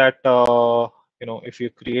can see that if you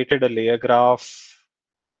created a layer graph,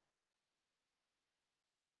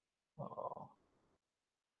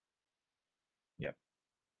 yeah.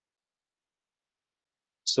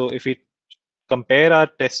 So if we compare our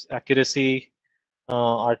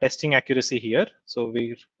our testing accuracy here, so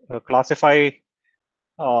we classify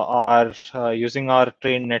using our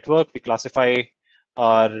trained network, we classify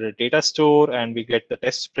our data store and we get the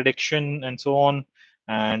test prediction and so on.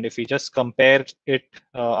 And if we just compare it,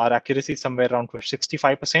 our accuracy is somewhere around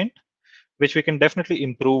 65%, which we can definitely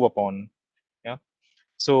improve upon. Yeah.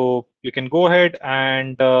 So you can go ahead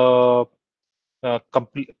and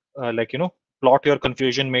complete, plot your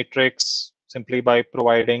confusion matrix simply by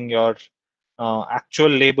providing your actual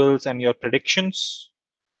labels and your predictions.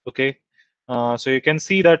 Okay. So you can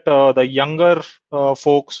see that the younger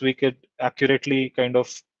folks we could accurately kind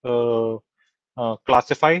of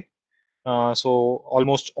classify. So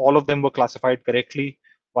almost all of them were classified correctly,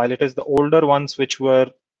 while it is the older ones which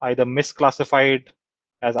were either misclassified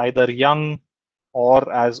as either young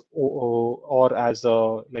or as mostly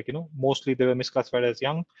they were misclassified as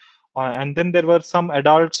young, and then there were some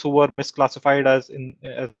adults who were misclassified as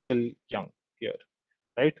still young here,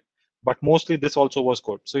 right? But mostly this also was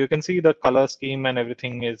good. So you can see the color scheme and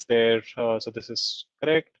everything is there. So this is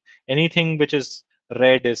correct. Anything which is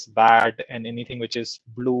red is bad, and anything which is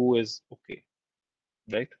blue is okay,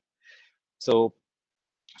 right? So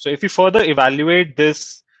if you further evaluate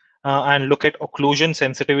this and look at occlusion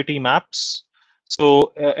sensitivity maps,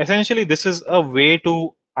 so essentially this is a way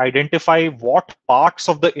to identify what parts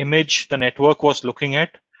of the image the network was looking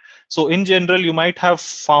at. So in general, you might have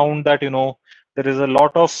found that there is a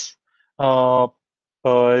lot of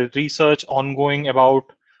research ongoing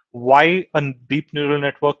about why a deep neural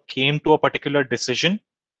network came to a particular decision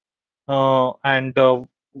and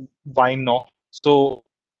why not. So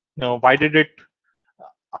why did it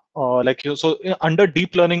under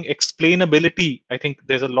deep learning explainability, I think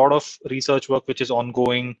there's a lot of research work which is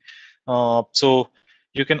ongoing. So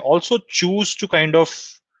you can also choose to kind of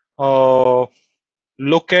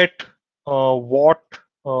look at what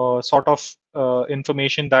sort of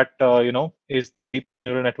information that is deep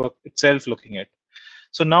neural network itself looking at.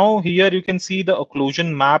 So now here you can see the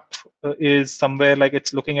occlusion map is somewhere like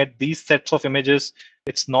it's looking at these sets of images.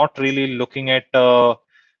 It's not really looking at the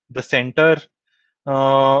center.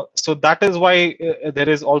 So that is why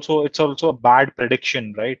it's also a bad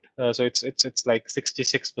prediction, right? So it's like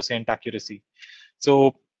 66% accuracy.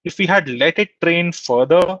 So if we had let it train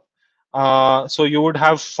further, so you would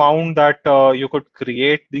have found that you could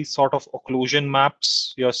create these sort of occlusion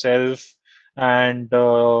maps yourself, and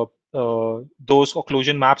those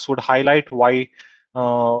occlusion maps would highlight why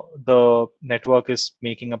the network is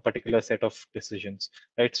making a particular set of decisions,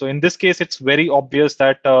 right? So in this case, it's very obvious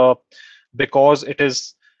that because it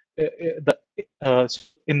is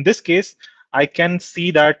in this case, I can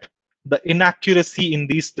see that the inaccuracy in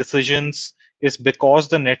these decisions is because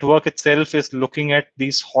the network itself is looking at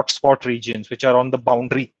these hotspot regions, which are on the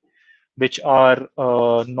boundary, which are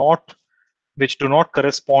which do not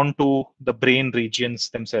correspond to the brain regions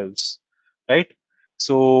themselves, right?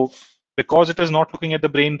 So because it is not looking at the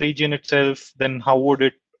brain region itself, then how would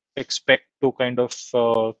it expect to kind of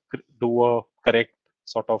do a correct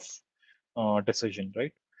sort of decision,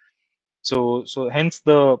 right? So hence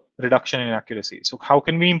the reduction in accuracy. So how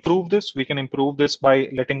can we improve this? We can improve this by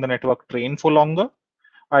letting the network train for longer.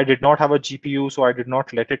 I did not have a GPU, so I did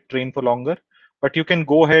not let it train for longer. But you can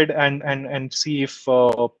go ahead and see if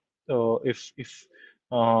you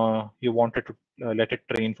wanted to let it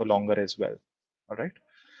train for longer as well. All right.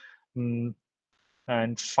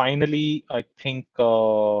 And finally, I think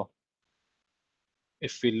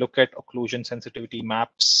if we look at occlusion sensitivity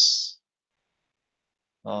maps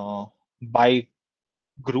by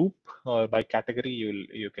group or by category,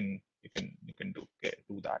 you can do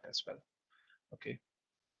that as well. Okay.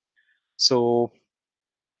 So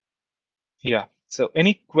yeah. So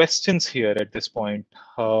any questions here at this point?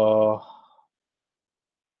 Yeah.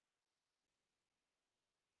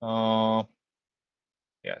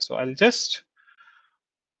 So I'll just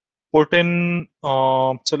put in.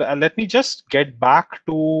 So let me just get back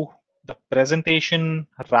to the presentation,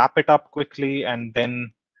 wrap it up quickly, and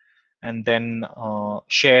then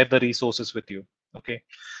share the resources with you. Okay.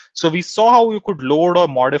 So we saw how you could load or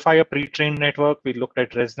modify a pre-trained network. We looked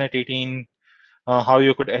at ResNet 18, how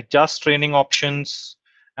you could adjust training options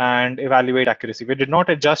and evaluate accuracy. We did not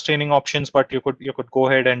adjust training options, but you could go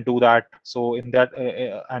ahead and do that. So in that,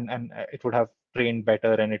 and it would have trained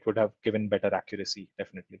better, and it would have given better accuracy,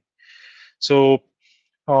 definitely. So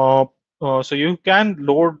so you can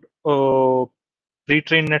load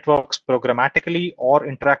pre-trained networks programmatically or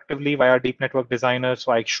interactively via Deep Network Designer.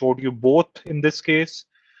 So I showed you both in this case.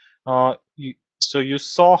 So you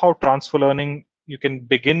saw how transfer learning, you can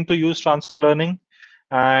begin to use transfer learning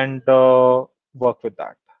and work with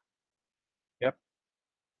that. Yep.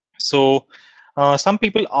 So some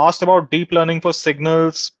people asked about deep learning for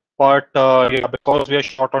signals, but yeah, because we are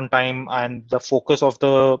short on time and the focus of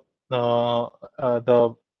the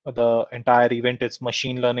entire event is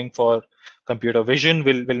machine learning for computer vision,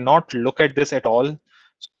 will not look at this at all.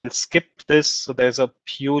 So we'll skip this. So there's a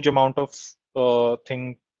huge amount of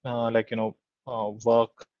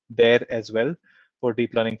work there as well for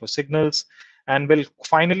deep learning for signals, and we'll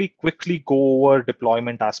finally quickly go over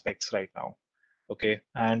deployment aspects right now. Okay,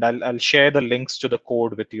 and I'll share the links to the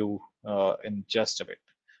code with you in just a bit.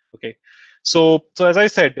 Okay, so as I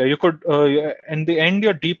said, you could in the end,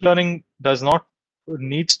 your deep learning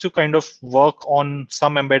needs to kind of work on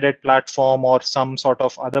some embedded platform or some sort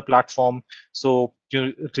of other platform. So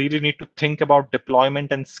you really need to think about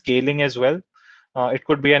deployment and scaling as well. It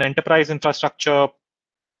could be an enterprise infrastructure,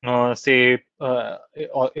 say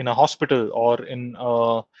or in a hospital or in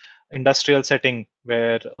industrial setting,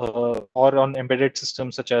 where or on embedded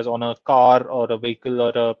systems such as on a car or a vehicle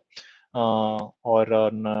or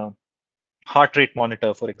on a heart rate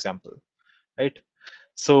monitor, for example, right?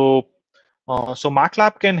 So so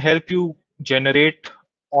MATLAB can help you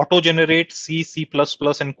auto-generate C, C++,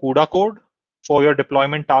 and CUDA code for your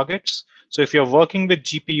deployment targets. So if you're working with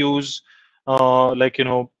GPUs,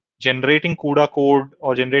 generating CUDA code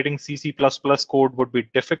or generating C, C++ code would be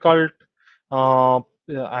difficult, and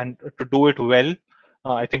to do it well,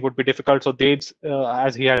 I think would be difficult. So Debs,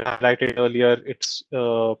 as he had highlighted earlier,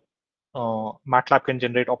 MATLAB can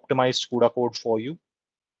generate optimized CUDA code for you.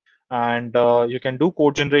 And you can do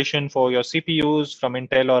code generation for your CPUs from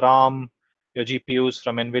Intel or ARM, your GPUs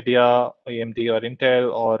from NVIDIA, AMD or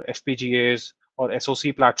Intel, or FPGAs or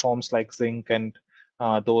SOC platforms like Zinc and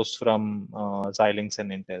those from Xilinx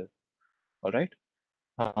and Intel. All right.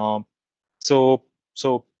 So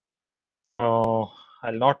I'll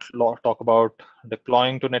not talk about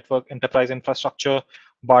deploying to network enterprise infrastructure,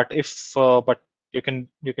 but but you can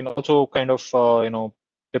also kind of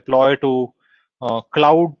deploy to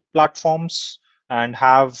cloud platforms and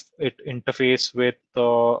have it interface with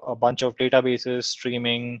a bunch of databases,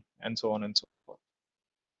 streaming, and so on and so forth.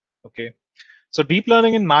 Okay, so deep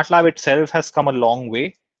learning in MATLAB itself has come a long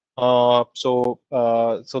way. So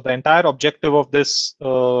the entire objective of this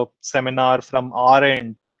seminar from our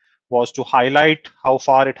end was to highlight how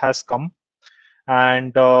far it has come.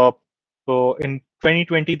 And so in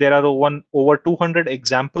 2020, there are over 200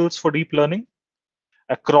 examples for deep learning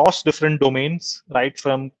across different domains, right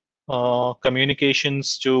from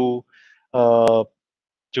communications to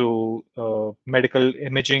medical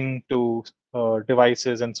imaging to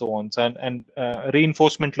devices and so on. And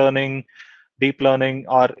reinforcement learning, deep learning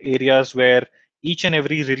are areas where each and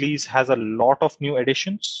every release has a lot of new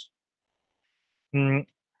additions.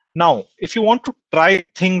 Now, if you want to try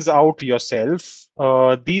things out yourself,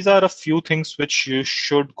 these are a few things which you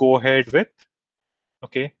should go ahead with.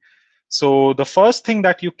 Okay. So the first thing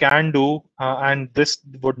that you can do, and this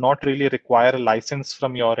would not really require a license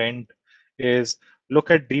from your end, is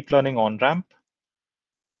look at deep learning on-ramp.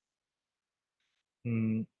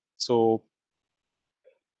 So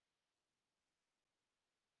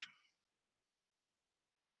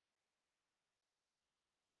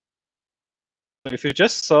if you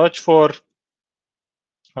just search for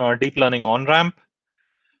deep learning on-ramp,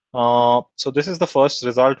 so this is the first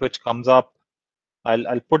result which comes up.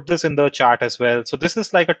 I'll put this in the chat as well. So this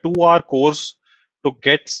is like a 2-hour course to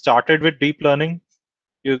get started with deep learning.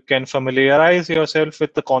 You can familiarize yourself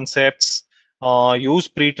with the concepts, use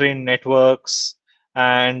pre-trained networks,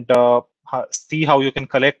 and see how you can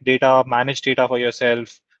collect data, manage data for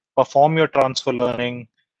yourself, perform your transfer learning,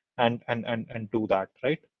 and do that,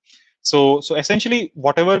 right? So essentially,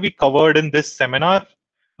 whatever we covered in this seminar,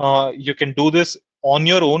 you can do this on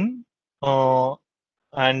your own,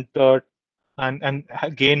 and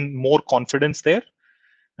gain more confidence there.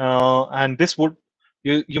 And this would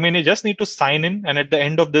you may just need to sign in, and at the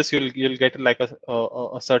end of this, you'll get like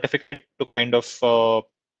a certificate to kind of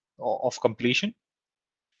completion.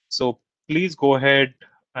 So please go ahead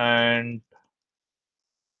and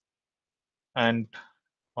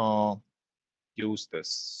use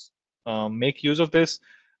this. Make use of this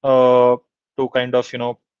to kind of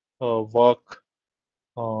work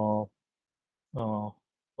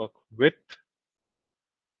work with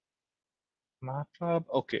MATLAB.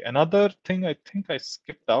 Okay, another thing I think I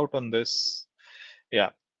skipped out on this.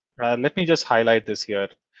 Yeah, let me just highlight this here.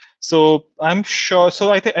 So I'm sure.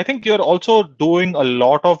 So I think you're also doing a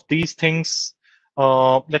lot of these things.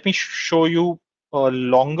 Let me show you a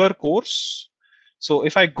longer course. So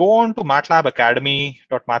if I go on to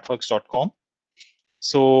matlabacademy.mathworks.com,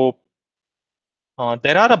 so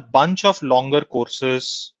there are a bunch of longer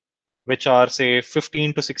courses which are say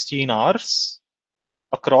 15 to 16 hours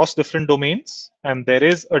across different domains, and there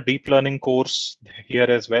is a deep learning course here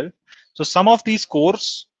as well. So some of these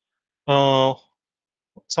courses will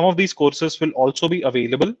also be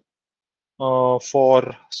available so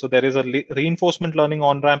there is a reinforcement learning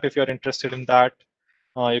on-ramp. If you're interested in that,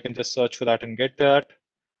 you can just search for that and get that.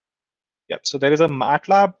 Yeah, so there is a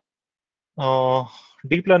MATLAB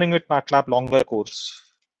deep learning with MATLAB longer course.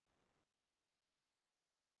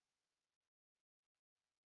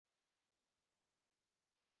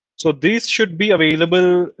 So these should be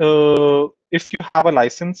available if you have a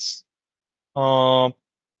license with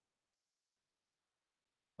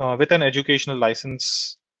an educational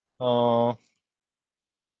license. So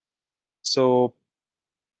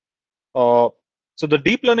the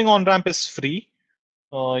deep learning on-ramp is free.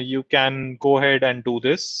 You can go ahead and do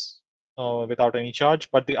this without any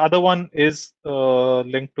charge, but the other one is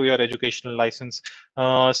linked to your educational license.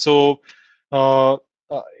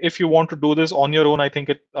 If you want to do this on your own, I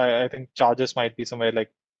think charges might be somewhere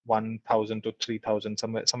like 1,000 to 3,000,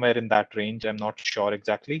 somewhere in that range. I'm not sure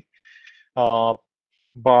exactly, but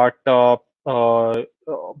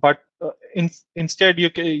instead you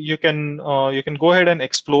can go ahead and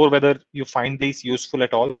explore whether you find these useful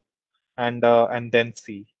at all, and then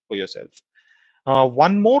see for yourself.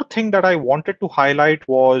 One more thing that I wanted to highlight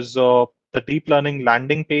was the deep learning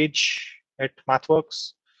landing page at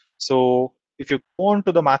MathWorks. So if you go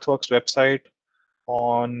onto the MathWorks website,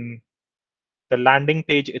 on the landing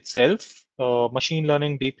page itself, machine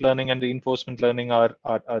learning, deep learning, and reinforcement learning are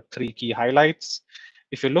three key highlights.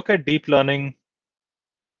 If you look at deep learning,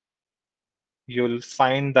 you'll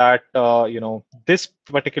find that this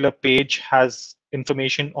particular page has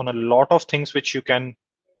information on a lot of things which you can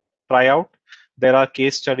try out. There are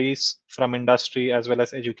case studies from industry as well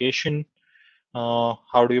as education.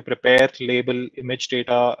 How do you prepare, label, image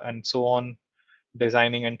data, and so on,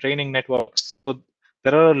 designing and training networks. So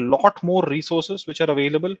there are a lot more resources which are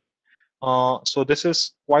available. So this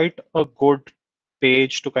is quite a good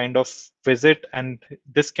page to kind of visit, and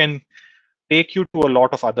this can take you to a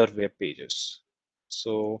lot of other web pages.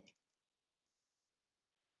 So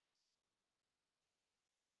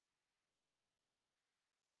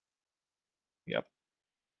yeah,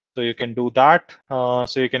 so you can do that.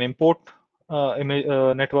 So you can import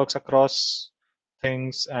networks across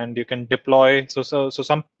things, and you can deploy. So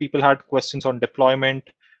some people had questions on deployment,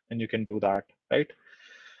 and you can do that, right?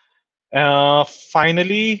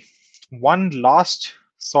 Finally, one last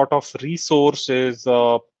sort of resource is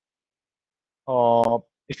if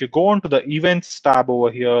you go onto the events tab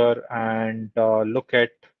over here and look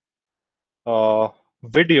at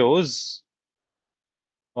videos,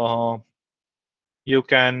 you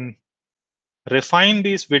can refine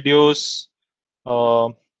these videos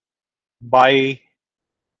by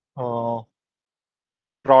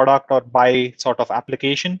product or by sort of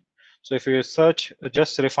application. So if you search,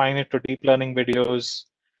 just refine it to deep learning videos,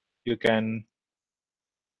 you can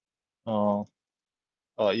go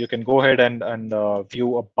ahead and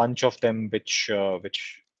view a bunch of them which are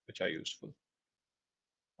useful.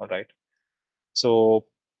 All right. So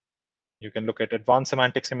you can look at advanced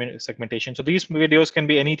semantic segmentation. So these videos can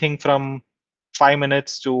be anything from 5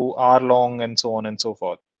 minutes to hour long and so on and so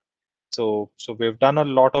forth. So we've done a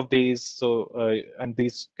lot of these. So and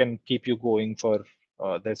these can keep you going for.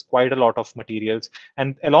 There's quite a lot of materials,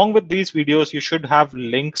 and along with these videos, you should have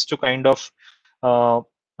links to kind of the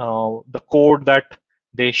code that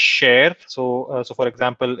they share. So for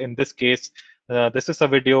example, in this case, this is a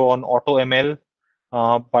video on AutoML,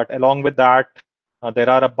 but along with that, there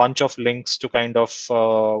are a bunch of links to kind of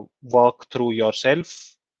work through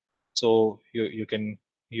yourself. So you can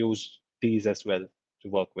use these as well to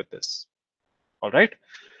work with this. All right.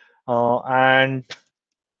 And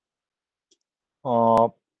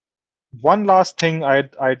one last thing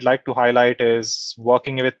I'd like to highlight is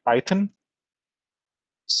working with Python.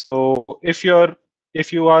 So if you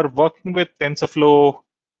are working with TensorFlow,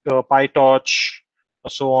 PyTorch,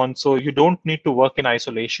 so on, so you don't need to work in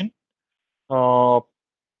isolation. So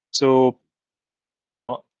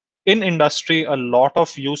in industry, a lot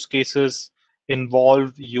of use cases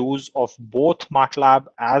involve use of both MATLAB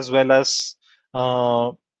as well as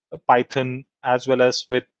Python, as well as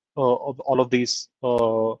with all of these,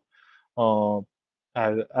 as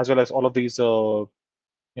well as all of these,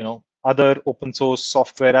 other open source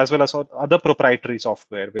software, as well as other proprietary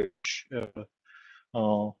software, which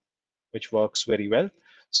works very well.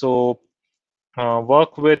 So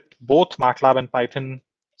work with both MATLAB and Python.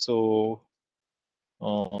 So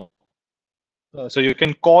so you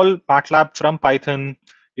can call MATLAB from Python,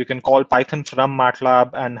 you can call Python from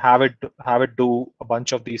MATLAB, and have it do a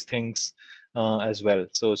bunch of these things as well.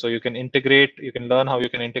 So you can learn how you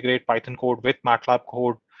can integrate Python code with MATLAB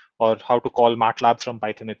code, or how to call MATLAB from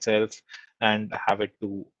Python itself and have it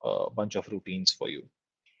do a bunch of routines for you.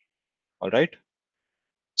 All right.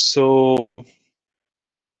 So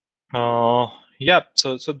yeah,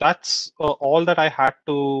 so that's all that I had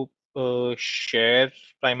to share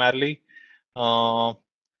primarily.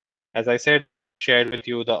 As I said, shared with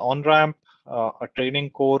you the on-ramp, a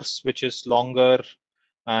training course which is longer.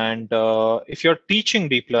 And if you're teaching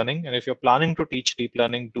deep learning, and if you're planning to teach deep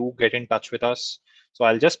learning, do get in touch with us. So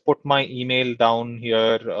I'll just put my email down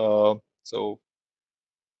here.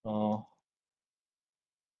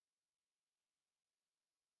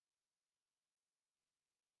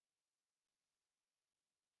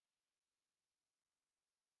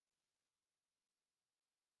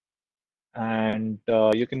 And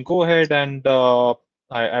you can go ahead and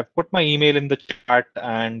I've put my email in the chat,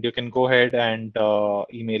 and you can go ahead and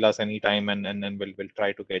email us anytime, and then we'll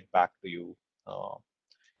try to get back to you.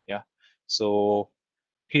 Yeah. So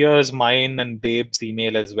here's mine and Babe's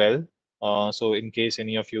email as well. So in case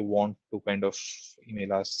any of you want to kind of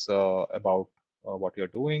email us about what you're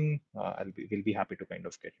doing, we'll be happy to kind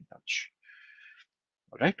of get in touch.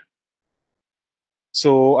 All right.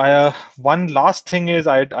 So one last thing is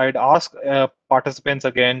I'd ask participants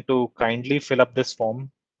again to kindly fill up this form.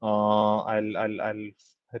 I'll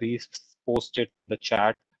repost it in the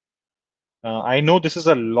chat. I know this is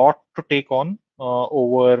a lot to take on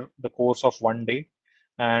over the course of one day,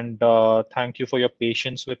 and thank you for your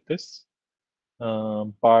patience with this.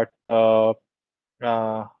 But yeah.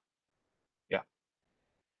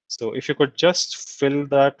 So if you could just fill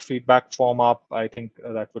that feedback form up, I think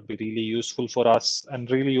that would be really useful for us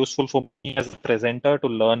and really useful for me as a presenter to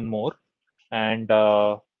learn more and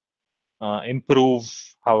improve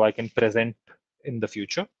how I can present in the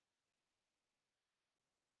future.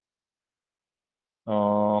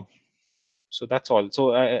 So that's all.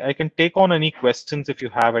 So I can take on any questions if you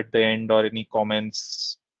have at the end or any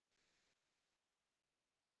comments.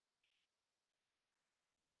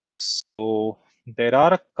 So there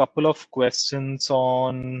are a couple of questions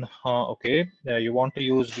on, okay, you want to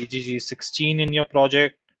use VGG16 in your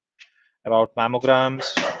project about mammograms.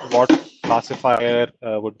 What classifier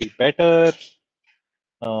would be better?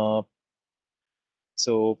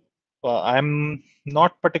 So I'm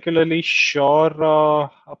not particularly sure,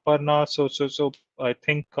 Aparna. So I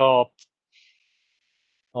think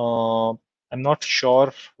I'm not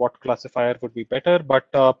sure what classifier would be better, but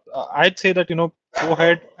I'd say that go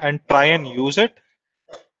ahead and try and use it.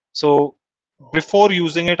 So before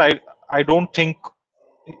using it, I don't think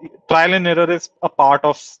trial and error is a part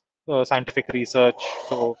of scientific research.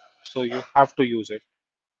 So you have to use it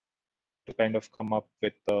to kind of come up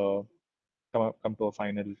with come to a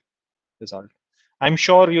final result. I'm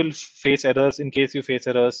sure you'll face errors. In case you face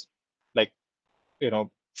errors, like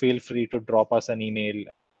feel free to drop us an email.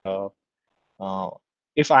 Uh,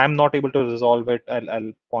 if I'm not able to resolve it,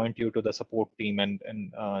 I'll point you to the support team, and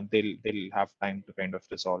they'll have time to kind of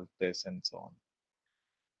resolve this and so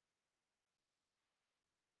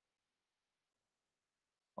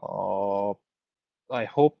on. I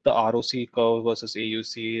hope the ROC curve versus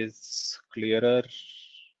AUC is clearer.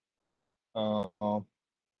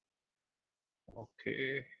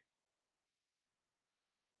 Okay.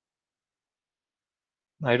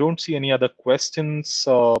 I don't see any other questions.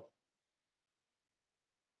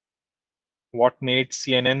 What made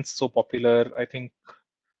CNN so popular? I think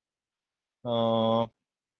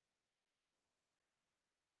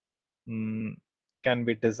can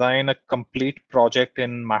we design a complete project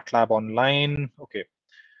in MATLAB Online? Okay,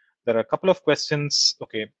 there are a couple of questions.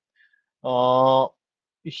 Okay, so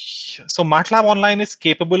MATLAB Online is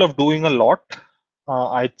capable of doing a lot.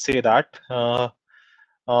 I'd say that,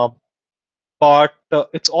 but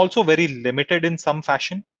it's also very limited in some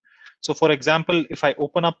fashion. So for example, if I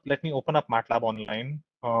let me open up MATLAB Online.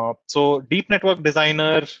 So Deep Network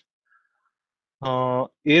Designer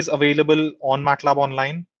is available on MATLAB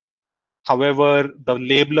Online. However, the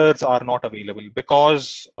labelers are not available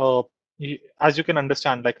because, as you can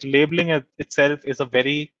understand, like labeling itself is a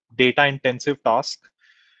very data intensive task,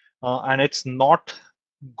 and it's not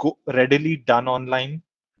readily done online.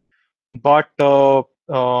 But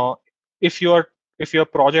if your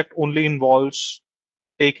project only involves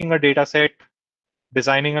taking a data set,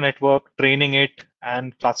 designing a network, training it,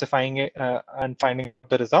 and classifying it, and finding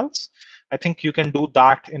the results, I think you can do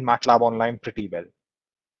that in MATLAB Online pretty well.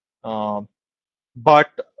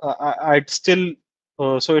 But I'd still,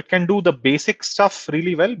 so it can do the basic stuff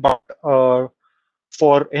really well, but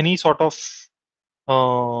for any sort of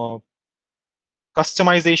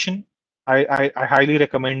customization, I highly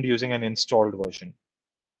recommend using an installed version.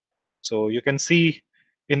 So you can see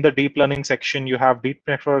in the deep learning section, you have Deep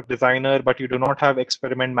Network Designer, but you do not have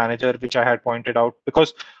Experiment Manager, which I had pointed out,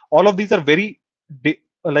 because all of these are very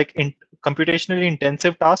computationally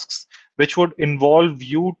intensive tasks, which would involve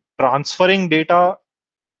you transferring data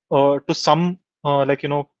to some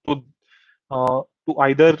to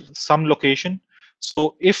either some location.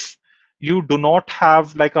 So if you do not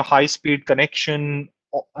have like a high speed connection,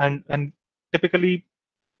 and typically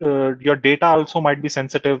your data also might be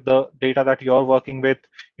sensitive, the data that you're working with,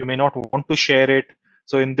 you may not want to share it.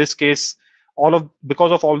 So in this case,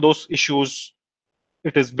 because of all those issues,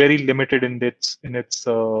 it is very limited in its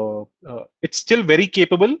it's still very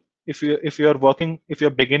capable if you're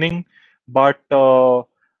beginning, but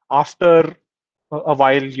after a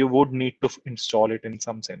while you would need to install it in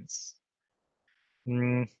some sense.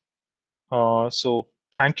 So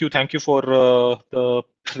thank you for the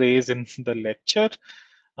praise in the lecture.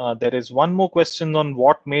 There is one more question on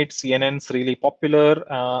what made CNNs really popular,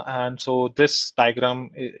 and so this diagram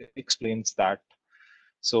explains that.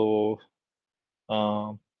 So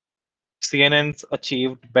CNNs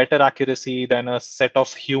achieved better accuracy than a set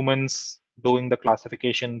of humans doing the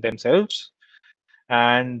classification themselves.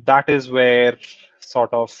 And that is where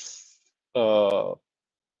sort of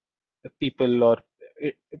people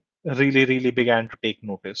really began to take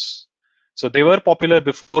notice. So they were popular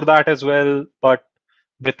before that as well, but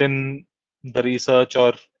within the research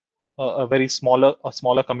or a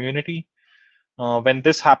smaller community, when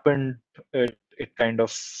this happened, it kind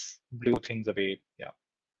of blew things away. Yeah.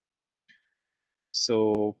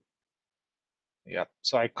 So Yeah,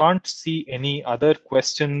 so I can't see any other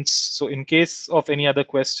questions. So in case of any other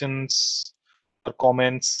questions or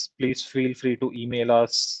comments, please feel free to email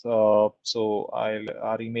us. So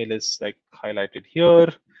our email is like highlighted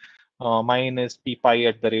here. Mine is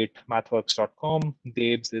ppie@mathworks.com.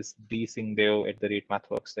 Dave's is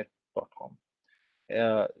dsingdeo@mathworks.com.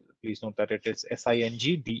 Please note that it is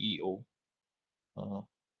SINGDEO.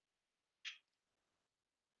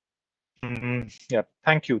 Yeah,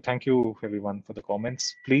 thank you everyone for the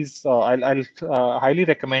comments. Please, I'll highly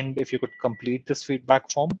recommend if you could complete this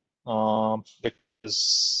feedback form,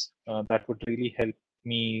 because that would really help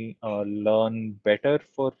me learn better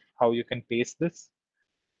for how you can pace this.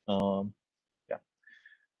 Yeah,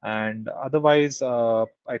 and otherwise,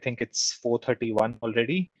 I think it's 4:31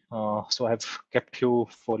 already, so I've kept you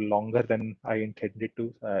for longer than I intended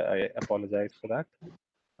to. I apologize for that.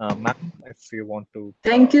 Ma'am, if you want to.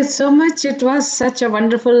 Thank you so much. It was such a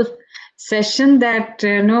wonderful session that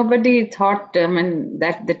nobody thought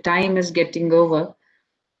that the time is getting over.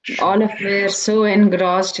 Sure. All of were so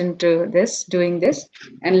engrossed into this, doing this,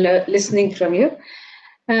 and listening from you.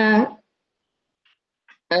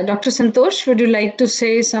 Dr. Santosh, would you like to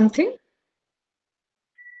say something?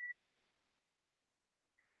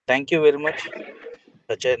 Thank you very much.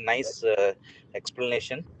 Such a nice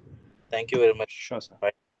explanation. Thank you very much. Sure, sir.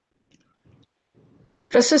 Bye.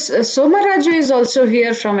 Professor Somaraju is also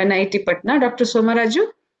here from NIT Patna. Dr.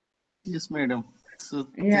 Somaraju? Yes, madam. So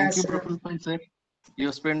Yes, thank you, Praful Pai sir.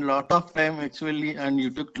 You spent a lot of time actually, and you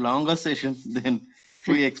took longer session than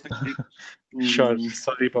we expected. Sure.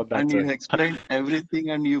 Sorry about that, And sir. you explained everything,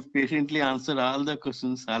 and you patiently answered all the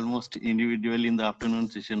questions almost individually in the afternoon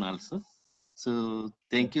session also. So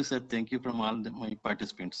thank you, sir. Thank you from all my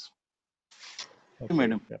participants. Thank you,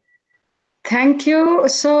 madam. Yeah. Thank you.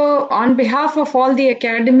 So, on behalf of all the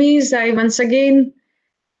academies, I once again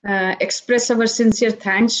express our sincere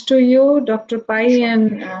thanks to you, Dr. Pai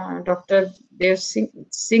and Dr. Dev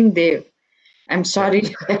Singh Dev. I'm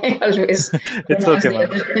sorry, I always It's okay,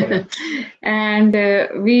 ma'am. And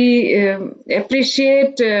we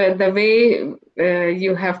appreciate the way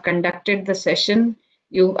you have conducted the session.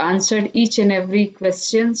 You answered each and every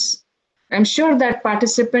questions. I'm sure that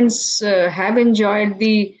participants have enjoyed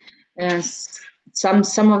the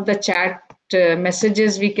some of the chat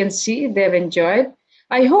messages we can see they've enjoyed.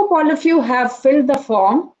 I hope all of you have filled the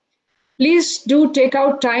form. Please do take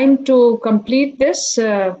out time to complete this,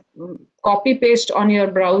 copy paste on your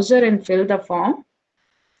browser and fill the form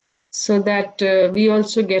so that we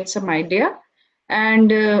also get some idea. And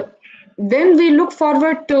then we look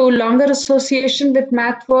forward to longer association with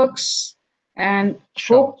MathWorks and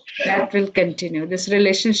hope that will continue. This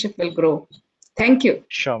relationship will grow. Thank you.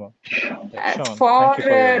 Sure, ma'am. Sure, For, thank you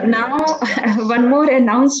for now, one more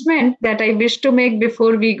announcement that I wish to make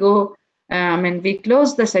before we go and we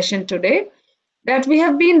close the session today, that we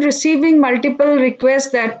have been receiving multiple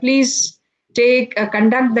requests that please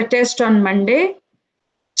conduct the test on Monday.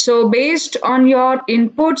 So based on your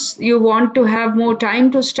inputs, you want to have more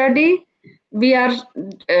time to study. We are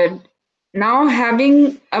now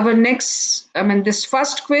having our this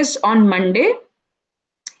first quiz on Monday,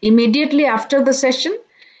 immediately after the session.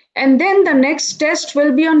 And then the next test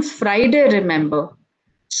will be on Friday, remember.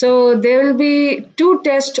 So there will be 2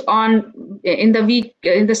 tests in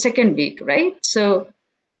the second week, right? So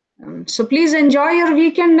please enjoy your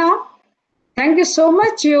weekend now. Thank you so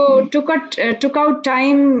much. You took out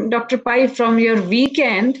time, Dr. Pai, from your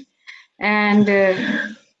weekend, and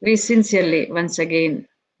we sincerely once again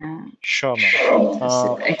sure,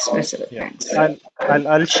 ma'am. express our thanks.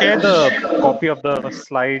 I'll share the copy of the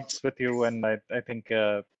slides with you, and I think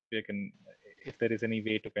we can, if there is any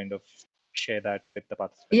way to kind of share that with the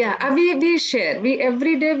participants. Yeah, we share.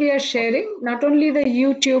 Every day we are sharing not only the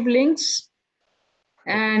YouTube links,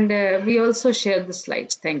 and we also share the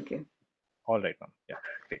slides. Thank you. All right, ma'am. Yeah,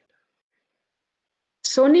 great.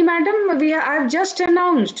 Soni madam, I've just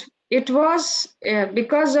announced. It was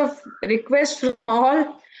because of request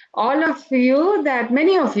from all of you, that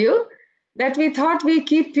many of you, that we thought we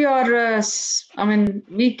keep your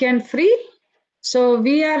weekend free. So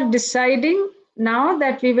we are deciding now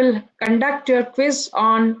that we will conduct your quiz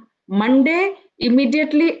on Monday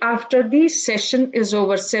immediately after the session is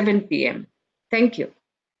over, 7 p.m. Thank you.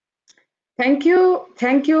 Thank you.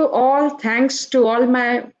 Thank you all. Thanks to all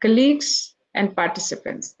my colleagues and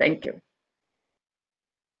participants. Thank you.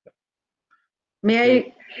 May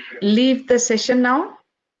I leave the session now?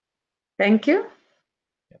 Thank you.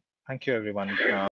 Thank you, everyone.